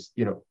to say is,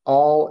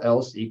 all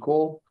else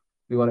equal,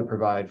 we want to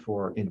provide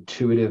for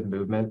intuitive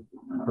movement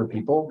for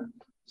people.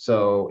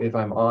 So if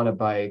I'm on a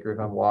bike or if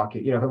I'm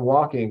walking, if I'm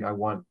walking, I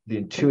want the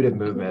intuitive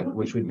movement,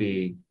 which would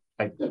be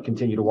I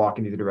continue to walk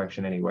in either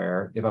direction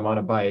anywhere. If I'm on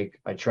a bike,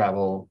 I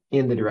travel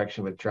in the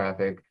direction with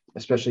traffic,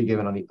 especially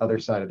given on the other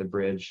side of the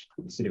bridge,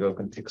 the city of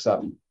Oakland picks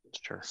up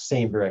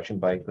same direction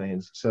bike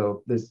lanes.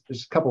 So there's a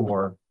couple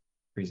more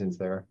reasons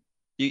there.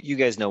 You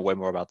guys know way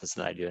more about this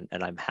than I do,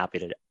 and I'm happy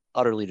to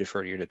utterly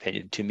defer to your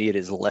opinion. To me, it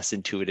is less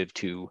intuitive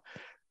to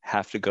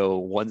have to go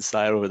one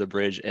side over the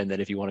bridge, and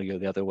then if you want to go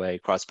the other way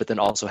across, but then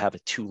also have a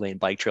 2-lane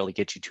bike trail to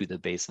get you to the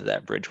base of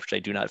that bridge, which I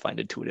do not find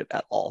intuitive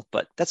at all,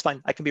 but that's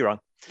fine. I can be wrong.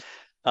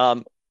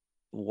 I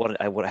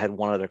had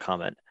one other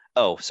comment.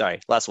 Oh, sorry.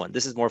 Last one.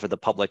 This is more for the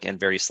public and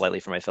very slightly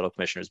for my fellow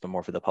commissioners, but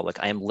more for the public.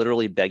 I am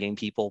literally begging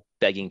people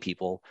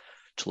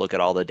to look at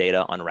all the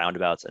data on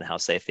roundabouts and how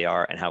safe they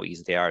are and how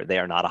easy they are. They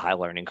are not a high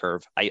learning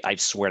curve. I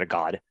swear to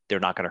God, they're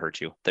not going to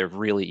hurt you. They're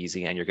really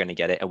easy and you're going to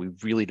get it. And we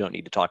really don't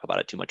need to talk about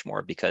it too much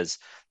more because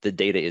the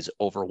data is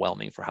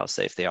overwhelming for how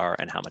safe they are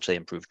and how much they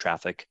improve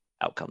traffic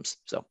outcomes.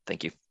 So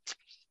thank you.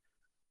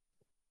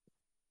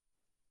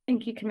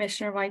 Thank you,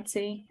 Commissioner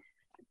Whitesey.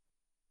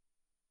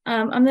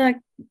 I'm going to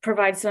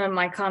provide some of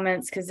my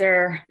comments because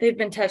they've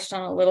been touched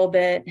on a little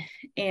bit,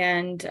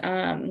 and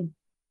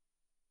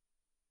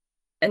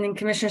then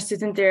Commissioner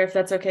Suthan-Thayer, if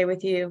that's okay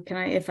with you,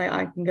 I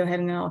can go ahead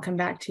and then I'll come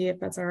back to you if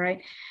that's all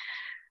right.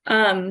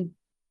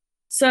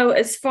 So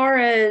as far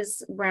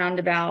as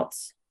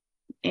roundabouts,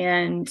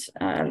 and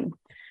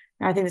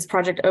I think this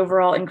project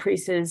overall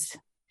increases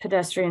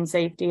pedestrian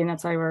safety, and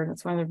that's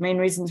one of the main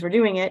reasons we're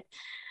doing it.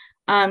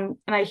 And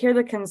I hear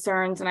the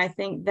concerns, and I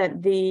think that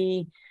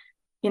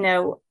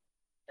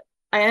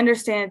I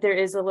understand that there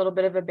is a little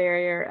bit of a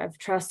barrier of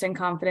trust and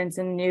confidence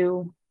in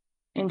new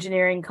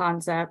engineering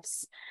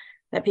concepts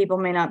that people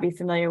may not be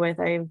familiar with.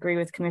 I agree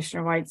with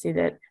Commissioner Whitesey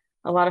that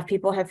a lot of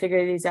people have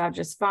figured these out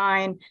just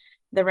fine.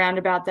 The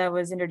roundabout that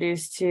was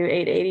introduced to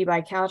 880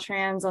 by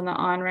Caltrans on the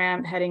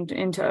on-ramp heading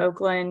into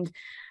Oakland,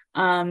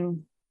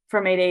 from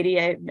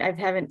 880, I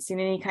haven't seen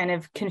any kind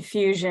of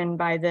confusion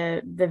by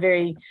the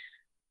very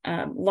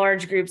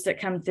large groups that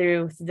come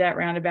through that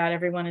roundabout.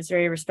 Everyone is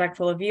very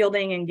respectful of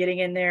yielding and getting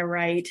in there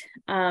right.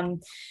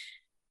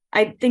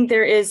 I think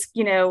there is,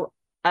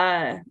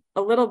 a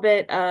little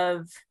bit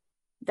of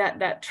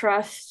that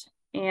trust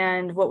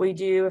and what we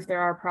do if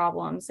there are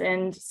problems.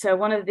 And so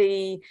one of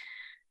the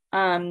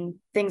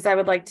things I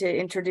would like to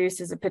introduce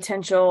is a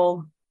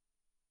potential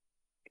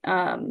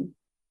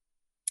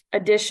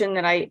addition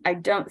that I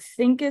don't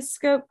think is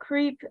scope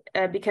creep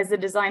because the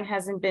design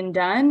hasn't been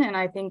done. And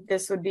I think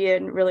this would be a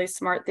really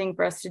smart thing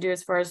for us to do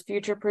as far as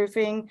future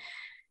proofing.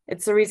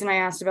 It's the reason I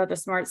asked about the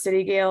smart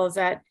city, Gail, is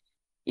that,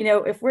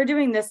 if we're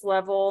doing this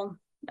level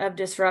of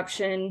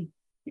disruption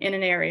in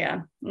an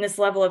area, and this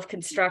level of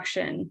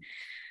construction,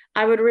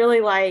 I would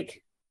really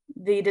like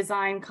the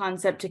design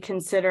concept to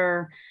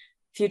consider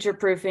future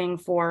proofing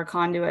for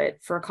conduit,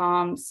 for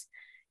comms.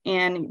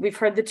 And we've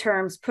heard the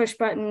terms push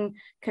button,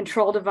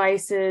 control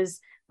devices.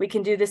 We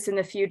can do this in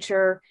the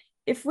future.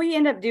 If we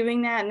end up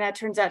doing that and that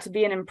turns out to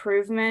be an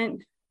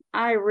improvement,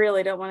 I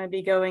really don't want to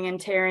be going and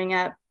tearing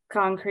up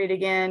concrete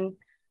again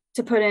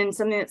to put in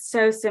something that's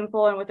so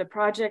simple. And with a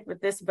project with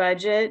this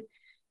budget,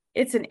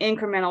 it's an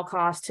incremental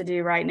cost to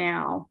do right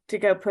now to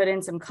go put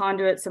in some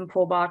conduit, some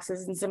pull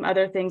boxes, and some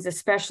other things,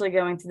 especially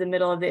going through the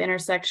middle of the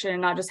intersection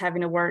and not just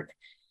having to work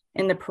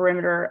in the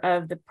perimeter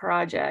of the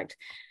project.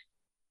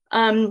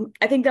 I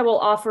think that will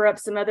offer up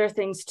some other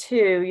things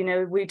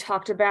too. We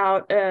talked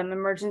about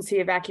emergency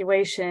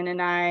evacuation,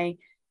 and I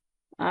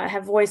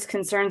have voiced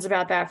concerns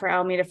about that for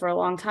Alameda for a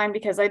long time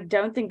because I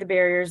don't think the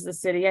barrier is the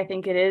city. I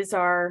think it is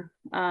our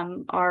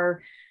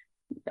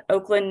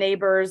Oakland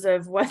neighbors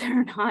of whether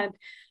or not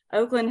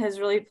Oakland has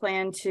really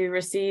planned to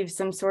receive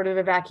some sort of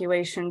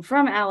evacuation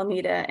from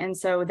Alameda. And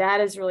so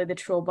that is really the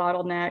true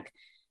bottleneck,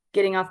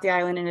 getting off the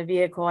island in a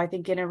vehicle. I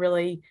think in a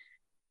really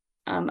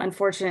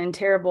unfortunate and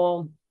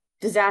terrible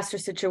disaster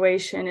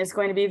situation is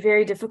going to be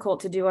very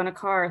difficult to do on a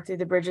car through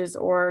the bridges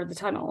or the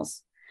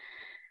tunnels.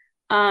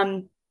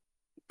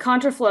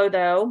 Contraflow,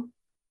 though,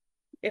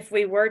 if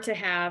we were to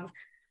have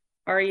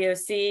our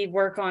EOC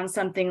work on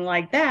something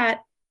like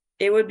that,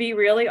 it would be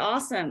really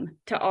awesome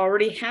to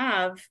already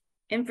have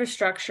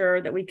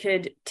infrastructure that we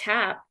could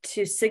tap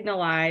to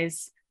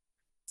signalize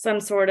some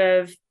sort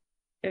of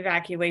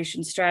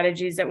evacuation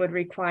strategies that would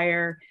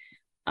require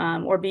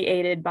or be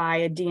aided by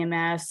a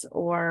DMS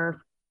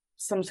or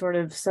some sort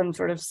of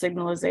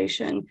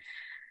signalization.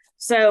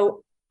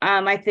 So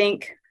I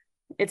think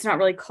it's not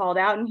really called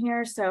out in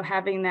here. So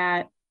having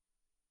that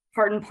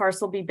part and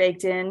parcel be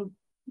baked in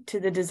to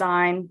the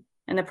design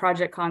and the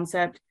project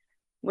concept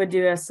would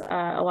do us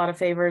a lot of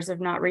favors of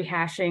not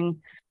rehashing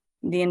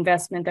the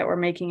investment that we're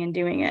making in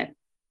doing it.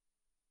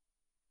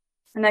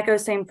 And that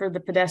goes same for the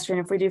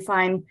pedestrian. If we do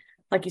find,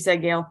 like you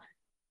said, Gail,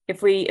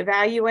 if we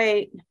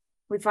evaluate,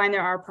 we find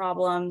there are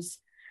problems,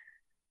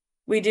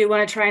 we do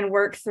want to try and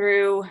work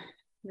through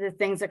the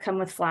things that come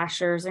with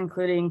flashers,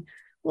 including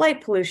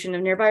light pollution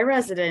of nearby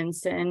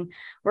residents and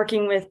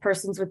working with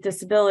persons with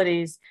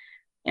disabilities.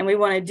 And we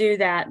want to do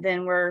that,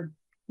 then we're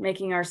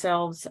making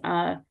ourselves,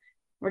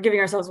 we're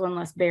giving ourselves one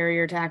less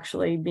barrier to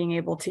actually being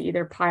able to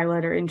either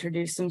pilot or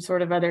introduce some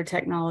sort of other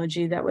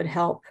technology that would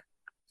help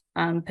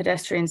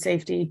pedestrian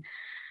safety.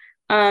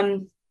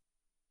 Those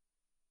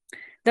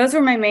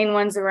were my main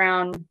ones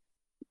around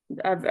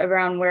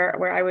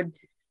where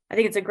I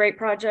think it's a great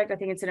project. I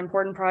think it's an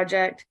important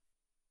project.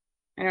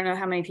 I don't know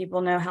how many people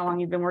know how long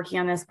you've been working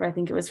on this, but I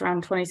think it was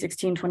around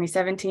 2016,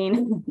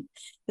 2017.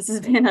 This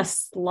has been a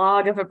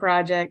slog of a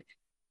project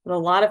with a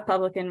lot of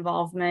public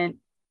involvement.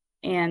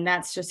 And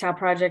that's just how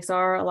projects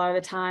are a lot of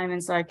the time.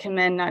 And so I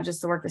commend not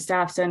just the work the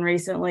staff's done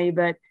recently,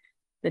 but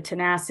the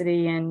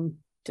tenacity and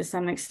to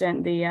some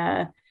extent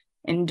the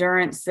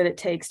endurance that it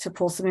takes to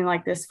pull something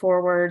like this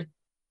forward.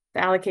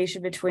 The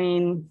allocation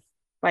between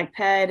bike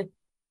ped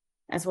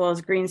as well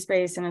as green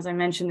space. And as I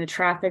mentioned, the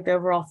traffic, the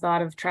overall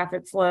thought of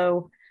traffic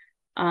flow.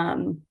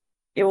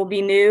 It will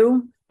be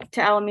new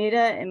to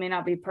Alameda. It may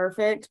not be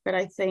perfect, but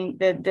I think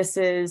that this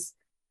is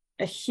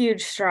a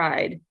huge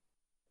stride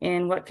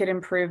in what could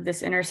improve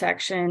this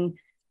intersection.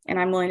 And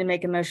I'm willing to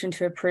make a motion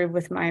to approve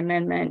with my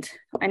amendment.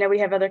 I know we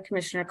have other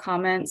commissioner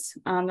comments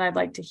that I'd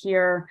like to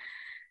hear.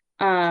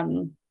 I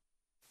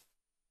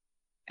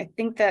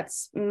think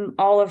that's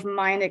all of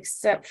mine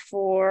except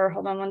for,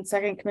 hold on one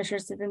second, Commissioner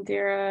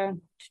Cynthia.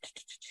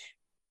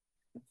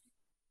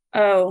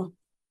 Oh,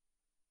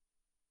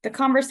 the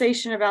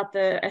conversation about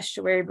the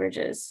estuary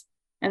bridges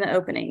and the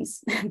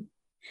openings. And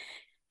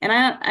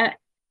I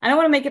don't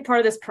want to make it part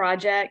of this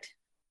project,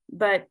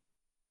 but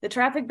the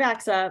traffic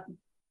backs up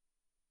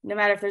no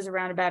matter if there's a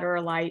roundabout or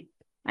a light.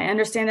 I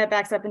understand that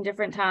backs up in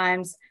different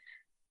times.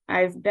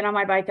 I've been on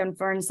my bike on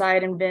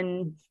Fernside and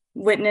been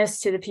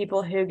witness to the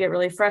people who get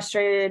really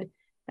frustrated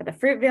at the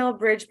Fruitvale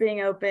Bridge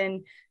being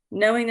open,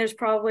 knowing there's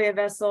probably a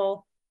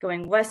vessel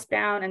going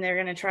westbound and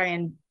they're going to try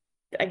and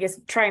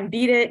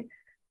beat it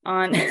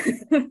on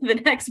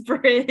the next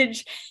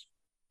bridge.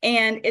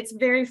 And it's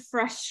very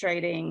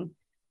frustrating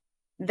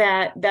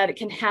that it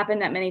can happen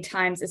that many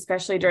times,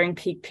 especially during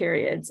peak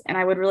periods. And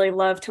I would really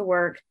love to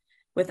work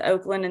with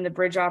Oakland and the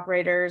bridge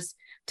operators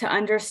to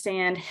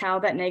understand how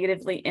that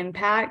negatively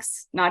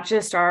impacts not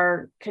just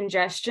our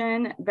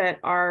congestion, but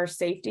our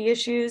safety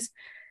issues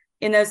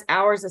in those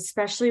hours,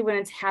 especially when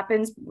it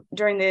happens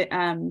during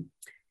the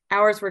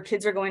hours where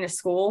kids are going to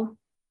school.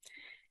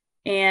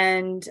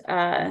 And,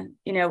 I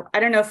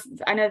don't know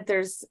I know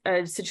there's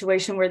a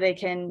situation where they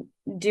can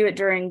do it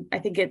during,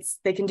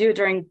 they can do it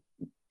during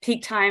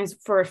peak times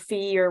for a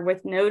fee or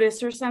with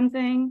notice or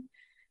something.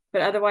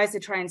 But otherwise they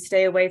try and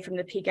stay away from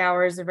the peak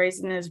hours of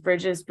raising those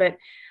bridges. But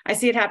I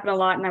see it happen a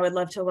lot and I would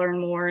love to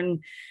learn more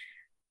and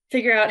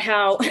figure out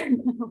how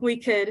we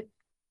could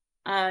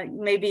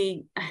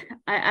maybe,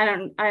 I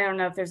don't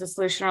know if there's a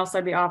solution or else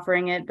I'd be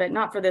offering it, but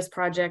not for this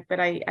project.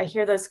 But I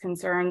hear those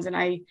concerns and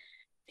I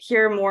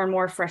hear more and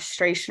more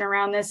frustration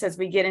around this as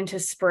we get into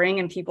spring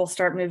and people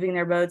start moving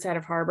their boats out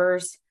of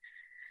harbors.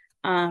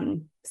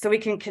 So we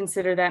can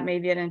consider that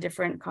maybe in a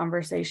different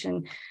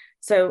conversation.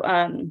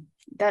 So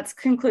that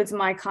concludes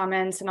my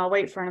comments, and I'll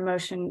wait for a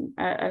motion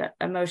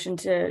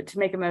to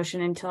make a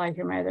motion until I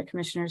hear my other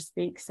commissioners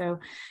speak. So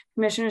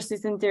Commissioner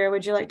Cynthia,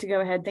 would you like to go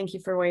ahead? Thank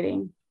you for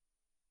waiting.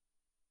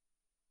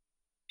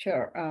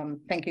 Sure.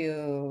 Thank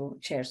you,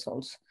 Chair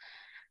Souls.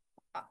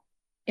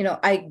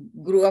 I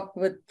grew up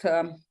with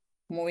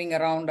moving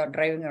around or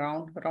driving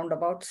around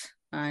roundabouts,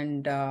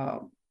 and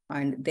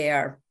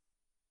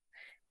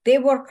they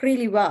work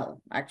really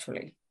well,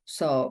 actually.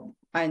 So,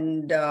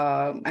 and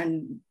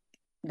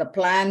the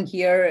plan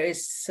here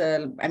is,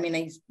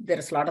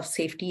 there's a lot of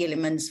safety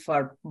elements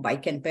for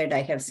bike and ped.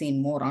 I have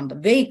seen more on the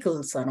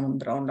vehicles around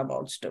the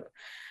roundabouts too.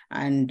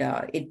 And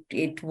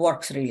it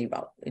works really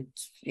well.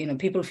 It's,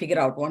 people figure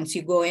out once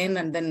you go in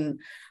and then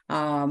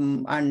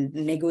and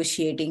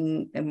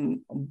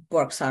negotiating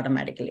works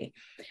automatically.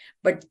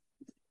 But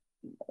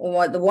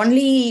the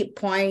only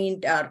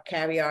point or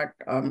caveat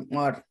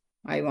or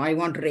I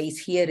want to raise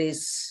here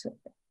is,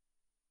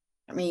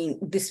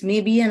 this may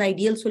be an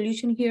ideal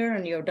solution here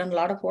and you've done a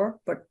lot of work,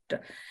 but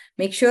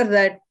make sure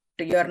that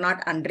you're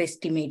not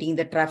underestimating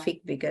the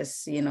traffic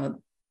because,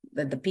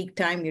 at the peak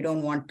time, you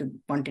don't want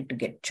it to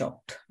get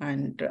choked,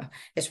 and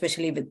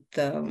especially with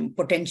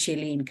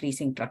potentially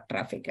increasing truck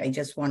traffic. I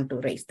just want to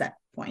raise that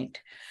point.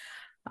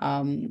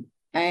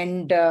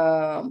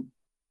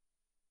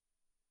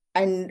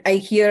 and I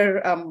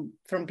hear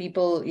from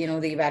people,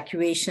 the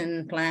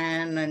evacuation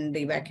plan and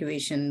the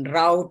evacuation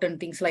route and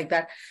things like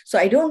that. So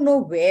I don't know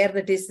where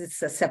that is.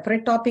 It's a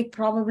separate topic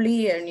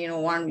probably. And,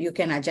 you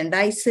can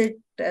agendize it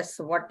as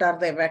what are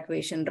the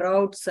evacuation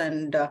routes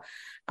and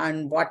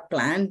what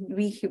plan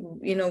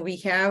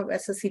we have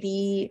as a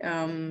city.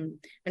 And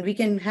we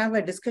can have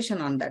a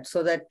discussion on that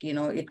so that,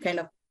 it kind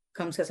of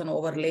comes as an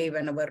overlay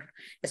whenever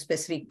a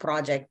specific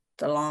project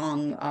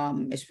along,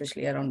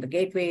 especially around the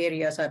gateway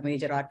areas or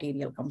major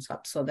arterial comes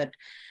up, so that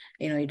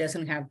it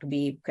doesn't have to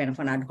be kind of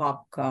an ad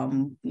hoc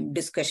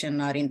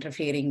discussion or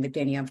interfering with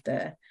any of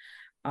the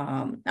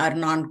or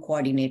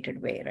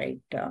non-coordinated way, right?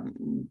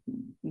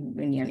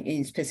 When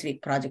a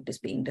specific project is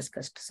being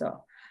discussed.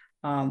 So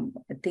I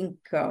think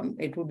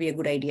it would be a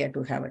good idea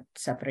to have it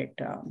separate,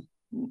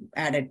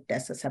 added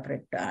as a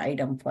separate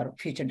item for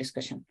future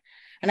discussion.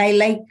 And I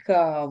like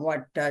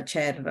what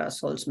Chair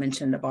Souls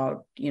mentioned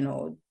about,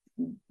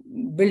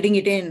 building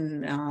it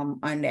in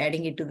and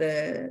adding it to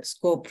the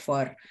scope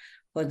for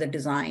the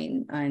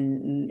design,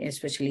 and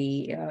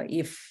especially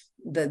if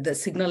the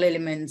signal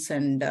elements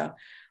and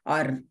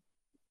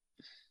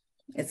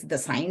it's the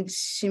signs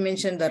she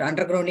mentioned, the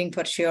undergrounding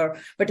for sure,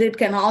 but it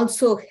can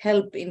also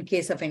help in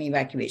case of an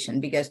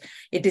evacuation, because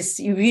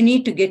we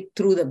need to get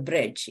through the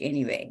bridge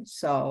anyway.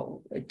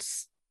 So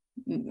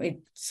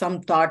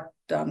some thought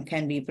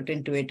can be put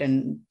into it,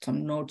 and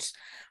some notes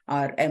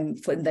are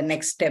for the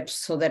next steps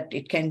so that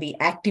it can be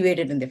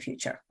activated in the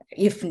future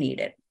if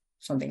needed,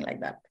 something like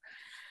that.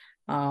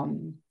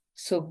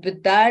 So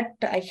with that,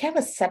 I have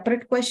a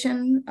separate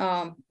question,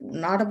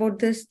 not about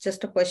this,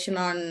 just a question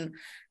on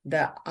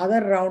the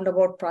other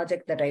roundabout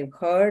project that I've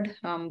heard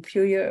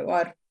few years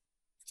or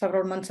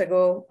several months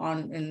ago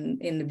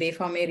in the Bay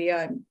Farm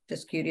area. I'm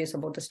just curious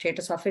about the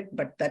status of it,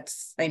 but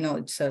I know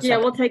it's yeah,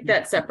 we'll take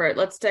that separate.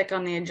 Let's stick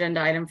on the agenda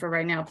item for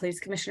right now,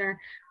 please, Commissioner.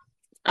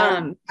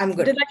 I'm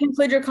good. Did that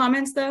conclude your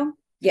comments though?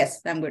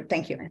 Yes, I'm good.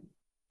 Thank you.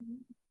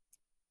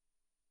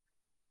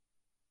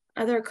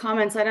 Other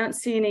comments? I don't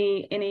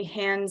see any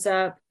hands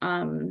up.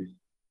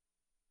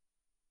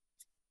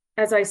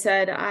 As I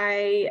said,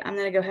 I'm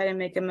going to go ahead and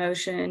make a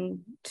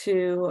motion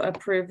to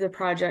approve the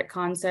project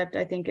concept.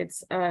 I think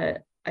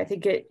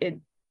it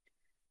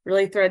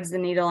really threads the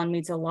needle and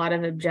meets a lot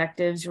of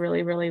objectives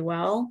really, really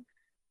well.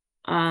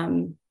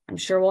 I'm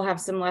sure we'll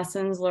have some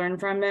lessons learned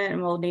from it,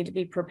 and we'll need to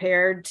be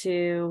prepared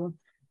to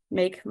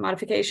make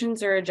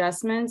modifications or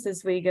adjustments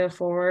as we go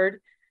forward.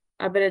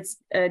 But it's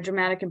a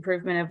dramatic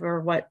improvement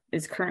over what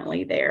is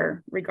currently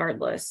there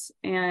regardless.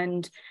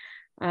 And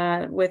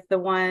with the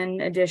one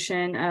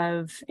addition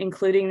of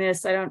including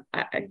this,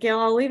 Gail,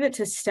 I'll leave it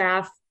to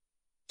staff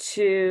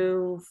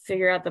to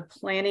figure out the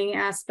planning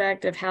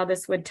aspect of how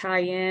this would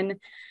tie in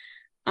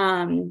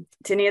to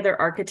any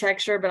other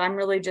architecture, but I'm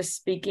really just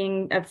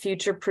speaking of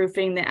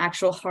future-proofing the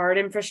actual hard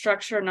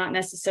infrastructure, not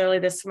necessarily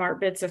the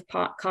smart bits of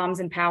comms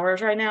and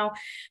powers right now,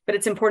 but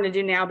it's important to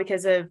do now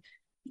because of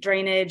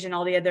drainage and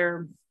all the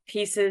other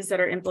pieces that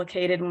are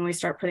implicated when we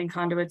start putting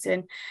conduits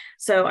in.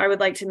 So I would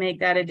like to make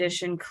that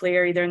addition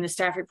clear, either in the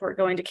staff report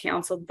going to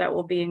council, that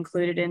will be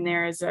included in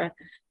there as a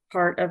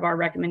part of our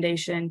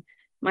recommendation.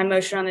 My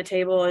motion on the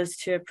table is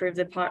to approve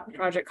the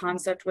project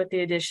concept with the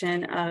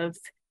addition of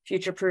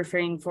future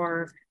proofing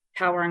for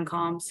power and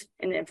comms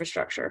in the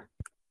infrastructure.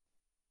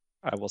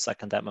 I will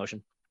second that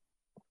motion.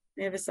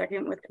 We have a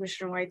second with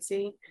Commissioner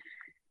Whitesey.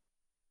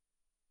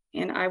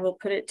 And I will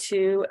put it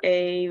to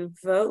a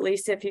vote.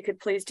 Lisa, if you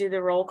could please do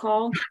the roll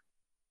call.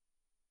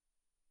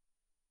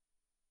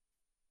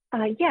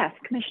 Yes,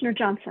 Commissioner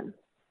Johnson.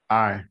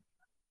 Aye.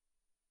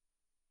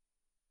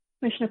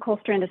 Commissioner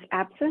Colstrand is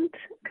absent.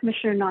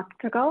 Commissioner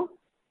Noctegal.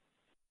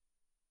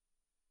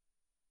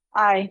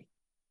 Aye.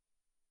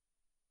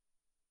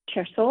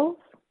 Chair Souls.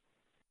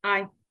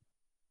 Aye.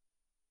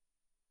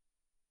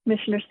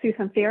 Commissioner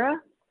Susan-Fira.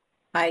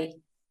 Aye.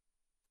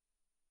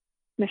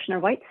 Commissioner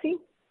Whitesey.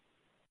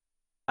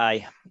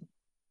 Aye.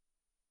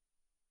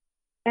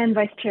 And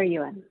Vice Chair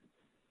Yuan.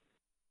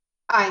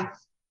 Aye.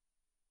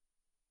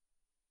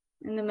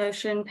 And the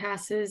motion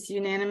passes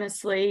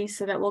unanimously,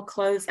 so that will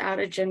close out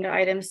agenda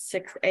item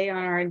 6A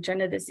on our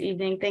agenda this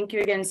evening. Thank you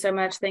again so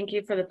much. Thank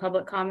you for the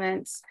public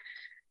comments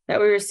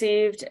that we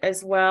received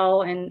as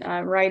well, and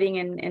writing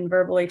and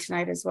verbally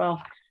tonight as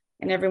well,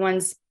 and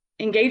everyone's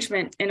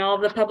engagement in all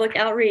of the public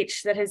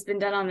outreach that has been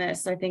done on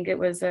this. I think it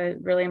was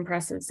really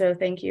impressive, so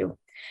thank you.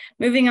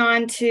 Moving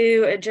on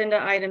to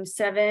agenda item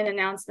 7,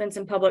 announcements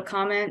and public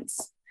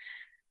comments.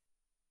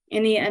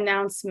 Any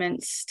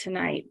announcements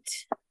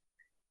tonight?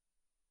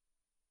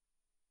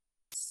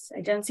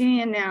 I don't see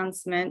any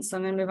announcements, so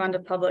I'm going to move on to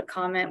public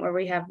comment, where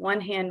we have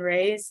one hand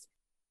raised.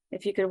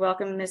 If you could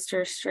welcome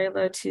Mr.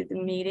 Strelo to the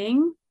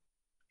meeting.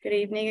 Good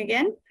evening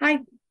again. Hi.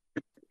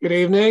 Good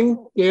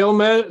evening.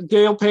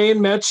 Gail Payne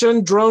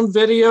mentioned drone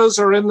videos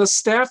are in the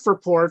staff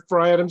report for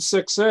item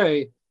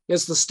 6A.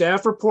 Is the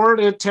staff report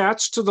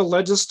attached to the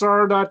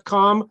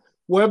legistar.com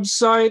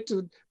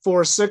website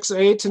for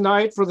 6A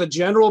tonight for the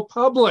general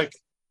public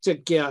to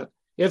get?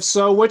 If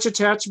so, which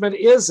attachment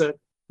is it?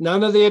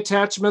 None of the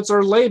attachments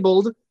are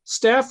labeled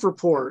staff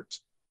report.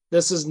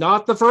 This is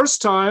not the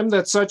first time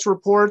that such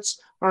reports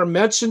are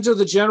mentioned to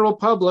the general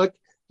public,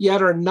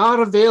 yet are not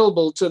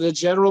available to the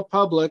general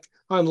public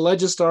on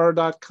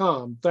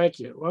legistar.com. Thank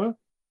you.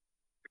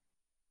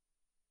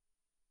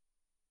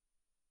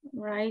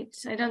 Right.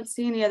 I don't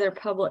see any other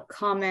public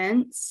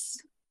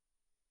comments.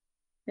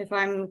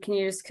 Can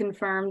you just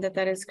confirm that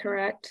that is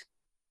correct?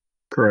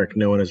 Correct.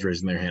 No one is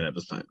raising their hand at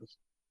this time.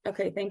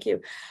 Okay, thank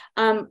you.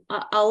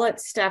 I'll let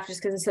staff,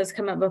 just because this has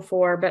come up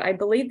before, but I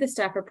believe the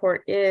staff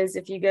report is,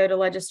 if you go to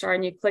Legistar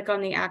and you click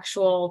on the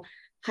actual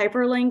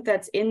hyperlink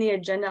that's in the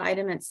agenda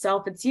item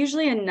itself, it's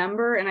usually a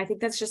number. And I think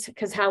that's just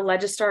because how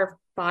Legistar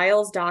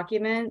files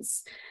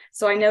documents.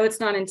 So I know it's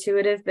not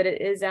intuitive, but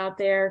it is out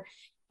there.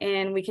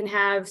 And we can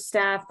have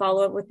staff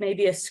follow up with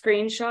maybe a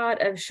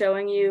screenshot of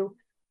showing you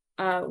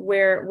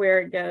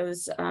where it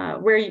goes,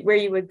 where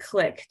you would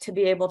click to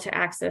be able to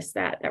access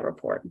that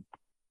report.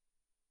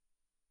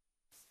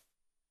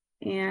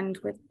 And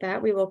with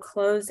that, we will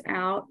close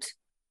out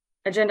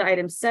agenda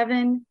item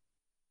 7.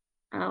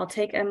 I'll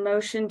take a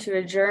motion to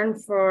adjourn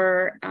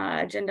for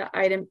agenda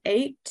item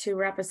 8 to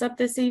wrap us up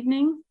this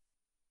evening.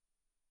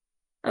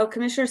 Oh,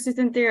 Commissioner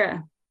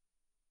Suthan-Thera.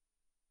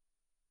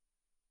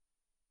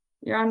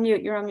 You're on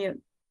mute. You're on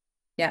mute.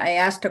 Yeah, I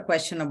asked a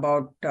question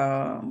about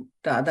the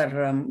other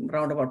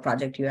roundabout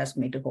project you asked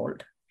me to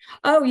hold.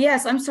 Oh,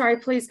 yes. I'm sorry.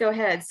 Please go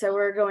ahead. So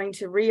we're going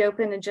to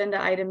reopen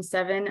agenda item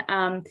 7.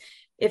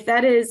 If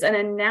that is an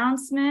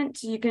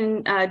announcement, you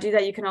can do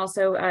that. You can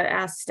also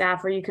ask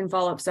staff, or you can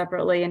follow up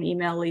separately and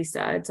email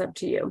Lisa. It's up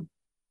to you.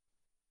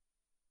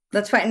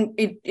 That's fine.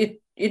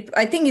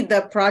 I think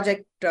the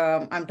project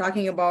I'm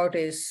talking about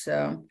is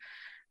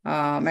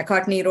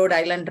McCartney Road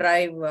Island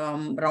Drive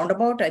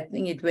roundabout. I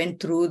think it went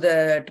through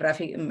the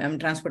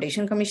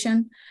Transportation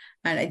Commission,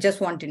 and I just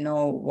want to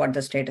know what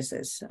the status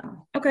is.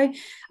 Okay,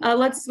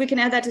 we can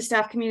add that to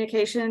staff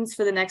communications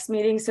for the next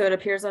meeting, so it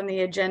appears on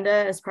the agenda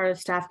as part of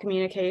staff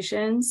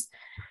communications,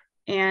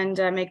 and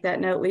make that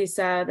note,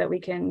 Lisa, that we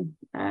can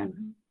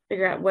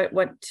figure out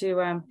what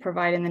to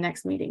provide in the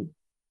next meeting.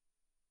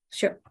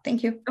 Sure.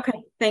 Thank you.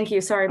 Okay. Thank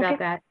you. Sorry about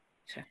that.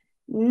 Sure.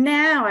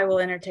 Now I will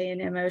entertain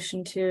a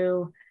motion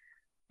to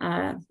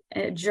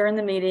adjourn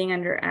the meeting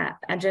under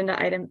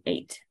agenda item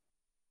 8.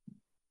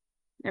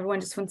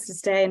 Everyone just wants to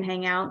stay and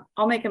hang out.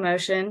 I'll make a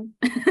motion.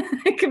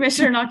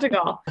 Commissioner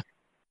Noctegal.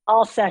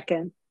 I'll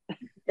second.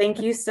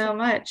 Thank you so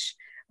much.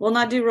 We'll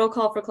not do roll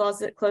call for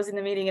closing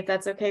the meeting, if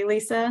that's okay,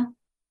 Lisa.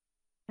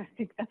 I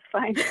think that's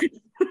fine.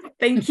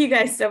 Thank you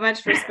guys so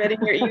much for spending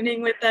your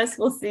evening with us.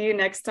 We'll see you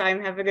next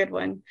time. Have a good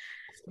one.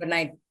 Good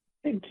night.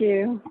 Thank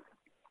you.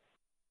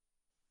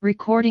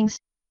 Recordings.